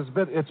this.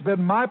 It's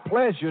been my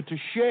pleasure to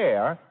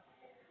share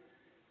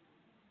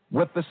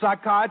with the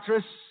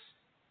psychiatrists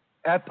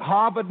at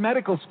Harvard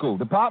Medical School,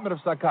 Department of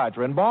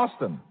Psychiatry in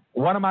Boston.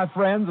 One of my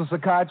friends, a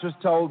psychiatrist,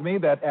 told me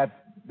that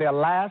at their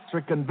last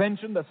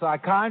convention, the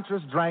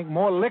psychiatrists drank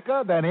more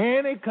liquor than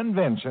any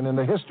convention in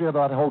the history of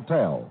that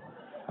hotel.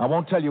 I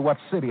won't tell you what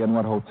city and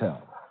what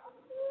hotel.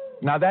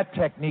 Now, that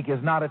technique is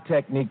not a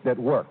technique that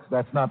works.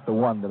 That's not the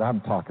one that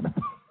I'm talking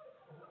about.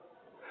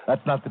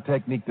 That's not the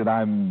technique that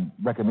I'm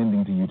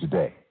recommending to you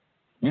today.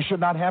 You should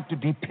not have to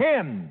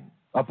depend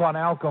upon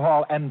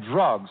alcohol and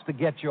drugs to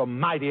get your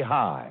mighty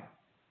high.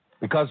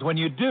 Because when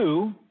you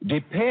do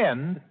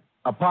depend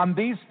upon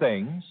these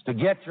things to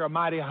get your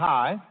mighty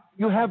high,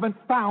 you haven't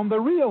found the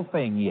real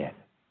thing yet.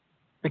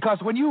 Because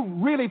when you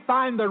really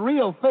find the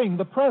real thing,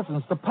 the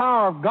presence, the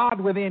power of God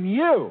within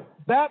you,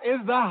 that is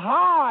the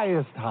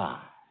highest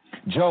high.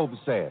 Job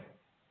said,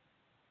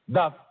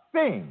 "The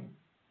thing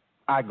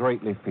I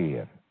greatly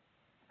feared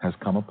has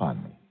come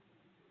upon me."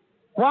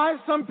 Why are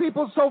some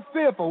people so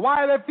fearful?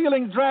 Why are their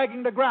feelings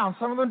dragging the ground?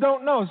 Some of them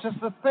don't know. It's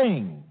just a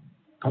thing.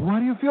 Why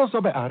do you feel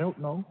so bad? I don't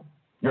know.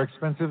 Your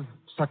expensive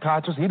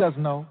psychiatrist, he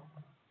doesn't know.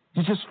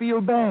 You just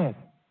feel bad.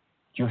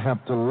 You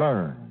have to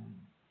learn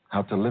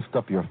how to lift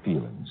up your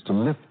feelings, to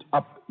lift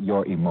up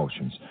your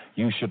emotions.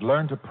 You should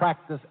learn to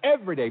practice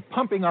every day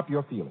pumping up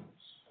your feelings.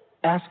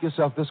 Ask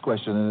yourself this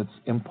question, and it's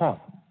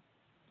important.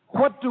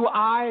 What do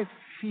I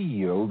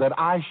feel that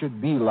I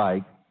should be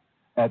like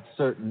at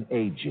certain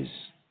ages?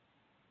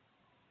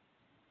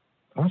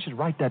 I want you to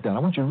write that down. I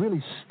want you to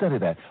really study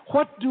that.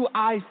 What do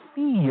I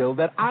feel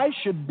that I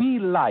should be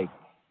like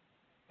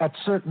at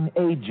certain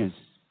ages?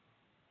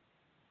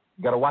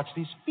 You've got to watch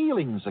these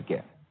feelings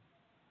again.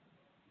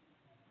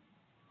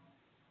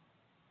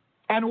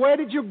 And where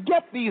did you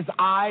get these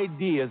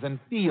ideas and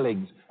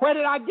feelings? Where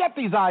did I get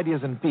these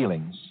ideas and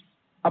feelings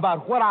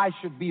about what I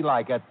should be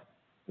like at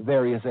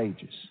various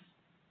ages?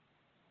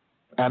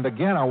 And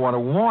again, I want to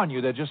warn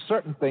you that just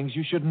certain things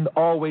you shouldn't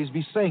always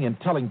be saying and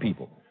telling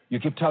people. You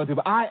keep telling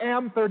people, "I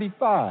am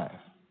 35.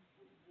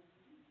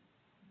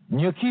 And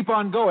you keep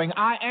on going,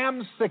 "I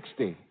am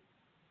 60.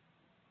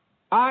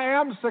 I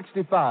am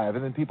 65.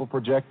 And then people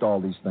project all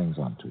these things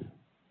onto you.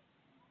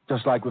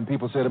 Just like when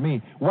people say to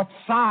me, "What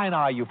sign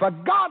are you?" For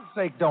God's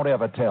sake, don't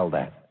ever tell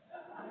that.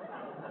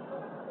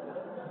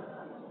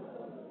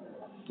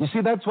 You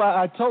see, that's why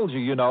I told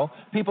you,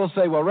 people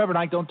say, "Well, Reverend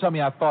Ike, don't tell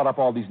me I've thought up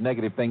all these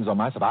negative things on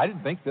myself. I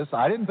didn't think this.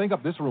 I didn't think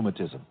up this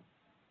rheumatism."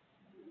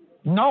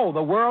 No,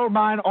 the world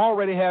mind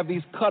already have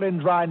these cut and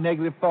dry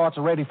negative thoughts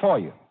ready for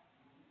you.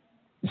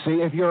 You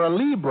see, if you're a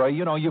Libra,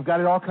 you've got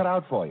it all cut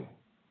out for you.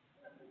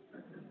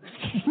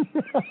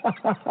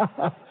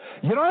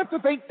 You don't have to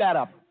think that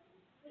up.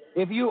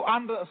 If you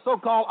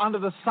so-called under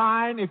the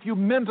sign, if you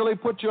mentally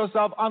put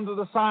yourself under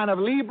the sign of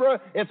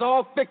Libra, it's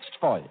all fixed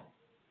for you.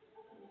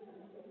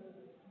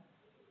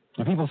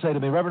 And people say to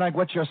me, "Reverend Ike,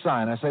 what's your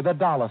sign?" I say, "The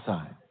dollar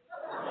sign."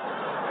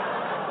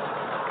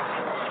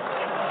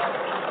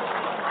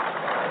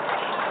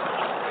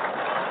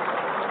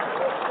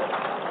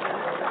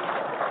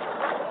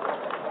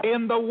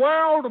 In the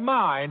world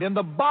mind, in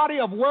the body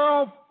of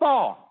world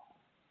thought,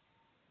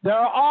 there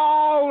are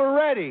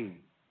already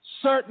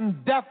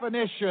certain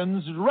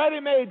definitions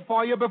ready-made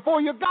for you before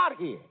you got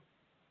here.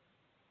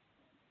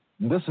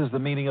 And this is the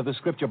meaning of the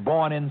scripture,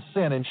 "Born in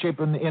sin and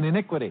shapen in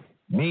iniquity."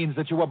 Means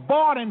that you were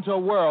born into a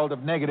world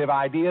of negative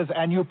ideas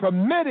and you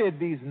permitted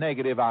these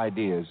negative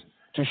ideas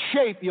to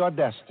shape your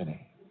destiny.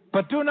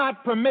 But do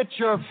not permit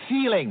your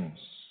feelings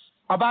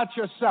about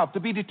yourself to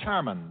be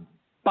determined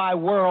by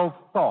world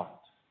thought.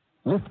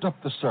 Lift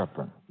up the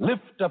serpent.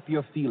 Lift up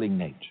your feeling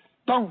nature.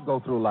 Don't go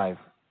through life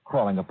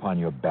crawling upon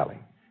your belly.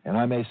 And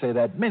I may say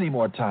that many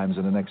more times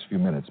in the next few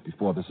minutes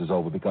before this is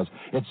over because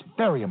it's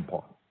very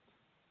important.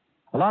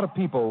 A lot of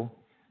people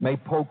may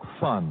poke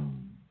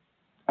fun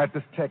at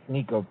this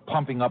technique of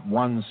pumping up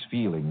one's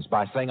feelings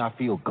by saying, "I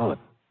feel good."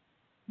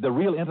 The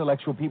real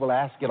intellectual people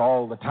ask it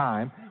all the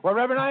time. "Well,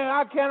 Reverend,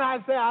 how can I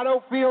say I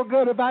don't feel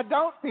good if I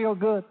don't feel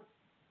good?"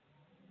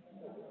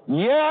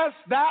 Yes,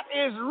 that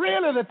is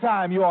really the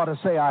time you ought to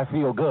say, "I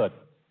feel good.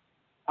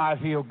 I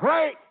feel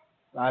great.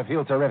 I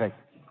feel terrific."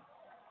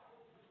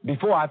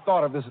 Before I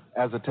thought of this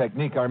as a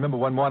technique, I remember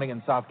one morning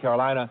in South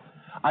Carolina,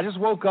 I just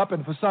woke up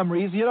and for some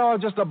reason,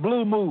 just a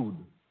blue mood.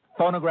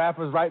 Phonograph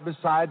was right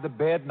beside the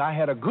bed, and I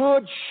had a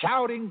good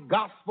shouting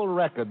gospel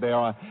record there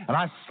on, and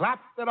I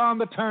slapped it on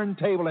the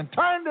turntable and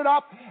turned it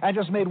up and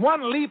just made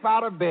one leap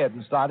out of bed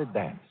and started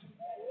dancing.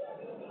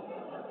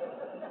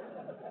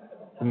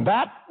 And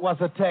that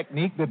was a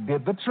technique that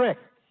did the trick.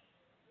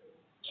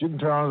 So you can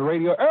turn on the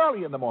radio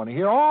early in the morning,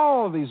 hear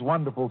all of these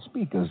wonderful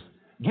speakers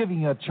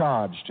giving you a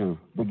charge to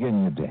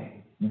begin your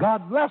day.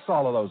 God bless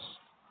all of those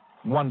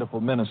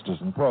wonderful ministers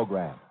and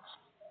programs.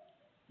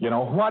 You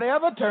know,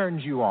 whatever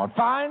turns you on,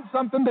 find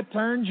something that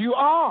turns you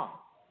on,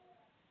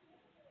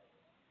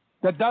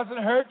 that doesn't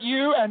hurt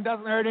you and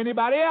doesn't hurt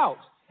anybody else.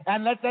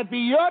 And let that be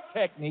your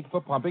technique for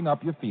pumping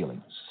up your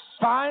feelings.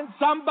 Find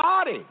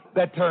somebody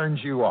that turns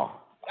you on.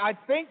 I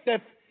think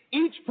that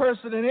each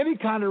person in any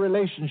kind of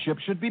relationship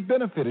should be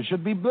benefited,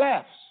 should be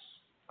blessed.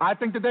 I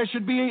think that there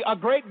should be a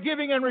great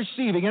giving and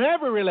receiving in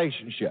every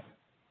relationship.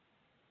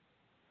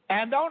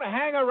 And don't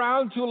hang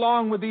around too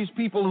long with these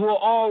people who are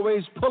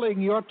always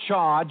pulling your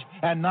charge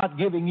and not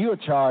giving you a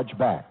charge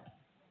back.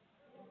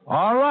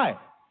 All right.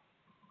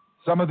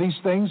 Some of these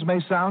things may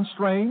sound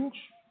strange,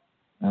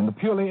 and the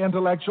purely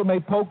intellectual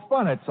may poke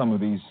fun at some of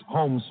these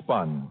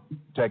homespun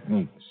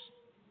techniques.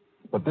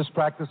 But this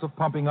practice of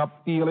pumping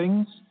up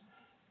feelings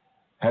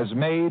has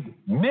made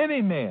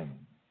many men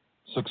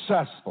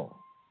successful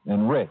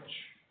and rich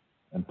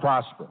and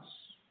prosperous,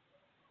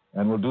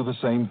 and will do the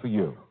same for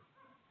you.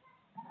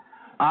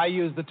 I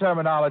use the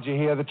terminology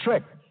here, the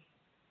trick.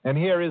 And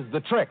here is the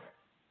trick.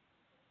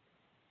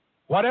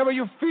 Whatever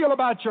you feel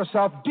about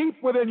yourself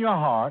deep within your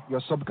heart,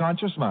 your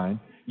subconscious mind,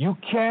 you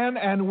can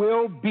and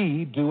will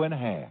be, do, and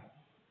have.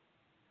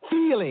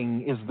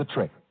 Feeling is the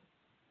trick.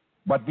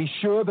 But be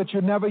sure that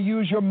you never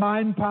use your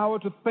mind power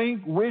to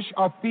think, wish,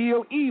 or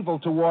feel evil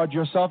toward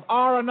yourself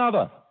or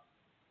another,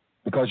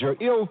 because your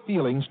ill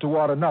feelings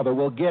toward another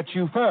will get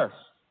you first.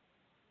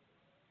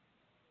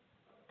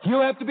 You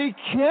have to be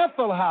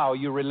careful how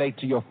you relate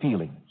to your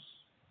feelings.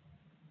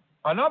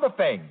 Another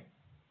thing,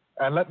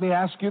 and let me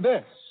ask you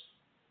this.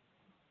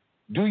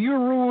 Do you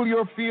rule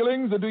your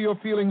feelings or do your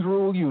feelings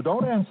rule you?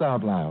 Don't answer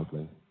out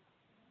loudly.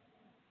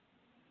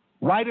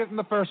 Write it in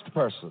the first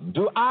person.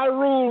 Do I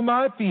rule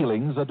my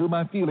feelings or do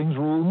my feelings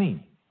rule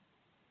me?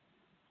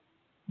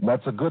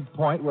 That's a good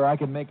point where I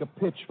can make a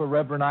pitch for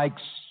Reverend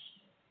Ike's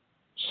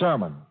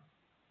sermon.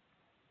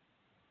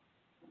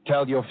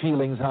 Tell your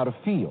feelings how to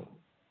feel.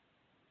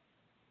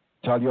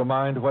 Tell your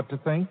mind what to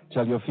think.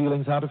 Tell your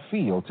feelings how to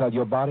feel. Tell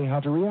your body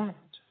how to react.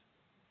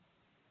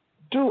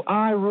 Do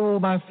I rule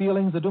my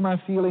feelings or do my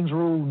feelings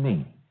rule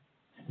me?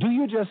 Do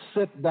you just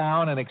sit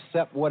down and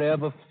accept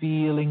whatever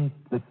feeling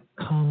that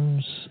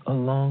comes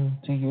along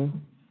to you?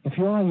 If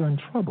you are, you're in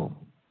trouble.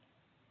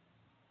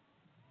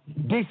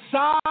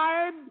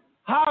 Decide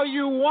how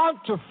you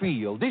want to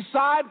feel.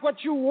 Decide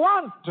what you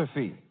want to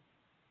feel.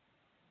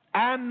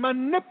 And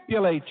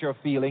manipulate your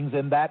feelings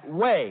in that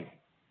way.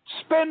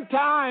 Spend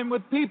time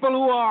with people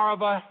who are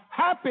of a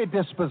happy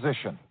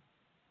disposition.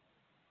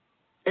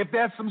 If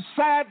there's some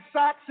sad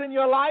sacks in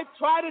your life,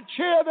 try to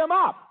cheer them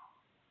up.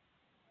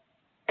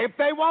 If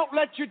they won't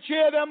let you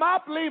cheer them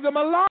up, leave them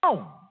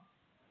alone.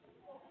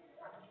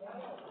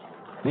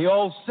 The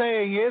old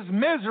saying is,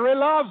 misery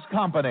loves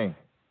company.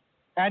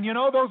 And you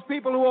know, those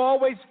people who are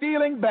always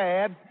feeling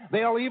bad,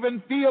 they'll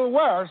even feel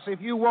worse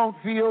if you won't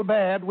feel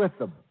bad with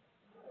them.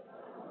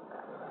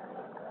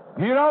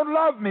 You don't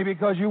love me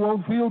because you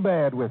won't feel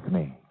bad with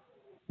me.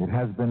 It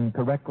has been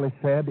correctly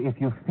said, if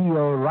you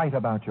feel right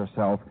about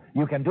yourself,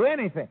 you can do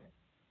anything.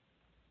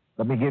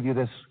 Let me give you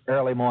this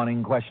early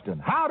morning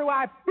question. How do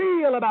I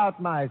feel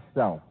about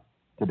myself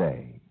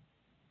today?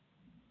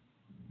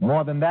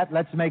 More than that,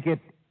 let's make it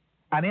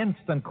an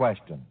instant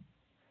question.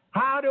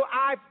 How do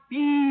I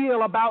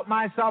feel about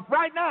myself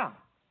right now?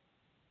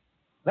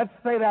 Let's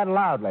say that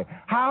loudly.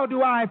 How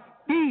do I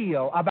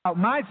feel about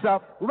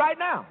myself right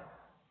now?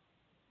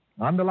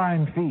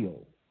 Underline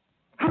feel.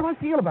 How do I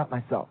feel about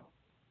myself?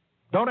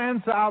 Don't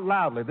answer out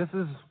loudly. This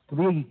is to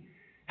be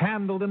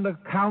handled in the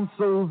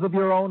counsels of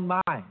your own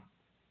mind.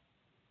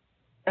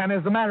 And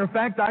as a matter of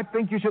fact, I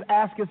think you should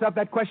ask yourself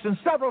that question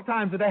several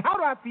times a day. How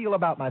do I feel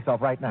about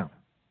myself right now?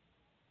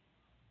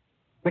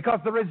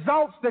 Because the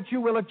results that you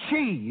will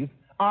achieve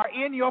are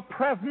in your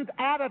present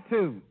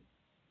attitude,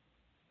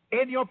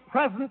 in your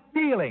present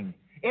feeling,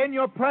 in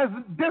your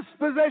present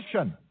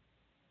disposition.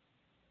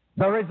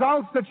 The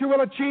results that you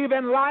will achieve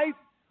in life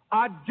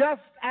are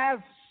just as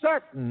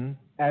certain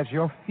as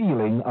your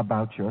feeling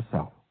about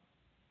yourself.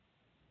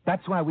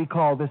 That's why we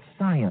call this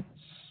science.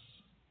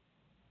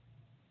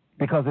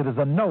 Because it is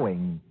a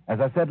knowing. As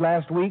I said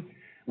last week,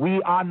 we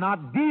are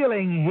not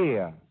dealing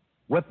here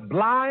with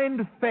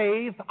blind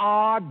faith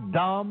or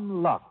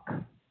dumb luck.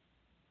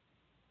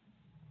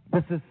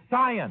 This is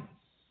science.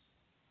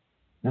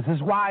 This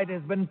is why it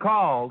has been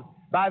called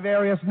by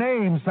various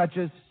names such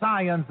as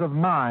science of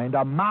mind,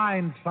 or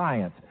mind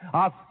science,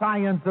 or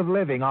science of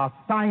living, or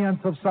science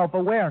of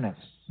self-awareness.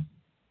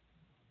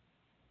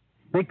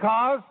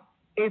 Because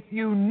if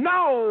you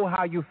know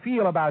how you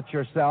feel about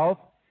yourself,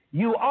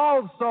 you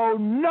also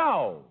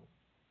know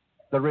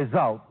the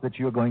results that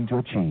you're going to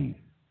achieve.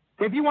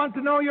 If you want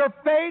to know your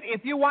fate,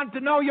 if you want to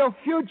know your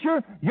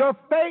future, your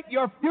fate,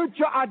 your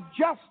future are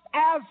just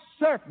as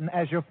certain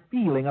as your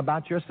feeling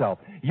about yourself.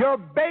 Your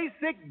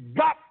basic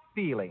gut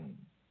feeling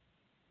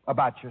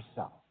about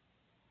yourself.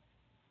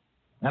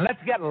 Now let's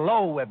get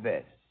low with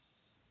this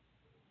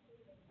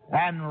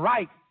and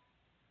right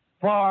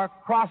for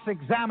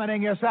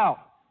cross-examining yourself.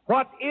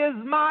 What is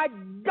my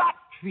gut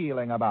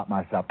feeling about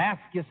myself?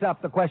 Ask yourself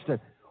the question,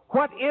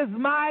 what is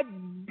my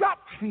gut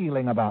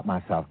feeling about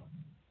myself?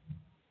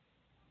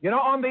 You know,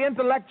 on the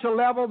intellectual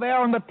level there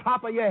on the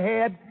top of your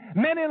head,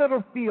 many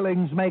little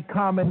feelings may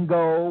come and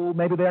go.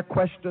 Maybe they're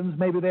questions,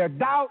 maybe they're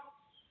doubts.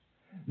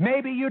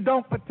 Maybe you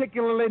don't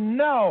particularly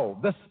know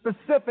the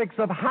specifics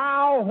of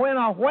how, when,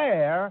 or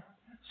where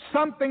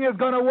something is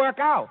going to work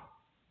out.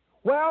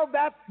 Well,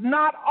 that's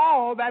not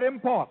all that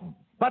important.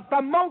 But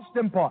the most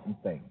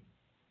important thing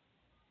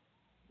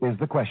is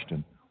the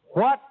question,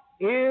 what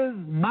is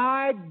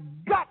my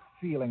gut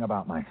feeling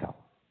about myself?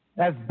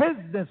 As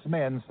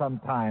businessmen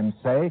sometimes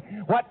say,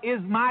 what is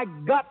my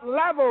gut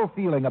level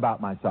feeling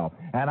about myself?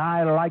 And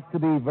I like to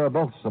be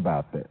verbose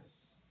about this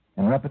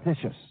and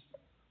repetitious.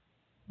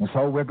 And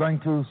so we're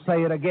going to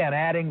say it again,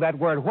 adding that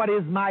word. What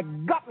is my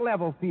gut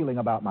level feeling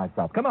about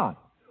myself? Come on.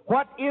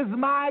 What is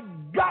my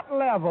gut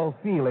level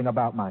feeling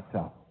about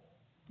myself?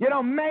 You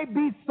know,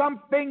 maybe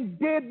something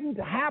didn't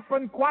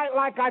happen quite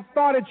like I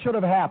thought it should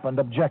have happened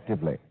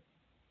objectively.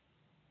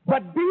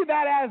 But be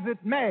that as it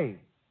may,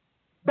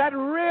 that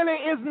really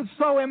isn't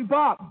so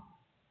important.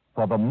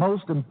 For the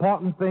most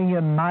important thing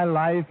in my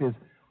life is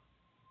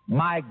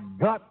my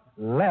gut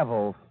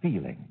level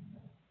feeling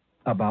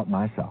about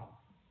myself.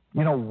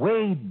 You know,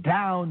 way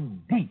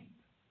down deep,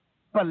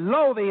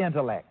 below the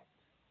intellect,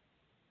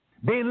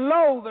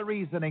 below the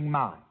reasoning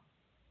mind,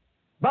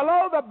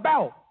 below the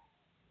belt,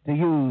 to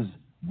use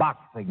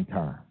boxing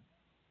terms.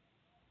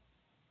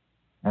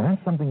 And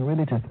that's something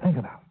really to think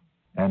about.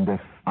 And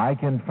if I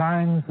can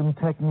find some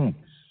techniques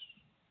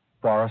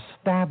for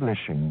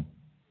establishing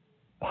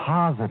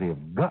positive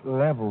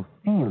gut-level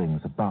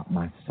feelings about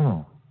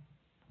myself,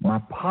 my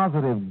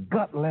positive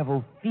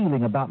gut-level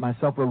feeling about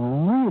myself will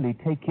really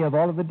take care of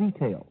all of the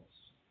details.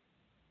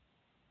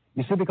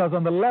 You see, because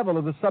on the level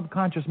of the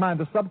subconscious mind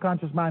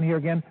here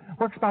again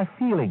works by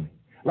feeling.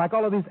 Like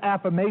all of these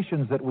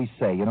affirmations that we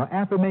say. You know,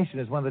 affirmation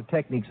is one of the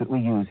techniques that we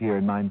use here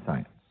in mind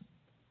science.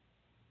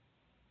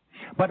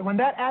 But when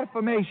that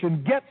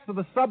affirmation gets to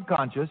the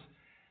subconscious,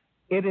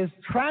 it is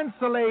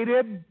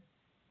translated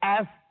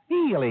as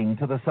feeling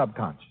to the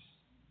subconscious.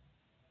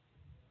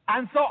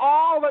 And so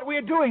all that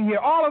we're doing here,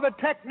 all of the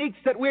techniques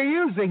that we're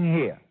using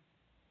here,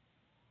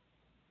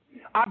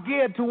 are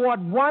geared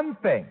toward one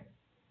thing,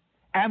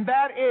 and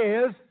that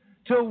is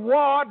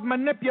toward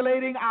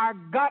manipulating our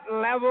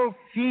gut-level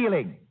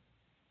feeling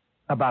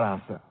about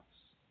ourselves.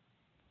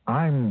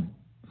 I'm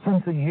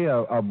sensing here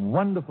a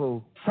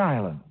wonderful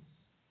silence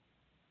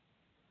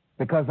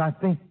because I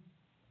think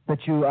that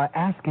you are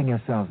asking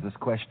yourselves this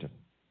question.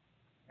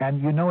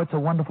 And you know it's a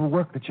wonderful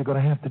work that you're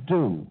going to have to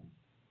do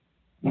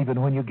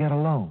even when you get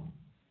alone.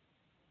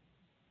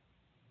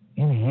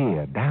 In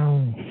here,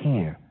 down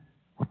here,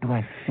 what do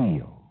I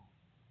feel?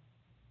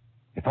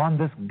 If on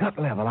this gut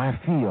level I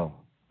feel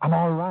I'm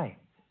all right,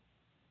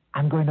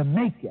 I'm going to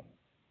make it.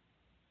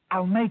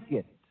 I'll make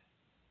it.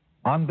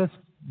 On this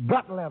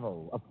gut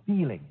level of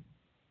feeling,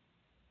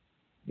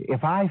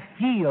 if I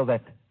feel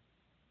that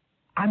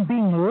I'm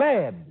being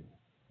led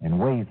in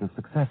ways of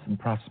success and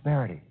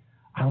prosperity,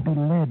 I'll be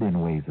led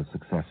in ways of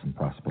success and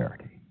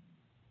prosperity.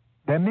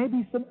 There may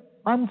be some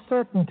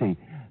uncertainty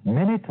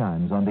many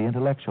times on the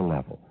intellectual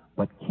level,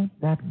 but keep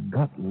that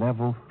gut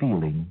level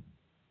feeling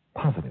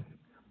positive.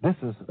 This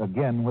is,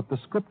 again, what the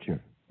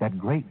Scripture, that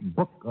great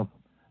book of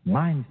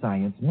mind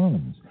science,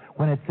 means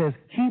when it says,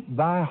 keep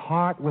thy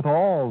heart with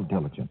all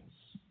diligence,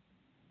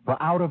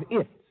 for out of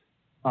it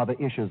are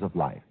the issues of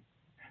life.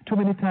 Too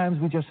many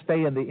times we just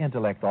stay in the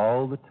intellect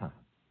all the time.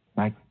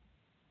 Like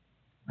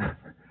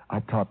I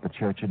taught the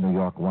church in New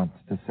York once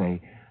to say,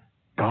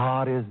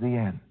 God is the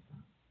answer.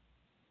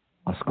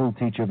 A school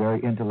teacher, very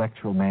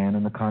intellectual man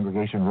in the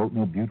congregation, wrote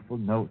me a beautiful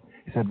note.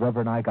 He said,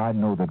 Reverend Ike, I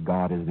know that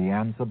God is the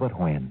answer, but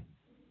when?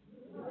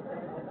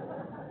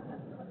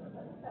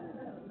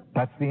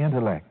 That's the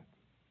intellect.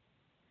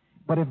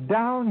 But if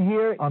down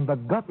here on the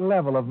gut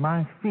level of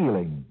my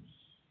feelings,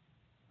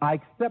 I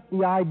accept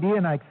the idea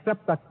and I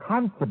accept the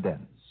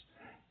confidence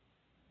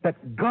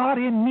that God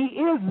in me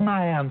is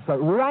my answer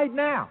right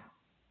now.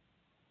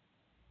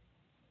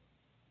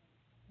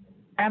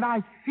 And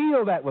I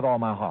feel that with all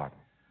my heart.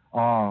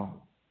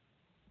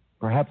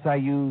 Perhaps I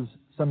use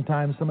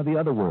sometimes some of the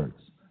other words.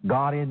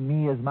 God in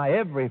me is my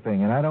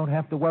everything, and I don't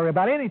have to worry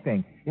about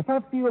anything. If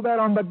I feel that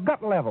on the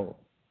gut level,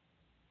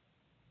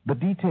 the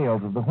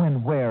details of the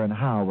when, where, and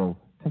how will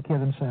take care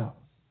of themselves.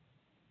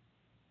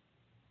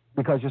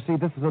 Because, you see,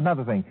 this is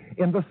another thing.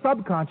 In the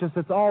subconscious,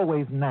 it's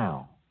always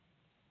now.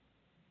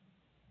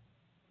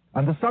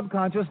 On the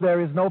subconscious,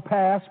 there is no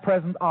past,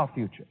 present, or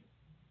future.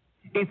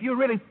 If you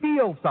really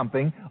feel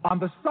something, on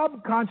the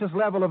subconscious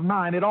level of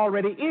mind, it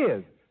already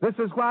is. This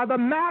is why the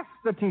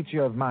master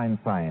teacher of mind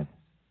science,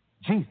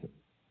 Jesus,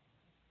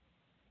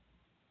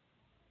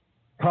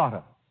 taught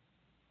us.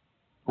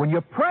 When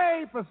you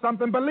pray for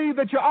something, believe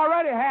that you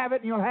already have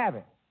it and you'll have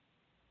it.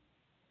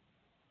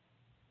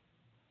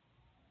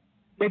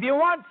 If you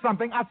want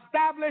something,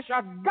 establish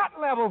a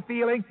gut-level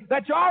feeling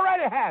that you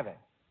already have it.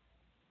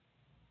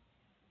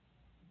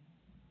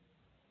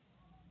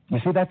 You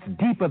see, that's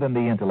deeper than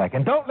the intellect.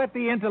 And don't let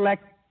the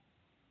intellect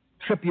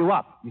trip you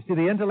up. You see,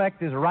 the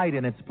intellect is right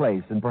in its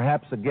place. And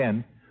perhaps,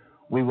 again,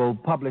 we will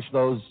publish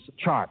those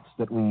charts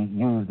that we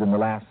used in the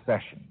last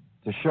session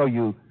to show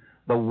you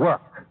the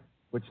work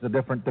which the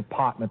different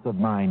departments of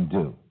mind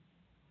do.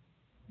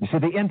 You see,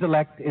 the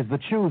intellect is the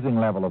choosing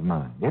level of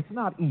mind. It's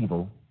not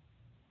evil,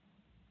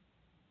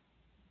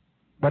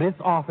 but its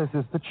office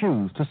is to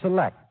choose, to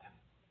select.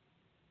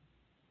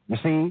 You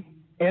see,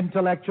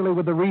 intellectually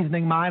with the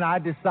reasoning mind, I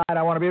decide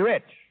I want to be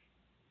rich.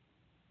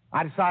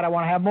 I decide I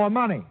want to have more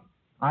money.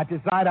 I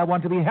decide I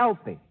want to be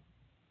healthy,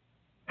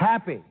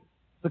 happy,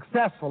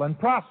 successful, and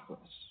prosperous.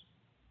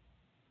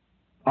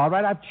 All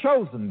right, I've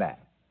chosen that.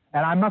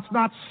 And I must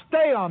not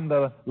stay on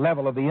the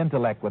level of the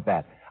intellect with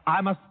that.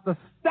 I must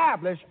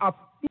establish a